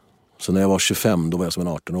efter. Så när jag var 25 då var jag som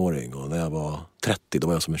en 18-åring och när jag var 30 då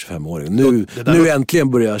var jag som en 25-åring. Nu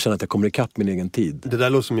äntligen börjar jag känna att jag kommer ikapp min egen tid. Det där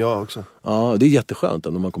låter som jag också. Ja, det är jätteskönt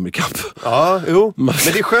när man kommer ikapp. Ja, jo. Men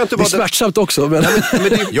det är skönt att vara... Det är smärtsamt också. Men...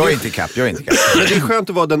 Jag är inte ikapp. Men det är skönt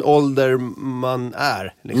att vara den ålder man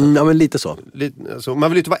är. Liksom. Ja, men lite så. Alltså,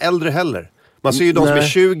 man vill inte vara äldre heller. Man ser ju de som är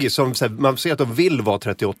 20 som man ser att de vill vara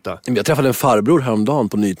 38. Jag träffade en farbror häromdagen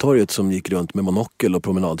på Nytorget som gick runt med monokel och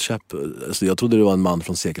promenadkäpp. Alltså jag trodde det var en man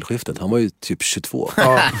från sekelskiftet. Han var ju typ 22.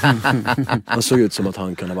 Ja. Han såg ut som att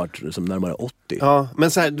han kan ha varit som närmare 80. Ja,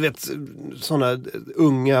 men så här, du vet, sådana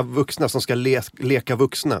unga vuxna som ska leka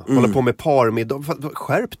vuxna. Hålla på med parmiddag.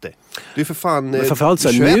 Skärp dig. Du är för fan men framförallt så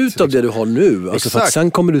här, 21, njut av det du har nu. Alltså för att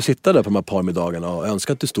sen kommer du sitta där på de här parmiddagarna och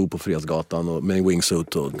önska att du stod på Fredsgatan och med en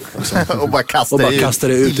wingsuit och bara kasta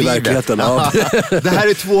det ut i verkligheten. Ja. Det här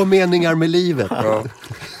är 2 meningar med livet. Ja.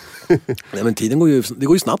 Nej, men tiden går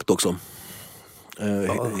ju snabbt också.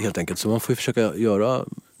 Helt enkelt. Så man får ju försöka göra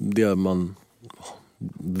det man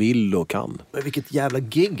vill och kan. Men vilket jävla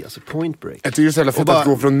gig, alltså Point Break. Jag tycker det är så jävla fett att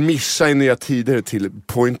gå från missa i nya tider till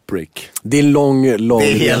Point Break. Det är en lång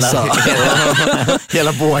resa.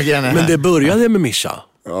 Hela bågen. Men det började med Mischa.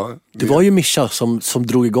 Ja, det var ju Mischa som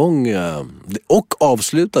drog igång och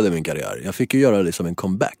avslutade min karriär. Jag fick ju göra liksom en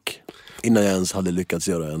comeback innan jag ens hade lyckats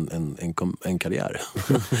göra en karriär.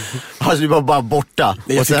 Alltså du var bara borta.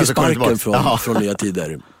 Jag fick ju sparken från nya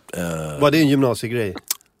tider. Var det en gymnasiegrej?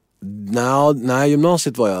 Nej,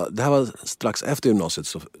 gymnasiet var jag... Det här var strax efter gymnasiet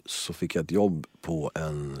så fick jag ett jobb på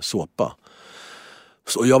en såpa.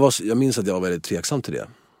 Så jag minns att jag var väldigt tveksam till det.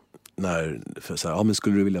 För så här, men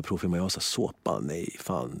skulle du vilja provfilma? Jag var så här, såpa? Nej,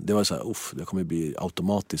 fan. Det var så här, det kommer bli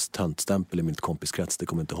automatiskt töntstämpel i mitt kompiskrets. Det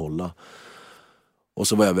kommer inte hålla. Och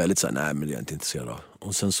så var jag väldigt så här, nej men det är jag inte intresserad av.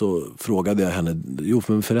 Och sen så frågade jag henne,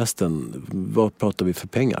 men förresten, vad pratar vi för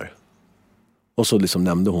pengar? Och så liksom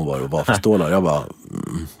nämnde hon vad det var för stålar. Jag bara,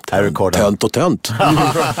 tönt och tönt.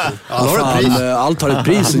 Allt har ett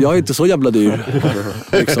pris. Jag är inte så jävla dyr.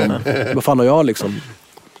 Liksom. Vad fan har jag liksom?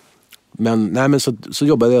 Men så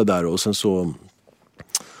jobbade jag där och sen så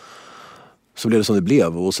blev det som det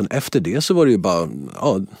blev. Och sen efter det så var det ju bara,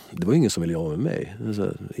 det var ingen som ville jobba med mig.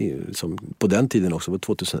 Så, på den tiden också, var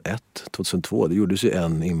 2001, 2002, det gjordes ju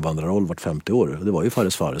en invandrarroll vart 50 år. Det var ju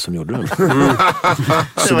Fares Fare som gjorde den.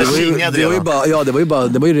 Så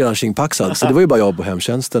det var ju redan tjingpaxad. Så det var ju bara jag på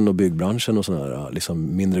hemtjänsten och byggbranschen och sådana här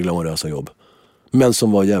liksom mindre glamorösa jobb. Men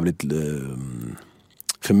som var jävligt,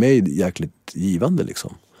 för mig jäkligt givande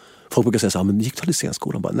liksom. Folk brukar säga så här, men gick du till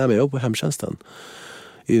scenskolan? Nej, men jag var på hemtjänsten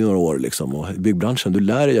i några år liksom. Och i byggbranschen, du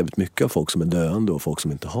lär dig jävligt mycket av folk som är döende och folk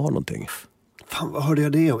som inte har någonting. Fan, vad hörde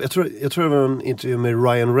jag det om? Jag tror det var en intervju med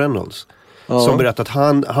Ryan Reynolds. Som berättade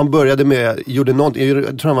att han började med, gjorde något,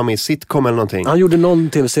 jag tror han var med i sitcom eller någonting. Han gjorde någon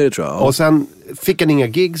tv-serie tror jag. Och sen fick han inga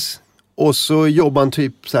gigs. Och så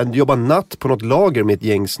jobbade han jobbade natt på något lager med ett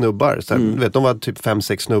gäng snubbar. Så här, du vet, de var typ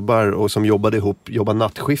 5-6 snubbar och som jobbade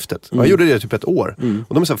nattskiftet. Han gjorde det typ ett år.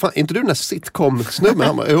 Och de sa, fan, är inte du den där sitcom-snubben?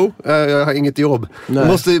 Han bara, jo, jag har inget jobb.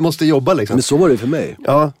 Måste jobba liksom. Men så var det för mig.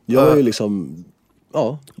 Ja. Jag är ju liksom...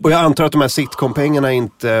 Ja. Och jag antar att de här sitcom-pengarna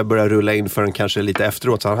inte börjar rulla in förrän kanske lite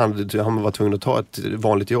efteråt. Så han var tvungen att ta ett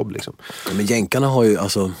vanligt jobb liksom. Men jänkarna har ju,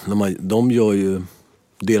 alltså, de gör ju...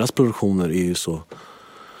 Deras produktioner är ju så...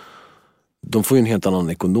 De får ju en helt annan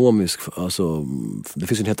ekonomisk, alltså det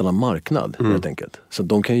finns en helt annan marknad helt enkelt. Så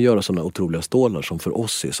de kan ju göra sådana otroliga stålar som för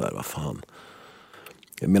oss är så här, vad fan.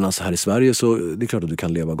 Medan här i Sverige så det är klart att du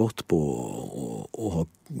kan leva gott på och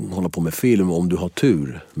hålla på med film om du har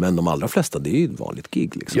tur. Men de allra flesta, det är ju ett vanligt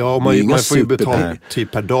gig liksom. Ja, och man får ju betala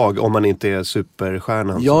typ per dag om man inte är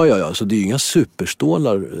superstjärnan. Ja, så det är ju inga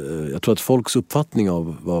superstålar. Jag tror att folks uppfattning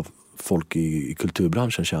av vad folk i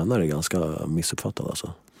kulturbranschen tjänar är ganska missuppfattad alltså.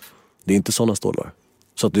 Det är inte sådana stålar.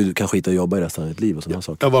 Så att du kan skita och jobba i resten av ditt liv och sådana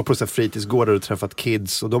saker. Jag var på så här fritidsgårdar och träffat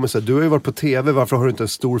kids. Och de är så här, du har ju varit på tv, varför har du inte en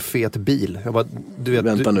stor fet bil? Jag bara, du vet,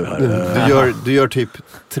 vänta nu här. Du gör typ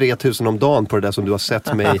 3000 om dagen på det där som du har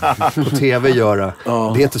sett mig på tv göra.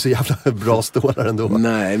 Ja. Det är inte så jävla bra stålar ändå.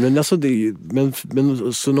 Nej, men alltså det är ju,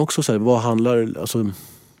 men så också så här, vad handlar, alltså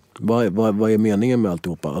vad är meningen med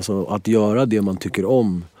alltihopa? Alltså att göra det man tycker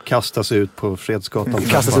om. Kastas ut på Fredsgatan.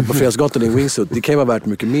 Kastas ut på Fredsgatan i en wingsuit. Det kan ju vara värt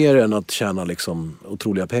mycket mer än att tjäna liksom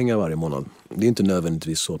otroliga pengar varje månad. Det är inte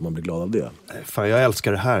nödvändigtvis så att man blir glad av det. Fan, jag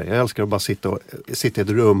älskar det här. Jag älskar att bara sitta i ett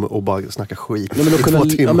rum och bara snacka skit i 2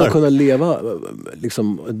 timmar. Man kunna leva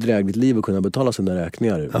liksom, ett drägligt liv och kunna betala sina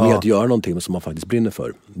räkningar med att göra någonting som man faktiskt brinner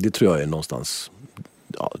för. Det tror jag är någonstans,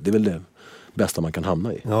 ja, det är väl det bästa man kan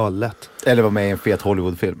hamna i. Ja, lätt. Eller vara med i en fet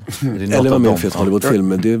Hollywoodfilm. Eller vara med i en fet Hollywoodfilm.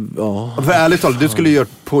 Men det, ja. För ärligt talat, du skulle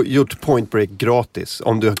gjort Point Break gratis.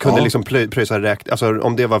 Om du kunde liksom pröjsa alltså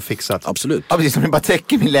om det var fixat. Absolut. Ja, precis som jag bara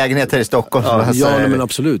täcker min lägenhet här i Stockholm. Ja, men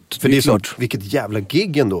absolut. För det är klart. Vilket jävla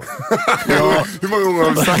gig ändå. Hur många gånger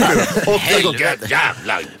har du sagt det?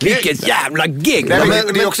 Vilket jävla gig! Nej,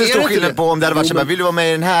 men det är också en stor skillnad på om det hade varit så här, vill du vara med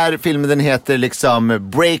i den här filmen, den heter liksom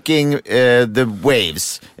Breaking the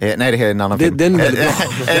Waves. Nej, det här är en annan film. Den är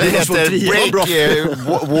väldigt bra. Det heter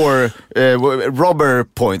Robber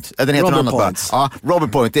Point. Den heter något annat bara. Ja, Robber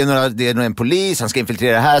Point, det är en polis, han ska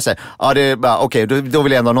infiltrera det här. Så här. Ja, det är bara, okej, då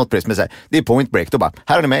vill jag ändå ha något pris. Men så här, det är Point Break, då bara,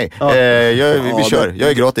 här är ni med. Vi kör, jag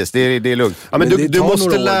är gratis, det är lugnt. Ja, men du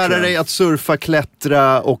måste lära dig att surfa,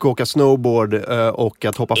 klättra och åka snowboard och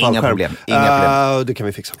att hoppa fallskärm. Inga problem. Det kan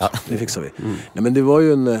vi fixa. Ja, det fixar vi. Nej, men det var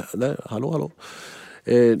ju en... Hallå.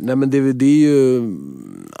 Nej, men det är ju...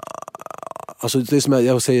 Alltså det är som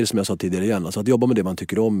jag säger, som jag sa tidigare igen. Alltså att jobba med det man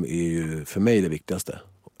tycker om är ju för mig det viktigaste.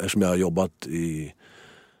 Eftersom jag har jobbat i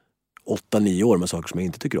 8-9 år med saker som jag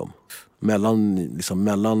inte tycker om.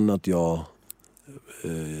 Mellan att jag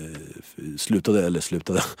slutade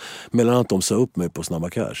mellan att de sa upp mig på Snabba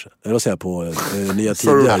Cash, eller vad säger jag, på Nya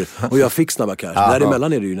Tider, och jag fick Snabba Cash.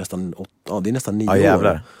 Däremellan är det ju nästan 9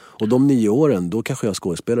 år. Och de 9 åren, då kanske jag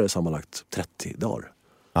skådespelare sammanlagt 30 dagar.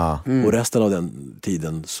 Och resten av den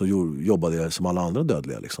tiden så jobbade jag som alla andra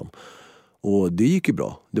dödliga liksom. Och det gick ju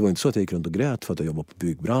bra. Det var inte så att jag gick runt och grät för att jag jobbade på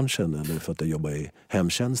byggbranschen eller för att jag jobbade i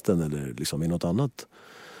hemtjänsten eller liksom i något annat.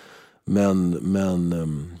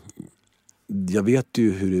 Men jag vet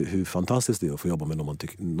ju hur fantastiskt det är att få jobba med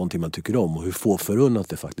någonting man tycker om och hur få förunnat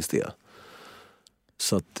det faktiskt är.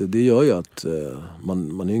 Så att det gör ju att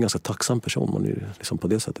man är en ganska tacksam person. Man är liksom på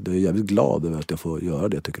det sättet. Jag är jävligt glad över att jag får göra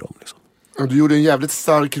det jag tycker om liksom. Du gjorde en jävligt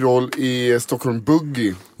stark roll i Stockholm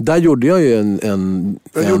Boogie. Där gjorde jag ju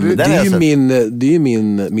det är ju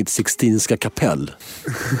mitt Sixtinska kapell,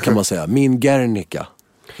 kan man säga. Min Guernica,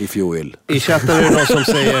 if you will. I chatten är det någon som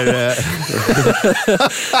säger...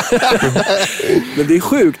 Men det är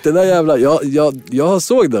sjukt, den där jävla... Jag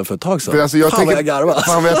såg den för ett tag sedan. Alltså jag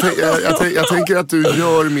tänker att du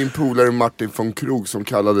gör min polare Martin von Krog, som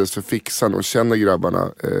kallades för Fixan och känner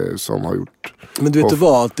grabbarna som har gjort... Men du vet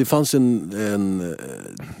vad, det fanns det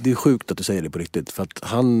är sjukt att du säger det på riktigt, för att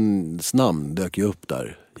hans namn dök ju upp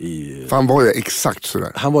där i... Han var ju exakt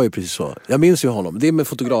sådär. Han var ju precis så. Jag minns ju honom. Det är med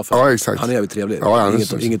fotografen. Ja, exakt. Han är jävligt trevlig. Ja,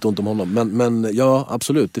 inget ont om honom. Men ja,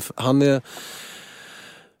 absolut. Han är...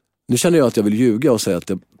 Nu känner jag att jag vill ljuga och säga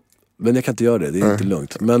att men jag kan inte göra det, det är inte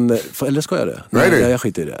lugnt. Men, eller ska jag det? Nej, jag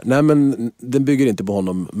skiter i det. Nej, men den bygger inte på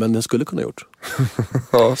honom, men den skulle kunna gjort.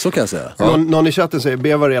 Så kan jag säga. Någon i chatten säger,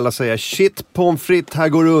 be Varela säga, shit pommes frites, här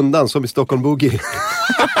går du undan, som i Stockholm Boogie.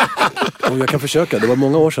 Och jag kan försöka, det var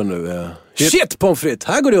många år sedan nu. Shit pommes frites,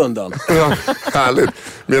 här går du undan. Ja, härligt.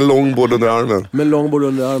 Med en långbord under armen.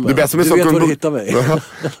 Det bästa med Stockholm, vet var du hittar mig.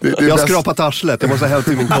 Jag har skrapat arslet, jag måste ha hällt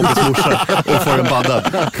till min kompis morsa och få en baddad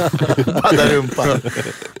rumpa.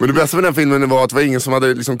 Men det bästa med den filmen var att det var ingen som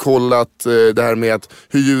hade liksom kollat det här med att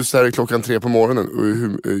hur ljus är det 3:00 på morgonen och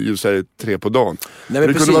hur ljus är det 3 på dagen. Nej, men det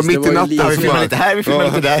precis, kunde vara mitt i natten. Vi filmar lite här, vi filmar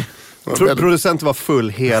lite där. Producenten var full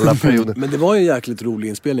hela perioden. Men det var ju en jäkligt rolig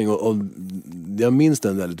inspelning och jag minns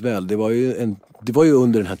den väldigt väl. Det var ju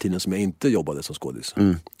under den här tiden som jag inte jobbade som skådis.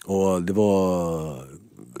 Och det var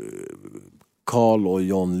Carl och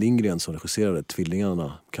John Lindgren som regisserade,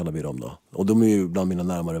 tvillingarna kallar vi dem då. Och de är ju bland mina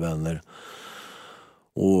närmare vänner.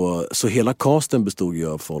 Och så hela casten bestod ju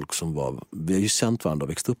av folk som vi har ju känt varandra och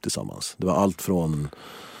växt upp tillsammans. Det var allt från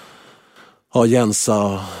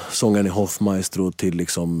Jensa, sångaren i Hoffmaestro, till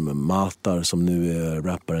liksom Matar som nu är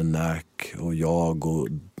rapparen Nack, och jag och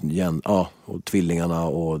och tvillingarna,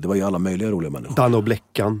 och det var ju alla möjliga roliga människor. Dan och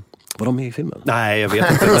Bleckan. Var de med i filmen? Nej, jag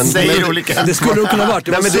vet inte. Men, säger olika. Det skulle de kunna varit.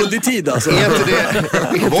 Det var suddig tid alltså.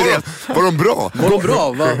 Var de bra? Var de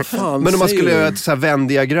bra? Vad fan. Men om man skulle göra ett så här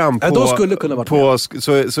Venn-diagram på... de skulle kunna varit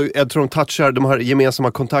så jag tror de touchar, de har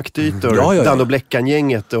gemensamma kontaktytor. Ja. Dan och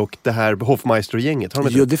Bleckan-gänget och det här Hoffmaestro-gänget.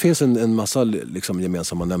 Ja, det finns en massa liksom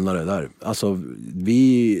gemensamma nämnare där. Alltså,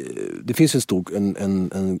 det finns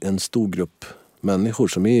en stor grupp människor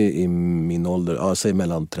som är i min ålder, säg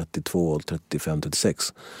mellan 32 och 35,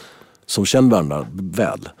 36, som känner varandra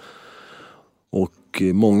väl. Och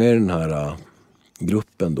många i den här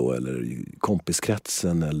gruppen då, eller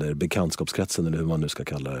kompiskretsen eller bekantskapskretsen, eller hur man nu ska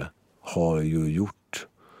kalla det, har ju gjort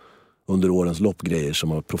under årens lopp grejer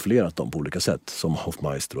som har profilerat dem på olika sätt, som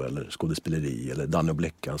Hoffmaestro eller skådespeleri, eller Danny och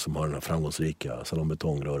Bleckan som har den här framgångsrika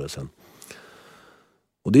salonbetongrörelsen.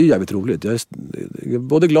 Och det är jävligt roligt. Jag är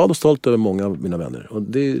både glad och stolt över många av mina vänner. Och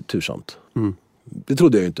det är tursamt. Det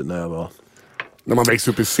trodde jag ju inte när jag var När man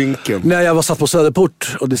växer upp i sinken. Nej, jag var satt på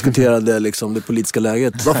Söderport och diskuterade liksom det politiska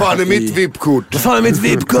läget. Vad fan är mitt VIP-kort? Vad fan är mitt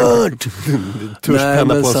VIP-kort? Tuschpenna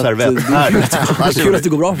på en servett. Det är kul att det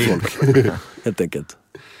går bra för folk. Helt enkelt.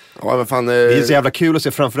 Ja, vad fan, det är så jävla kul att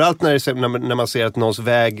se, framförallt när man ser att någons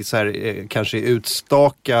väg så här, kanske är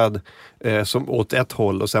utstakad som åt ett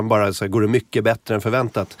håll och sen bara så här, går det mycket bättre än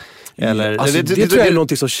förväntat. Eller, alltså, det tror jag är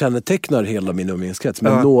någonting som kännetecknar hela min umgängeskrets.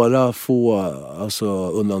 Men några få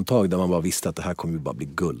undantag där man bara visste att det här kommer ju bara bli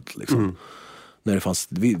guld. Liksom. När det fanns,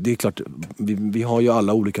 det är klart, vi har ju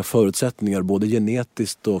alla olika förutsättningar, både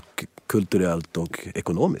genetiskt och kulturellt och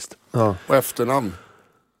ekonomiskt. Ja. Och efternamn.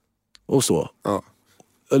 Och så. Ja.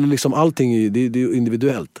 Eller liksom allting det är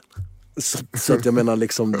individuellt. Så att jag menar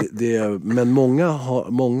liksom men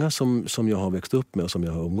många som jag har växt upp med och som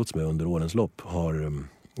jag har umgåtts med under årens lopp har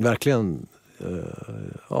verkligen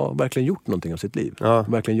verkligen gjort någonting av sitt liv. Ja.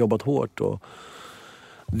 Verkligen jobbat hårt och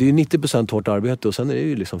det är 90% hårt arbete och sen är det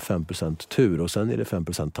ju liksom 5% tur och sen är det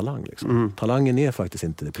 5% talang liksom. Talangen är faktiskt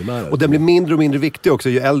inte det primära. Och den blir mindre och mindre viktig också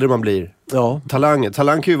ju äldre man blir. Ja. Talang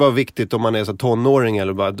kan ju vara viktigt om man är så tonåring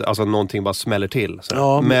eller bara, alltså någonting bara smäller till.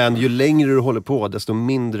 Ja, men ju längre du håller på desto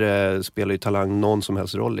mindre spelar ju talang någon som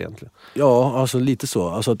helst roll egentligen. Ja, alltså lite så.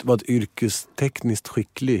 Alltså att vara yrkestekniskt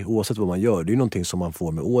skicklig oavsett vad man gör, det är ju någonting som man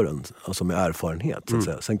får med åren, alltså med erfarenhet så att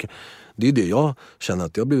säga. Sen, det är det jag känner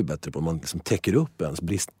att jag blivit bättre på. Man liksom täcker upp ens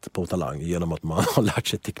brist på talang genom att man har lärt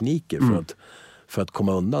sig tekniker för att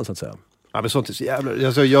komma undan så att säga. Ja, men sånt är så jävla...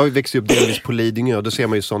 Alltså, jag växte upp delvis på Lidingö och då ser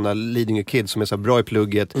man ju sådana Lidingö-kids som är så bra i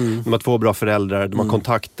plugget. De har 2 bra föräldrar, de har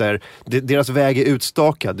kontakter. Deras väg är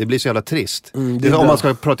utstakad, det blir så jävla trist. Om man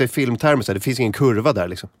ska prata i filmtermer så här, det finns ingen kurva där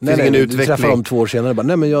liksom. Det finns ingen utveckling. Du träffar dem 2 år senare bara,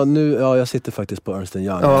 nej men jag sitter faktiskt på Ernst &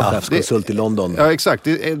 Young, chefskonsult i London. Ja, exakt.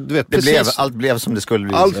 Du vet, allt blev som det skulle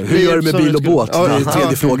bli. Hur gör du med bil och båt? Det är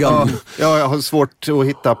tredje frågan. Ja, jag har svårt att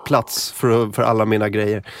hitta plats för alla mina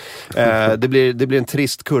grejer. Det blir en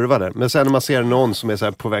trist kurva där. Men sen när man ser någon som är så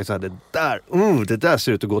här på väg så här, det där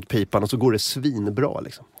ser ut att gå åt pipan och så går det svinbra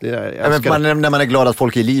liksom. När man är glad att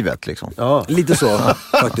folk är i livet liksom. Ja, lite så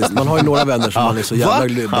faktiskt. Man har ju några vänner som man är så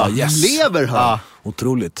jävla bara, lever här. Ja.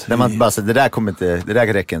 Otroligt. När man bara säger, det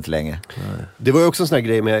där räcker inte längre. Nej. Det var ju också en sån här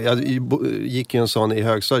grej med, jag gick ju en sån i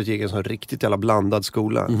högstadiet, gick en sån riktigt jävla blandad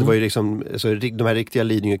skola. Det var ju liksom så, de här riktiga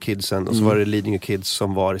Lidingö-kidsen och så var det Lidingö-kids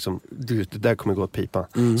som var liksom, det där kommer gå åt pipa.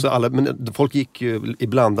 Så men folk gick ju i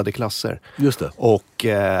blandade klasser. Just det. Och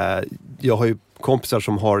jag har ju kompisar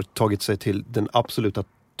som har tagit sig till den absoluta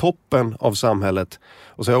toppen av samhället.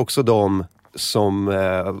 Och så har jag också de som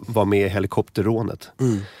var med i helikopterrånet.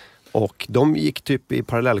 Och de gick typ i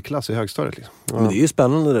parallellklass i högstadiet liksom. Ja. Men det är ju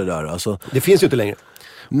spännande det där alltså. Det finns ju inte längre.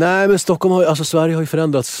 Nej, men Stockholm har, alltså Sverige har ju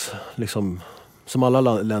förändrats liksom, som alla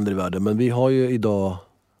länder i världen. Men vi har ju idag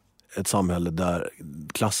ett samhälle där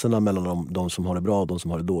klasserna mellan de som har det bra och de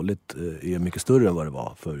som har det dåligt är mycket större än vad det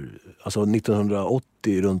var. För, alltså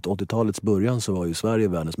 1980, runt 80-talets början så var ju Sverige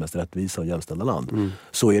världens mest rättvisa och jämställda land.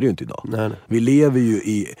 Så är det ju inte idag. Nej. Vi lever ju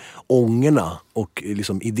i ångorna och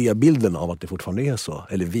liksom idébilden av att det fortfarande är så.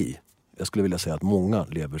 Eller jag skulle vilja säga att många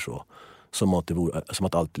lever så. Som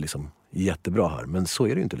att allt är liksom jättebra här. Men så är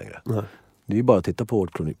det ju inte längre. Nej. Det är ju bara att titta på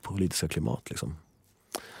vårt politiska klimat liksom.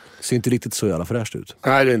 Ser inte riktigt så jävla fräscht ut.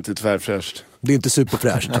 Nej, det är inte tvärfräscht. Det är inte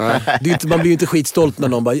superfräscht. Man blir ju inte skitstolt när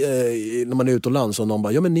någon bara, när man är utomlands och någon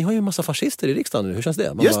bara, ja men ni har ju en massa fascister i riksdagen nu, hur känns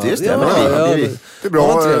det? Just det. Det är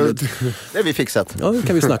bra. Det är vi fixat. Ja, det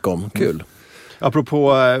kan vi snacka om. Kul.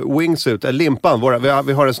 Apropå wingsuit, Limpan,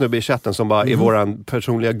 vi har en snubbe i chatten som bara är våran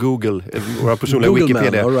personliga Google, våra personliga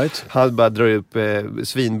Wikipedia. Man, right. Han bara drar upp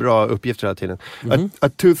svinbra uppgifter hela tiden. A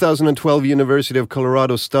 2012 University of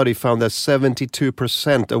Colorado study found that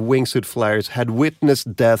 72% of wingsuit flyers had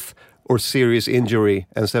witnessed death or serious injury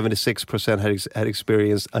and 76% had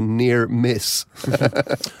experienced a near miss.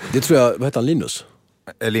 Det tror jag, vad heter han, Linus?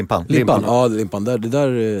 Limpan. Ja, Limpan. Det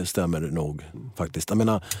där stämmer nog faktiskt. Jag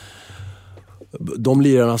menar, de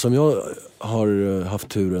lirarna som jag har haft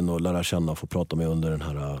turen att lära känna och få prata med under den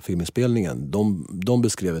här filminspelningen, de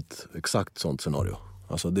beskrev ett exakt sånt scenario.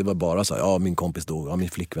 Alltså det var bara så här, ja min kompis dog, ja min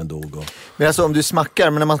flickvän dog. Men alltså om du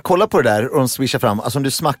smackar, men när man kollar på det där och de swishar fram, alltså om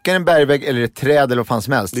du smackar en bergvägg eller ett träd eller vad fan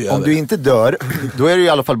som helst, om du inte dör, då är det ju i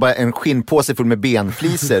alla fall bara en skinnpåse full med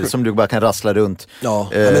benfliser som du bara kan rassla runt. Ja,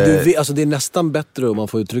 men alltså det är nästan bättre om man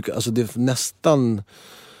får uttrycka, alltså det är nästan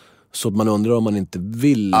så att man undrar om man inte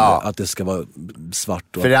vill att det ska vara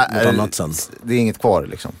svart och något annat sen. Det är inget kvar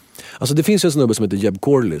liksom. Alltså det finns ju en snubbe som heter Jeb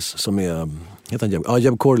Corliss som är,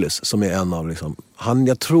 Jeb Corliss som är en av liksom,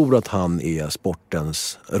 jag tror att han är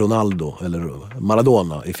sportens Ronaldo eller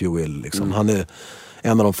Maradona if you will liksom. Han är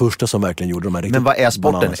en av de första som verkligen gjorde de här riktigt. Men vad är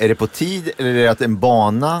sporten? bananas. Är det på tid eller är det att en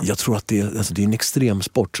bana? Jag tror att det är en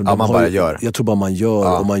extremsport som man bara gör. Jag tror bara man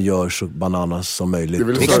gör och man gör så bananas som möjligt.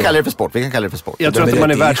 Vi kan kalla det för sport. Jag tror att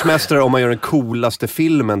man är världsmästare om man gör den coolaste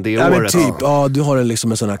filmen det året. Men typ, du har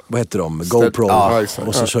en sån här, vad heter de? GoPro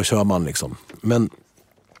och så kör man liksom. Men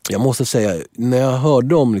jag måste säga, när jag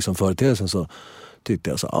hörde om liksom företeelsen så tyckte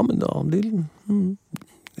jag så,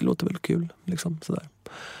 det låter väl kul liksom sådär.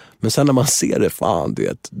 Men sen när man ser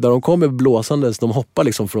det, där de kommer blåsandes, de hoppar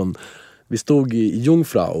liksom från, vi stod i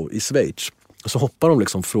Jungfrau i Schweiz, och så hoppar de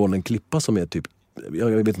liksom från en klippa som är typ, jag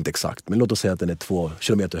vet inte exakt, men låt oss säga att den är 2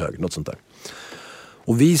 kilometer hög, något sånt där.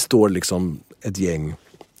 Och vi står liksom ett gäng,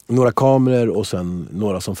 några kameror och sen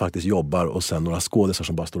några som faktiskt jobbar och sen några skådisar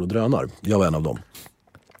som bara står och drönar. Jag var en av dem.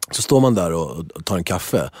 Så står man där och tar en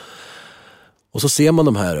kaffe. Och så ser man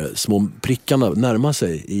de här små prickarna närma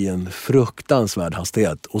sig i en fruktansvärd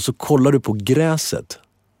hastighet. Och så kollar du på gräset,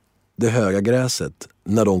 det höga gräset,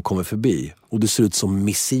 när de kommer förbi. Och det ser ut som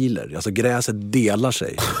missiler. Alltså gräset delar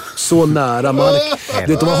sig. Så nära. De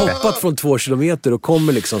har hoppat från 2 kilometer och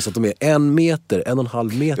kommer liksom så att de är 1 meter,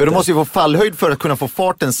 1,5 meter. Ja, de måste ju få fallhöjd för att kunna få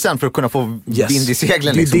farten sen, för att kunna få vind i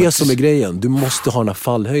seglen. Det är det som är grejen. Du måste ha den här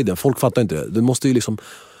fallhöjden. Folk fattar inte det. Du måste ju liksom...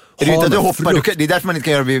 Det är därför man inte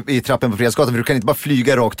kan göra det i trappen på Fredsgatan, för du kan inte bara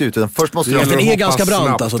flyga rakt ut, utan först måste den är ganska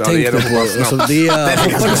brant alltså, tänk dig på alltså,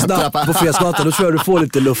 hoppar du snabbt på Fredsgatan, då tror jag du får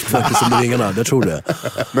lite luft faktiskt under vingarna, jag tror det.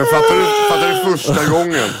 Men fattar du första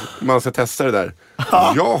gången man ska testa det där?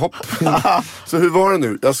 Ja, hopp. Så hur var det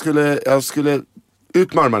nu? Jag skulle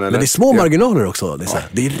ut med armarna, eller? Men det är små marginaler också,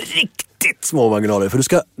 det är riktigt små marginaler, för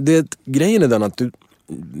grejen är den att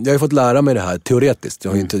jag har ju fått lära mig det här teoretiskt.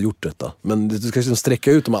 Jag har inte gjort detta. Men du ska liksom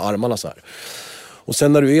sträcka ut de här armarna så här. Och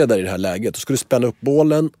sen när du är där i det här läget, då ska du spänna upp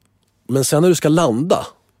bålen. Men sen när du ska landa,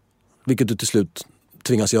 vilket du till slut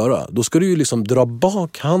tvingas göra, då ska du ju liksom dra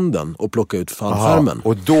bak handen och plocka ut fallskärmen.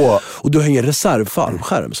 Och du har ingen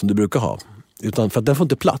reservfallskärm som du brukar ha. Utan för att den får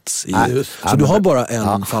inte plats. Så du har bara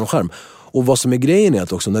en fallskärm. Och vad som är grejen är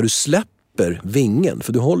att också när du släpper vingen,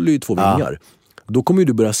 för du håller ju 2 vingar, då kommer ju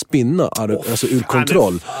du börja spinna alltså ur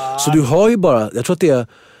kontroll. Så du har ju bara, jag tror att det är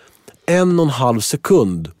 1,5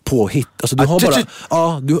 sekund på hit. Alltså du har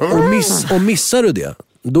bara, och missar du det,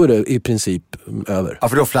 då är det i princip över. Ja,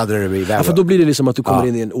 för då fladdrar du iväg. Ja, för då blir det liksom att du kommer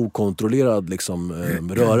in i en okontrollerad liksom,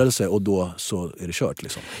 rörelse, och då så är det kört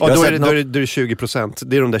liksom. Och då är det 20%.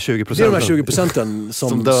 Det är de där 20%. Det är de där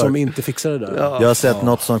 20% som inte fixar det där. Jag har sett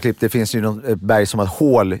något sånt klipp, det finns ju något berg som har ett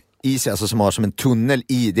hål i sig, alltså som har som en tunnel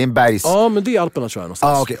i, det är en bergs... Ja, men det är Alperna tror jag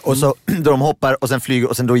någonstans. Okay. Och så då de hoppar och sen flyger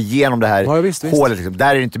och sen då igenom det här visst. hålet liksom. Där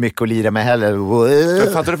är det inte mycket att lira med heller.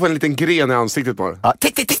 Jag fattar, du får en liten gren i ansiktet bara. Ja,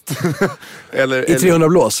 titt. I 300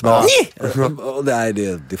 blås. Ja. Nej, det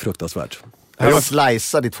är fruktansvärt. Jag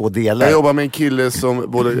sliceade i 2 delar. Jag jobbar med en kille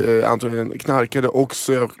som både antagligen knarkade och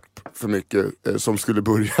söp för mycket, som skulle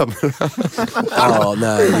börja med.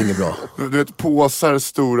 Nej, det är inget bra. Du vet, påsar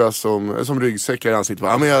stora som ryggsäckar i ansiktet.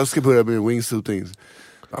 Ja, men jag ska börja med wingsuiting.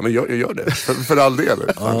 Ja, men jag gör det. För all del.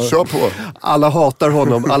 Kör på. Alla hatar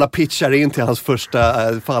honom. Alla pitchar in till hans första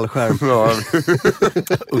fallskärm.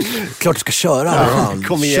 Klart du ska köra.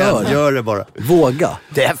 Kom igen, gör det bara. Våga.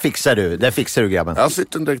 Det fixar du grabben. Jag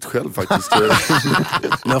sitter direkt själv faktiskt.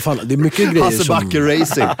 Men fan, det är mycket grejer Hasse Backe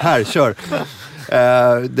Racing. Här, kör.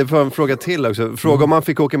 Det får en fråga till också. Fråga om man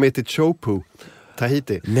fick åka med till Chopu,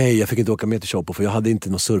 Tahiti. Nej, jag fick inte åka med till Chopu för jag hade inte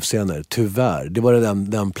några surfscener. Tyvärr. Det var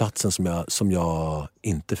den platsen som jag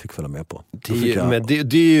inte fick följa med på. Det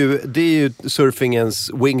är ju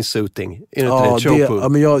surfingens wingsuiting. Är det inte det?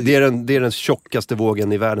 Chopu? Det är den tjockaste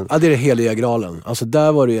vågen i världen. Ja, det är det heliga gralen. Alltså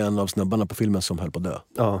där var det en av snubbarna på filmen som höll på att dö.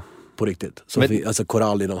 Ja. På riktigt. Alltså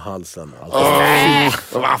korall inom halsen.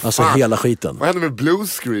 Alltså hela skiten. Vad hände med blue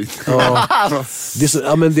screen?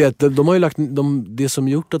 De har ju lagt det som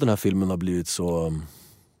gjort att den här filmen har blivit så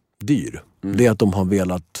dyr. Det är att de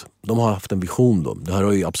har haft en vision då. Det här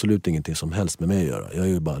har ju absolut ingenting som helst med mig att göra. Jag är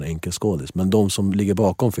ju bara en enkel skådis. Men de som ligger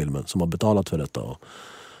bakom filmen, som har betalat för detta och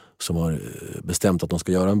som har bestämt att de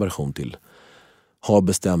ska göra en version till, har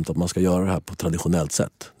bestämt att man ska göra det här på traditionellt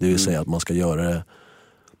sätt. Det vill säga att man ska göra det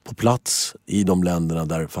på plats i de länderna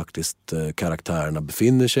där faktiskt karaktärerna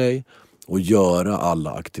befinner sig, och göra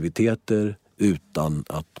alla aktiviteter utan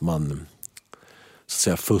att man så att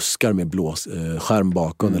säga fuskar med skärm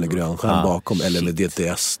bakom eller grön skärm bakom eller med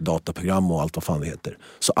DTS dataprogram och allt vad fan det heter.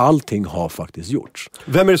 Så allting har faktiskt gjorts.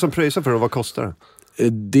 Vem är det som pröjsar för det? Vad kostar det?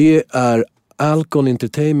 Det är Alcon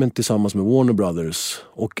Entertainment tillsammans med Warner Brothers,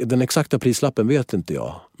 och den exakta prislappen vet inte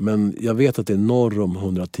jag, men jag vet att det är norr om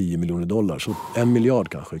 $110 miljoner, så 1 miljard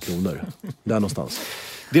kanske kronor där någonstans.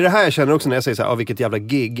 Det är det här jag känner också när jag säger så här, vilket jävla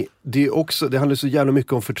gig. Det handlar så jävla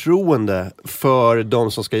mycket om förtroende för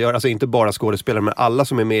de som ska göra, alltså inte bara skådespelare men alla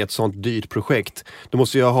som är med i ett sånt dyrt projekt. Då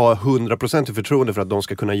måste jag ha 100% förtroende för att de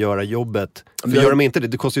ska kunna göra jobbet. För gör de inte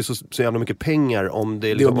det kostar ju så jävla mycket pengar om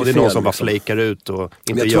det är, liksom, om det är någon som bara flakar ut och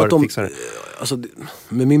inte fixar det. Alltså,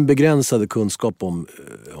 med min begränsade kunskap om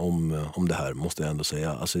det här måste jag ändå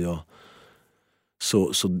säga. Alltså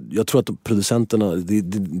Så jag tror att producenterna,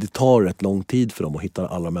 det tar rätt lång tid för dem att hitta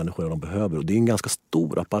alla människor de behöver. Och det är en ganska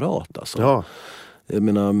stor apparat alltså. Ja. Jag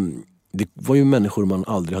menar, det var ju människor man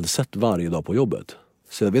aldrig hade sett varje dag på jobbet.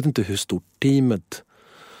 Så jag vet inte hur stort teamet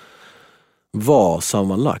var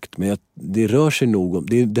sammanlagt. Men det rör sig nog om,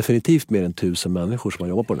 det är definitivt mer än 1000 människor som har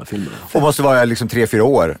jobbat på den här filmen. Och måste vara liksom 3-4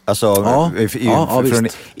 år? Alltså från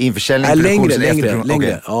införsäljning till längre.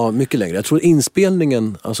 Okay. Ja, mycket längre. Jag tror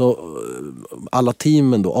inspelningen, alltså alla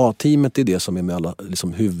teamen då, A-teamet är det som är med alla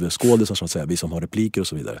liksom huvudskådisar så att säga, vi som har repliker och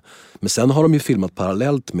så vidare. Men sen har de ju filmat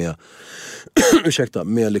parallellt med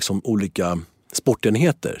med liksom olika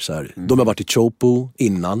sportenheter så här. De har varit i Chopo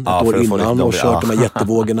innan, ett år innan och kört de här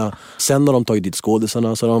jättevågorna. Sen har de tagit dit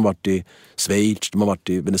skådisarna, så har de varit i Schweiz, de har varit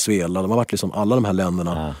i Venezuela, de har varit liksom alla de här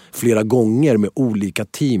länderna flera gånger med olika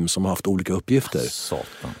team som har haft olika uppgifter.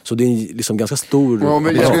 Så det är liksom ganska stor...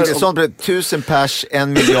 Sånt blir 1000 pers, 1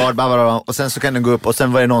 miljard och sen så kan den gå upp och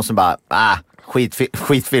sen var det någon som bara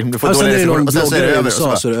skitfilm, du får dåliga recensioner och sen så är det över.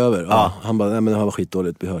 Så är det över. Ja. Han bara, nej men det här var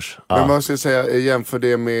skitdåligt, vi hörs. Men vad ska jag säga, jämför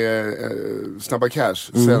det med Snabba Cash,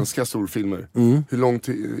 svenska storfilmer. Hur lång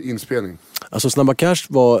inspelning? Alltså Snabba Cash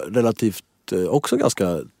var relativt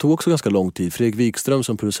tog också ganska lång tid. Fredrik Wikström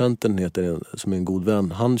som producenten heter, som är en god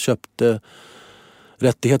vän, han köpte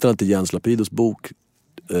rättigheterna till Jens Lapidos bok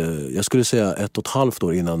jag skulle säga 1,5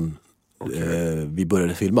 år innan vi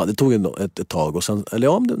började filma. Det tog ett tag och sen,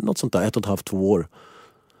 eller något sånt där, 1,5-2 år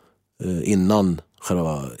innan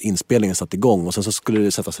själva inspelningen satt igång, och sen så skulle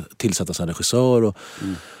det tillsättas en regissör och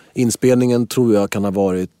inspelningen tror jag kan ha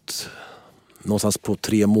varit någonstans på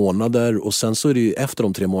 3 månader, och sen så är det ju efter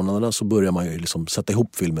de 3 månaderna så börjar man ju liksom sätta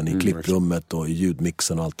ihop filmen i klipprummet och i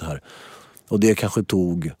ljudmixen och allt det här, och det kanske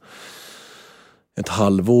tog ett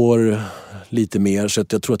halvår, lite mer. Så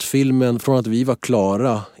att jag tror att filmen, från att vi var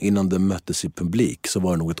klara innan den möttes i publik, så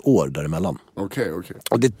var det nog ett år däremellan. Okej.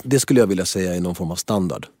 Och det skulle jag vilja säga är någon form av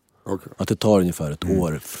standard. Att det tar ungefär ett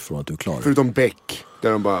år från att du är klar. Förutom Beck,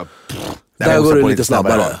 där de bara... Där går det lite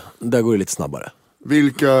snabbare. Där går det lite snabbare.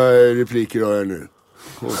 Vilka repliker har jag nu?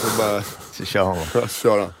 Och så bara...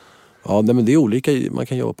 köra. Ja, men det är olika, man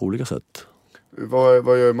kan jobba på olika sätt.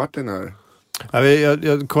 Vad gör Martin här?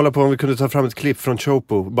 Jag kollar på om vi kunde ta fram ett klipp från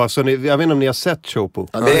Chopo. Bara så jag vet inte om ni har sett Chopo.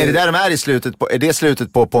 Ja, är det där de är i slutet på? Är det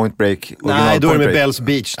slutet på Point Break? Nej, då är det med Bells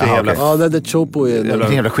Beach. Det är jävla... Ja, det Chopo är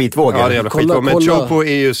en jävla skitvåg. Ja, det är jävla skitvåg. Men Chopo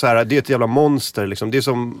är ju så här, det är ett jävla monster liksom. Det är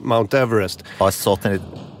som Mount Everest. Ja, satan.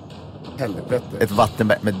 Helvete. Ett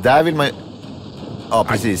vattenberg. Men där vill man ju... Ja,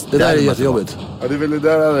 precis. Det där är jättejobbigt. Ja, det är väl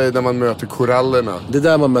det där man möter korallerna. Det är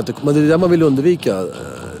där man möter... Men det är där man vill undvika...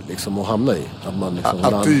 liksom att hamna i.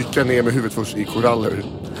 Att dyka ner med huvudet först i koraller.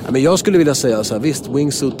 Ja, men jag skulle vilja säga så här, visst,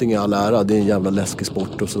 wingsuiting är all ära, det är en jävla läskig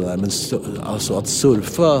sport och sådär, men alltså att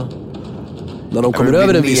surfa när de kommer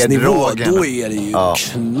över en viss nivå, då är det ju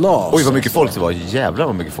knas. Oj, vad mycket folk det var. Jävlar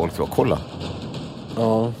vad mycket folk det var. Kolla.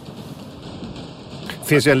 Ja.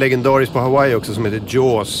 Det finns ju en legendarisk på Hawaii också som heter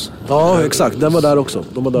Jaws. Ja, exakt. Den var där också.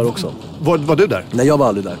 De var där också. Var du där? Nej, jag var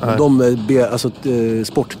aldrig där.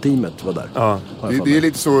 Sportteamet var där. Ja. Det är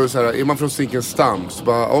lite så här, är man från Zinkensdamm så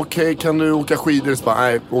bara, okej, kan du åka skidor? Så bara,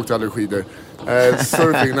 nej, åkte aldrig skidor.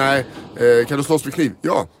 Surfing, nej. Kan du slåss med kniv?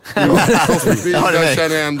 Ja. Slåss med kniv, där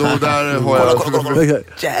känner jag ändå, där har jag...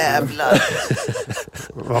 Jävlar.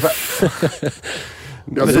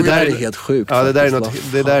 Ja, det där är helt sjukt. Ja,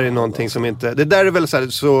 det där är någonting som inte... Det där är väl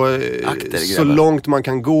så långt man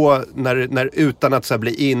kan gå när utan att så här,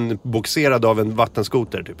 bli inboxerad av en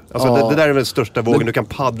vattenskoter typ. Alltså det där är väl största vågen du kan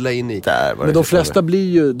paddla in i. Men de flesta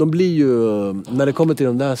blir ju när det kommer till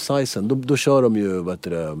den där sizen, då kör de ju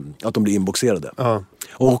att de blir inboxerade.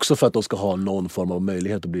 Och också för att de ska ha någon form av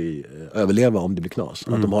möjlighet att överleva om det blir knas.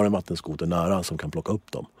 Att de har en vattenskoter nära som kan plocka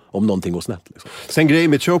upp dem. Om någonting går snett liksom. Sen grejen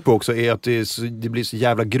med Chopo också är att det blir så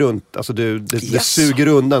jävla grunt. Alltså det suger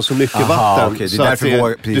undan så mycket vatten. Okay. Så att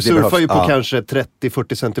du surfar ju på kanske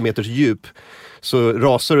 30-40 centimeters djup. Så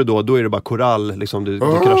rasar du då är det bara korall liksom, du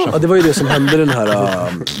kraschar. Ja, det var ju det som hände den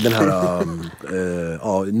här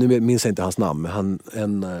nu minns jag inte hans namn, men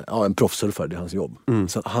en proffsurfare, det är hans jobb.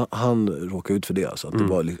 Så han råkade ut för det alltså, att det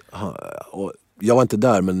var och jag var inte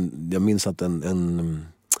där, men jag minns att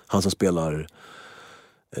han som spelar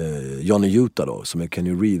Johnny Utah då, som är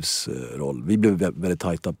Kenny Reeves roll. Vi blev väldigt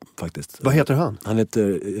tajta faktiskt. Vad heter han? Han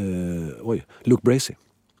heter Luke Bracey.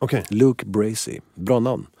 Okay. Luke Bracey, bra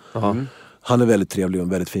namn. Han är väldigt trevlig och en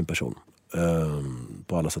väldigt fin person.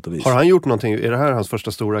 På alla sätt och vis. Har han gjort någonting? Är det här hans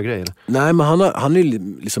första stora grej? Eller? Nej, men han är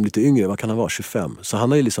liksom lite yngre. Vad kan han vara? 25. Så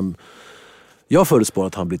han är liksom... Jag förutspår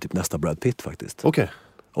att han blir typ nästa Brad Pitt faktiskt. Okej.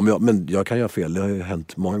 Men jag kan göra fel, det har ju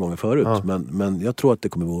hänt många gånger förut. Men jag tror att det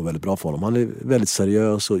kommer gå väldigt bra för honom. Han är väldigt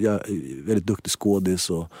seriös och väldigt duktig skådis.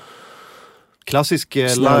 Och klassisk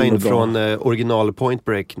line från original Point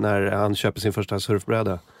Break när han köper sin första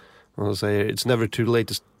surfbräda. Och han säger, it's never too late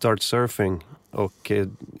to start surfing. Och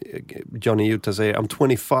Johnny Utah säger,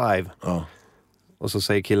 I'm 25. Ja. Och så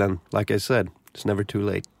säger killen, like I said, it's never too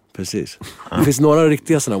late. Precis. Det finns några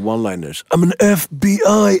riktiga sådana one-liners. I'm an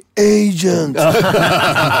FBI agent.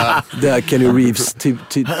 Det är Kenny Reeves.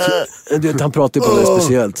 Han pratar på ett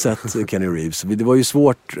speciellt sätt, Kenny Reeves. Det var ju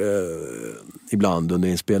svårt ibland under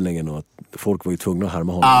inspelningen och att folk var ju tvungna att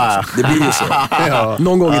härma honom. Det blir ju så.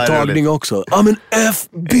 Någon gång i tagning också. I'm an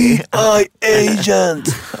FBI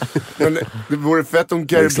agent. Men det vore fett om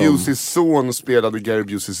Gary Buseys son spelade Gary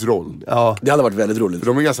Buseys roll. Ja, det hade varit väldigt roligt. För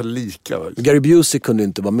de är ganska lika. Gary Busey kunde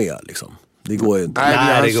inte vara med liksom. Det går ju inte.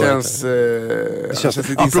 Nej, det känns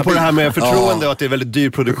lite apropå det här med förtroende och att det är väldigt dyr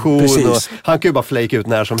produktion. Och han kan ju bara flake ut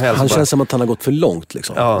när som helst. Han känns som att han har gått för långt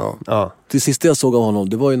liksom. Ja. Det sista jag såg av honom,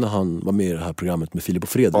 det var ju när han var med i det här programmet med Filip och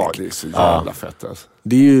Fredrik. Ja, det är så jävla fett alltså.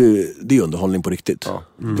 Det är ju underhållning på riktigt. Ja.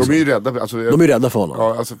 De är ju rädda. Alltså, de är rädda för honom.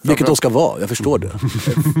 Ja, alltså, vilket de ska vara, jag förstår det.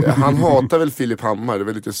 Han hatar väl Filip Hammar, det är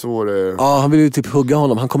väl lite så det... Ja, han vill ju typ hugga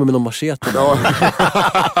honom. Han kommer med någon machete. Ja.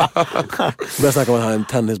 Börjar snacka om att han har en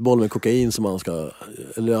tennisboll med kokain som han ska...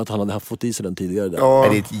 Eller att han hade fått i sig den tidigare där. Ja.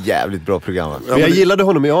 Det är ett jävligt bra program. Men jag gillade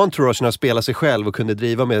honom i Entourage när han spelade sig själv och kunde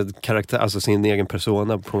driva med karaktär, alltså sin egen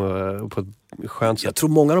persona på ett skönt sätt. Jag tror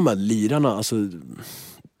många av de här lirarna, alltså...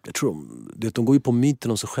 Jag tror de går ju på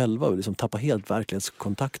myten om sig själva och liksom tappar helt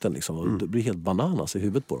verklighetskontakten liksom, och det blir helt bananas i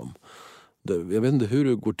huvudet på dem. Jag vet inte hur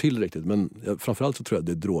det går till riktigt, men framförallt så tror jag att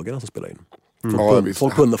det är drogerna som spelar in.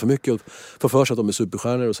 Folk pundar för mycket och får för sig att de är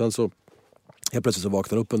superstjärnor och sen så helt plötsligt så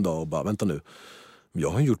vaknar upp en dag och bara, vänta nu, jag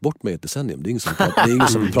har gjort bort mig ett decennium. Det är ingen som pratar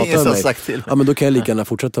med mig. Ja, men då kan jag lika gärna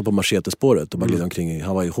fortsätta på machete-spåret och bara glida omkring i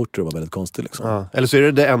Hawaii-skjortor och vara väldigt konstig liksom. Ja. Eller så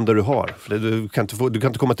är det enda du har. För du kan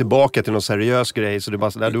inte komma tillbaka till någon seriös grej, så du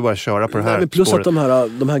bara köra på det här. Men plus spåret.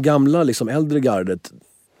 Att de här gamla liksom, äldre gardet,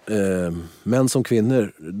 män som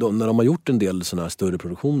kvinnor, när de har gjort en del såna här större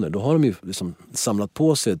produktioner, då har de ju liksom samlat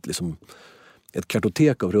på sig ett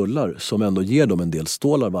kartotek av rullar som ändå ger dem en del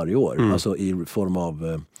stålar varje år. Alltså i form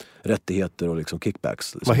av rättigheter och liksom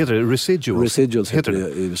kickbacks. Liksom. Vad heter det? Residuals? Residuals heter det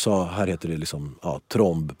i USA. Här heter det liksom,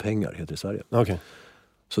 trombpengar heter det i Sverige. Okay.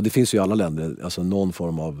 Så det finns ju i alla länder, alltså någon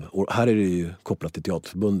form av... Och här är det ju kopplat till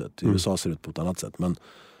Teaterförbundet. I USA ser det ut på ett annat sätt. Men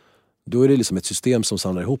då är det liksom ett system som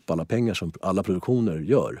samlar ihop alla pengar som alla produktioner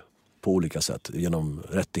gör på olika sätt. Genom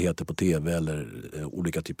rättigheter på tv eller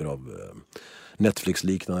olika typer av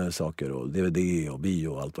Netflix-liknande saker och DVD och bio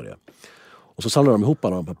och allt vad det är. Och så samlar de ihop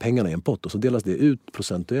alla de här pengarna i en pott och så delas det ut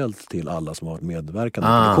procentuellt till alla som har varit medverkande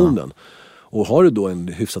i produktionen. Och har du då en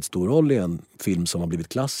hyfsat stor roll i en film som har blivit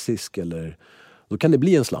klassisk, eller då kan det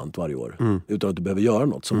bli en slant varje år utan att du behöver göra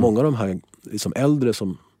något. Så många av de här liksom äldre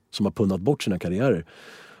som har punnat bort sina karriärer,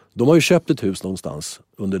 de har ju köpt ett hus någonstans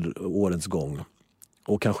under årens gång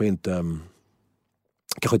och kanske inte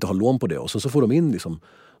har lån på det. Och så får de in liksom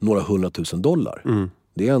några $100,000.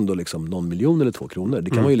 Det är ändå liksom någon miljon eller 2 kronor.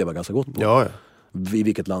 Det kan man ju leva ganska gott på. Ja. I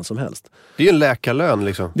vilket land som helst. Det är ju en läkarlön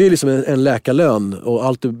liksom. Det är liksom en läkarlön och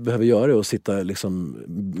allt du behöver göra är att sitta liksom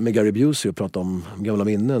med Gary Busey och prata om gamla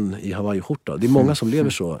minnen i Hawaii-skjorta. Det är många som lever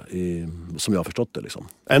så, som jag har förstått det liksom.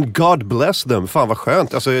 And God bless them. Fan vad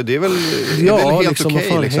skönt. Alltså det är väl, helt liksom,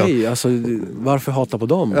 okej. Liksom. Hej, alltså, varför hata på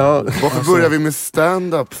dem? Ja. Varför börjar vi med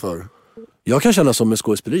stand-up för? Jag kan känna som med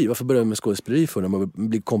skådespeleri. Varför börjar jag med skådespeleri för? När man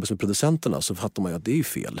blir kompis med producenterna så fattar man ju att det är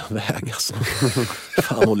fel väg. Alltså.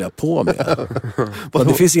 Fan håller jag på med?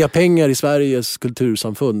 Det finns inga pengar i Sveriges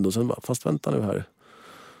kultursamfund. Och sen bara, fast vänta nu här.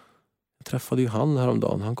 Jag träffade ju han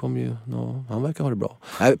häromdagen. Han kom ju, han verkar ha det bra.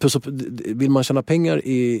 Vill man tjäna pengar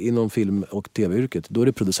inom film- och tv-yrket, då är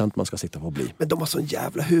det producent man ska sitta på att bli. Men de har sån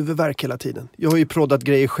jävla huvudvärk hela tiden. Jag har ju proddat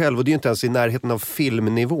grejer själv och det är ju inte ens i närheten av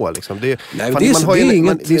filmnivå liksom. Det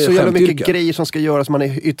är så jävla mycket grejer som ska göras. Man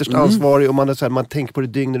är ytterst ansvarig och man tänker på det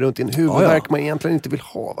dygnet runt i en huvudvärk man egentligen inte vill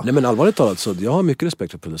ha. Va? Nej, men allvarligt talat så jag har mycket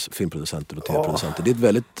respekt för filmproducenter och tv-producenter. Det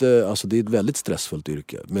är ett väldigt stressfullt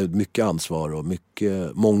yrke med mycket ansvar och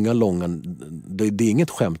många långa. Det är inget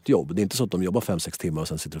skämtjobb. Det är inte så att de jobbar 5-6 timmar och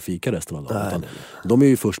sen sitter och fikar resten av dagen. De är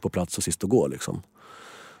ju först på plats och sist att gå liksom.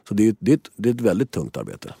 Så det är ett väldigt tungt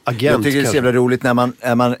arbete. Agent, jag tycker det är så jävla roligt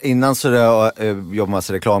när man innan så jobbar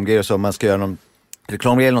massa reklamgrejer och så, man ska göra någon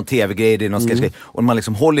reklamgrej eller någon tv-grej, det är någon sketchgrej, och man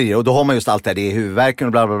liksom håller i det, och då har man just allt det i huvudvärken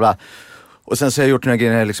och bla bla bla. Och sen så har jag gjort den här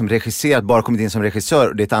grejen när jag liksom regisserat, bara kommit in som regissör,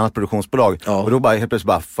 och det är ett annat produktionsbolag. Ja. Och då bara helt plötsligt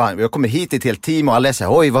bara, fan, jag kommer hit i ett helt team och alla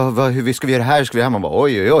säger, oj, hur ska vi göra det här? Hur ska vi göra det här? Man bara,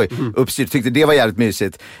 oj. Uppstyrt, tyckte det var jävligt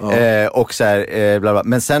mysigt. Ja. Och så här, bla bla.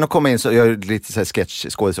 Men sen att komma in så, jag gör lite så här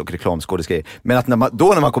sketchskådis och reklamskådisgrejer. Men att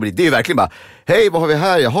när man kommer dit, det är ju verkligen bara, hej, vad har vi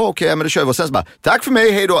här? Jaha, okej, men då kör vi. Och sen så bara, tack för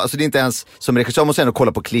mig, hej då. Alltså det är inte ens som regissör, och sen att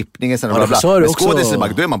kolla på klippningen. Sen bla bla. Men skådis,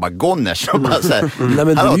 då är man bara gonners. Nej, men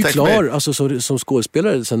du är ju klar, alltså som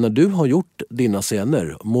skådespelare, sen när du har gjort dina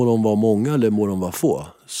scener, må de vara många eller må de vara få,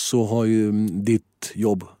 så har ju ditt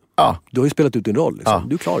jobb, du har ju spelat ut din roll liksom.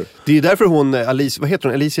 Du är klar. Det är därför hon, vad heter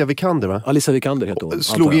hon? Alicia Vikander, va? Alicia Vikander heter hon.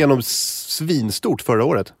 Slog igenom svinstort förra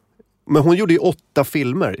året. Men hon gjorde ju 8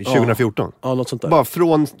 filmer i 2014. Ja, något sånt där. Bara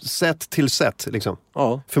från set till set liksom.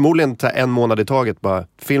 Ja. Förmodligen ta 1 månad i taget, bara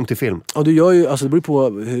film till film. Ja, du gör ju, alltså det beror på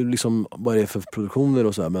hur, liksom, vad det är för produktioner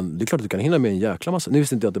och så här, men det är klart att du kan hinna med en jäkla massa. Nu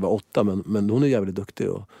visste inte jag att det var 8, men hon är jävligt duktig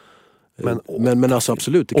och men alltså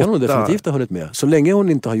absolut, det kan hon definitivt ha hunnit med. Så länge hon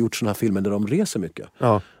inte har gjort såna här filmer där de reser mycket.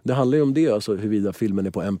 Ja. Det handlar ju om det, alltså huruvida filmen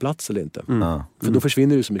är på en plats eller inte. För då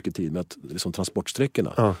försvinner ju så mycket tid med att, liksom,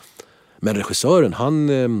 transportsträckorna. Ja. Men regissören, han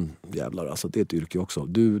jävlar, alltså det är ett yrke också.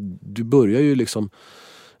 Du börjar ju liksom,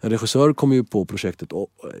 en regissör kommer ju på projektet,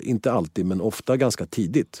 inte alltid men ofta ganska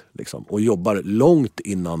tidigt liksom, och jobbar långt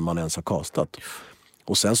innan man ens har castat.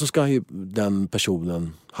 Och sen så ska ju den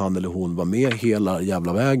personen, han eller hon, vara med hela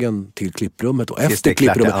jävla vägen till klipprummet och efter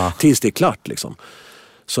klipprummet tills det är klart liksom.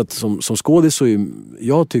 Så att som skådis så är,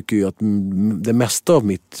 jag tycker ju att det mesta av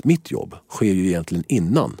mitt jobb sker ju egentligen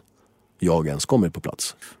innan jag ens kommer på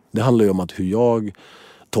plats. Det handlar ju om att hur jag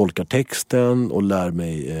tolkar texten och lär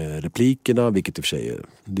mig replikerna, vilket i och för sig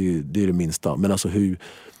det är det minsta. Men alltså hur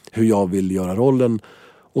jag vill göra rollen.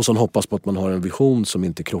 Och sen hoppas på att man har en vision som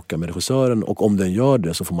inte krockar med regissören. Och om den gör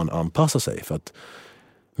det så får man anpassa sig. För att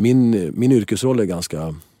min yrkesroll är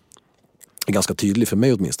ganska tydlig för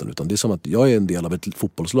mig åtminstone. Utan det är som att jag är en del av ett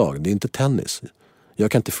fotbollslag. Det är inte tennis.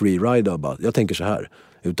 Jag kan inte freerida och bara, jag tänker så här.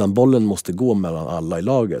 Utan bollen måste gå mellan alla i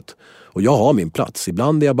laget. Och jag har min plats.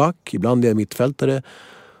 Ibland är jag back, ibland är jag mittfältare.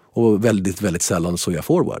 Och väldigt, väldigt sällan så är jag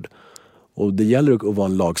forward. Och det gäller att vara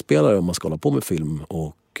en lagspelare om man ska hålla på med film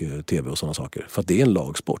och tv och sådana saker. För att det är en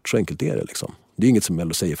lagsport, så enkelt är det liksom. Det är inget som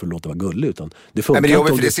jag säger för att låta vara gullig, utan det funkar. Nej, men det är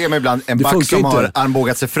jobbigt, för det ser man ibland en back som har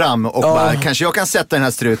armbågat sig fram och bara, kanske jag kan sätta den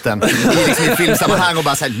här struten i liksom ett filmsammanhang och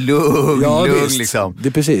bara så här lugn liksom. Det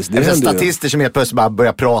är precis. Det är statister som helt plötsligt bara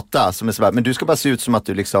börjar prata, som är så bara, men du ska bara se ut som att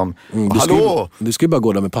du liksom, hallå! Du ska ju bara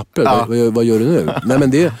gå där med papper. Vad gör du nu? Nej,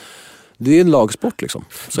 men det är en lagsport liksom.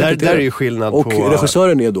 Där är ju skillnad och på... Och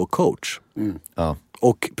regissören är då coach.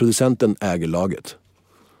 Och producenten äger laget.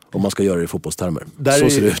 Om man ska göra det i fotbollstermer. Så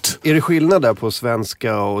ser det ut. Är det skillnad där på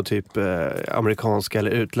svenska och typ amerikanska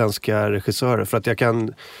eller utländska regissörer? För att jag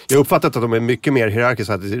har uppfattat att de är mycket mer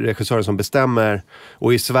hierarkiska, att det är regissörer som bestämmer.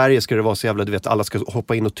 Och i Sverige ska det vara så jävla, du vet, alla ska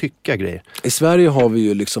hoppa in och tycka grejer. I Sverige har vi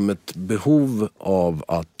ju liksom ett behov av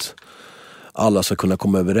att alla ska kunna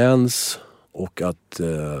komma överens och att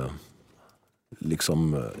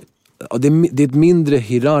liksom... det är ett mindre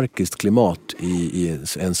hierarkiskt klimat i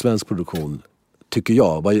en svensk produktion, tycker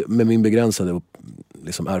jag. Med min begränsade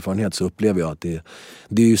liksom erfarenhet så upplever jag att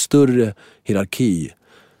det är ju större hierarki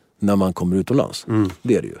när man kommer utomlands.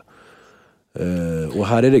 Det är det ju. Och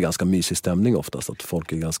här är det ganska mysig stämning oftast. Att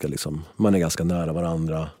folk är ganska liksom, man är ganska nära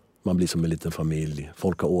varandra. Man blir som en liten familj.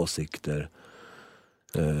 Folk har åsikter.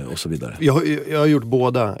 Och så vidare. Jag har gjort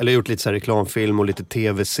båda. Eller gjort lite så här reklamfilm och lite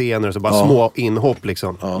tv-scener. Så bara små inhopp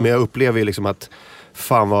liksom. Men jag upplever ju liksom att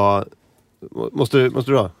fan vad... Måste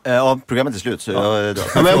du ha? Ja, programmet är slut så jag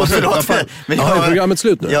drar. Men jag måste är programmet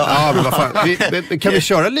slut nu? Ja, men vad fan. Kan vi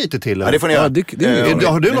köra lite till? Ja, det får ni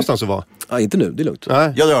göra. Har du någonstans att vara? Ja, inte nu, det är lugnt.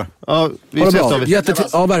 Nej. Jag drar. Ja, vi ses då.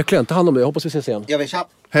 Ja, verkligen. Ta hand om det. Jag hoppas vi ses igen. Jag vill tja.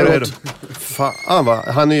 Hej då. Fan va?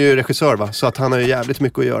 Han är ju regissör va? Så att han har ju jävligt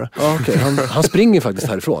mycket att göra. Ja, okej. Han springer faktiskt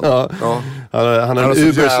härifrån. Ja. Han har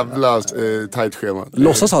så jävla tajt schema.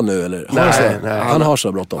 Låtsas han nu eller? Nej. Han har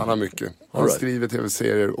så bråttom. Han har mycket. Han skriver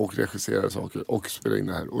tv-serier och regisserar saker och spelar in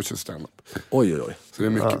det här och kör stand-up. Oj. Så det är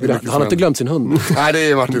mycket, han har inte glömt sin hund. Nej, det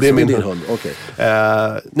är Martin. Det är min hund. Okej.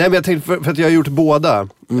 Nej, men jag tänkte för att jag har gjort båda.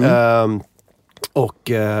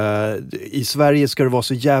 Och i Sverige ska det vara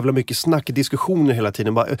så jävla mycket snack, diskussioner hela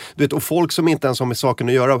tiden. Bara, du vet, och folk som inte ens har med saken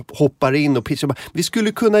att göra hoppar in och pitchar. Bara, vi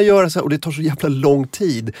skulle kunna göra så här, och det tar så jävla lång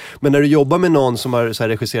tid. Men när du jobbar med någon som har så här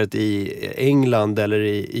regisserat i England eller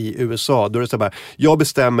i USA, då är det så här bara, jag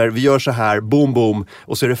bestämmer, vi gör så här, boom boom,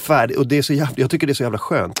 och så är det färdigt. Och det är så jävla, jag tycker det är så jävla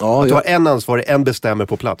skönt. Ja, att du har en ansvarig, en bestämmer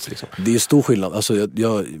på plats. Liksom. Det är stor skillnad. Alltså,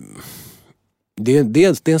 det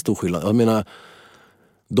är en stor skillnad. Jag menar,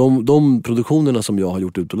 de produktionerna som jag har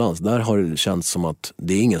gjort utomlands, där har det känts som att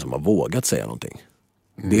det är ingen som har vågat säga någonting.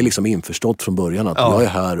 Det är liksom införstått från början att jag är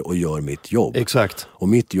här och gör mitt jobb. Exakt. Och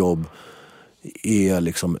mitt jobb är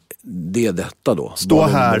liksom, det är detta då. Stå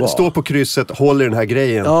här, stå på krysset, håll i den här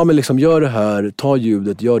grejen. Ja, men liksom gör det här, ta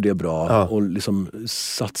ljudet, gör det bra och liksom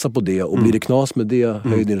satsa på det. Och blir det knas med det,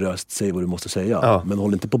 höj din röst, säg vad du måste säga. Men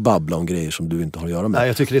håll inte på babbla om grejer som du inte har att göra med. Nej,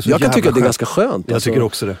 jag kan tycka att det är ganska skönt. Jag tycker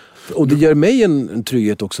också det. Och det ger mig en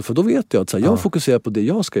trygghet också, för då vet jag att så här, jag fokuserar på det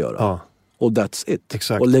jag ska göra. Och that's it.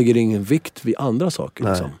 Exakt. Och lägger ingen vikt vid andra saker.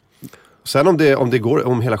 Liksom. Sen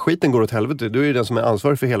om hela skiten går åt helvete, du är ju den som är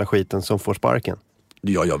ansvarig för hela skiten som får sparken.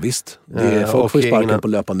 Ja visst. Folk får sparken på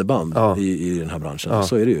löpande band i den här branschen.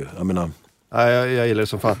 Så är det ju. Jag menar... Jag gillar det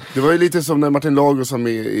som fan. Det var ju lite som när Martin Lagos var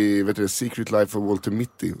med i Secret Life of Walter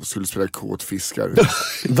Mitty och skulle spela kåtfiskar.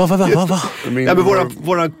 Va? Men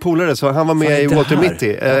våra polare, så han var med i Walter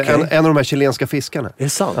Mitty, en av de här chilenska fiskarna. Är det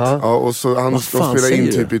sant? Ja, och så de spelade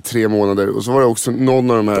in typ i 3 månader. Och så var det också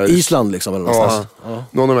någon av de här... Island liksom eller någonstans.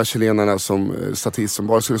 Någon av de här chilenarna som statist som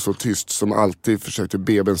bara skulle stå tyst, som alltid försökte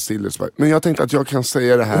beben stilla. Men jag tänkte att jag kan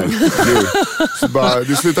säga det här nu. Så bara,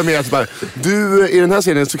 du slutar med att bara, du i den här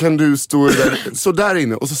scenen så kan du stå så där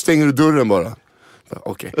inne och så stänger du dörren bara.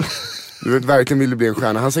 Okej. Du vet, verkligen vill bli en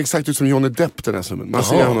stjärna. Han ser exakt ut som Johnny Depp, den här snubben. Man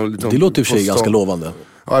ser honom lite. Det låter i och för sig ganska lovande.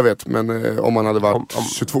 Ja, jag vet, men om man hade varit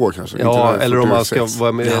 22 kanske. Ja, eller om man ska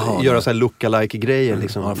vara med, göra så här lookalike-grejer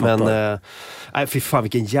liksom. Men nej, fy fan,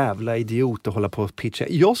 vilken jävla idiot att hålla på och pitcha.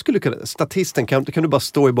 Jag skulle kunna, statisten, kan du bara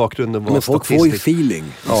stå i bakgrunden och vara statist? Men folk får ju feeling.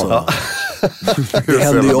 Alltså. Det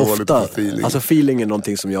händer ju ofta. Alltså feeling är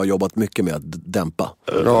någonting som jag har jobbat mycket med att dämpa.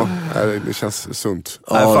 Ja, det känns sunt.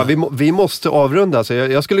 Nej, fan, vi måste avrunda. Alltså,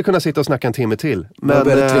 jag skulle kunna sitta och snacka en timme till. Men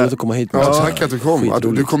det är väldigt trevligt att komma hit. Tack att du kom. Att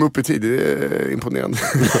du kom upp i tid, det är imponerande.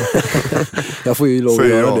 Jag får ju lov att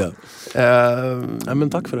göra det. Nej, men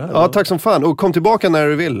tack för det här. Ja, tack som fan. Och kom tillbaka när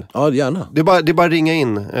du vill. Ja, gärna. Det är bara ringa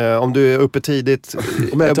in om du är uppe tidigt.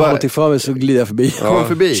 Om jag inte har någonting för mig så glider jag förbi. Kom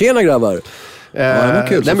förbi. Tjena grabbar.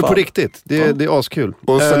 Nej, men på riktigt, det är askul.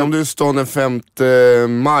 Och sen om du är stan den 5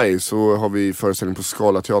 maj så har vi föreställning på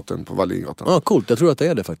Scalateatern på Wallingatan. Ja, coolt, jag tror att det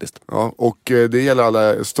är det faktiskt. Ja, och det gäller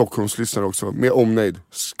alla Stockholmslyssnare också, med omnejd.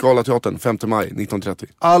 Scalateatern 5 maj 19:30.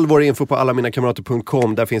 All vår info på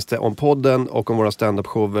allaminakamrater.com, där finns det om podden och om våra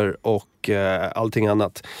stand-up-shower och allting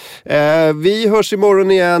annat. Vi hörs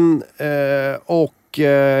imorgon igen och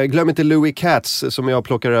glöm inte Louis Katz som jag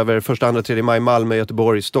plockar över 1, 2, 3 maj Malmö,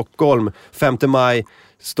 Göteborg, Stockholm, 5 maj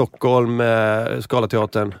Stockholm,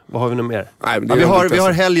 Scalateatern. Vad har vi nu mer? Nej, vi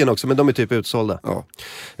har helgen också, men de är typ utsålda. Ja.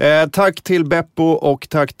 Tack till Beppo och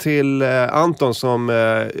tack till Anton som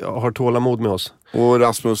har tålamod med oss. Och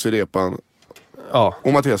Rasmus i repan. Ja.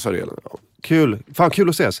 Och Mattias Varela. Kul. Fan, kul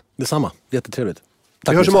att ses. Detsamma. Jättetrevligt.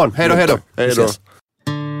 Tack. Vi hörs imorgon. Hej då, hej då. Hej då.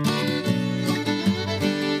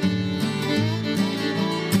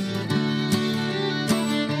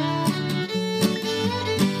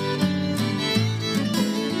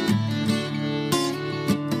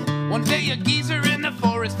 One day a geezer in the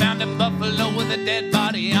forest found a buffalo with a dead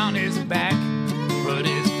body on his back. Put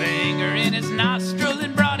his finger in his nostril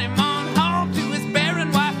and brought him on home to his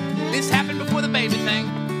barren wife. This happened before the baby thing.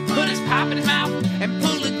 Put his pipe in his mouth and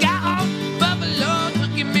pulled the guy off. Buffalo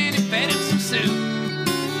took him in and fed him some soup.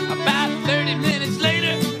 About 30 minutes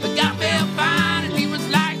later, the guy felt fine and he was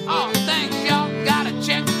like, "Oh, thanks y'all, gotta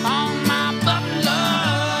check on my buffalo.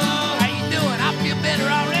 How you doing? I feel better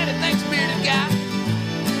already, thanks bearded guy.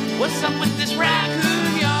 What's up with this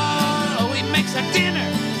raccoon, y'all? Oh, he makes our dinner.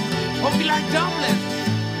 Hope you like dumplings.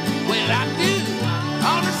 Well, I do.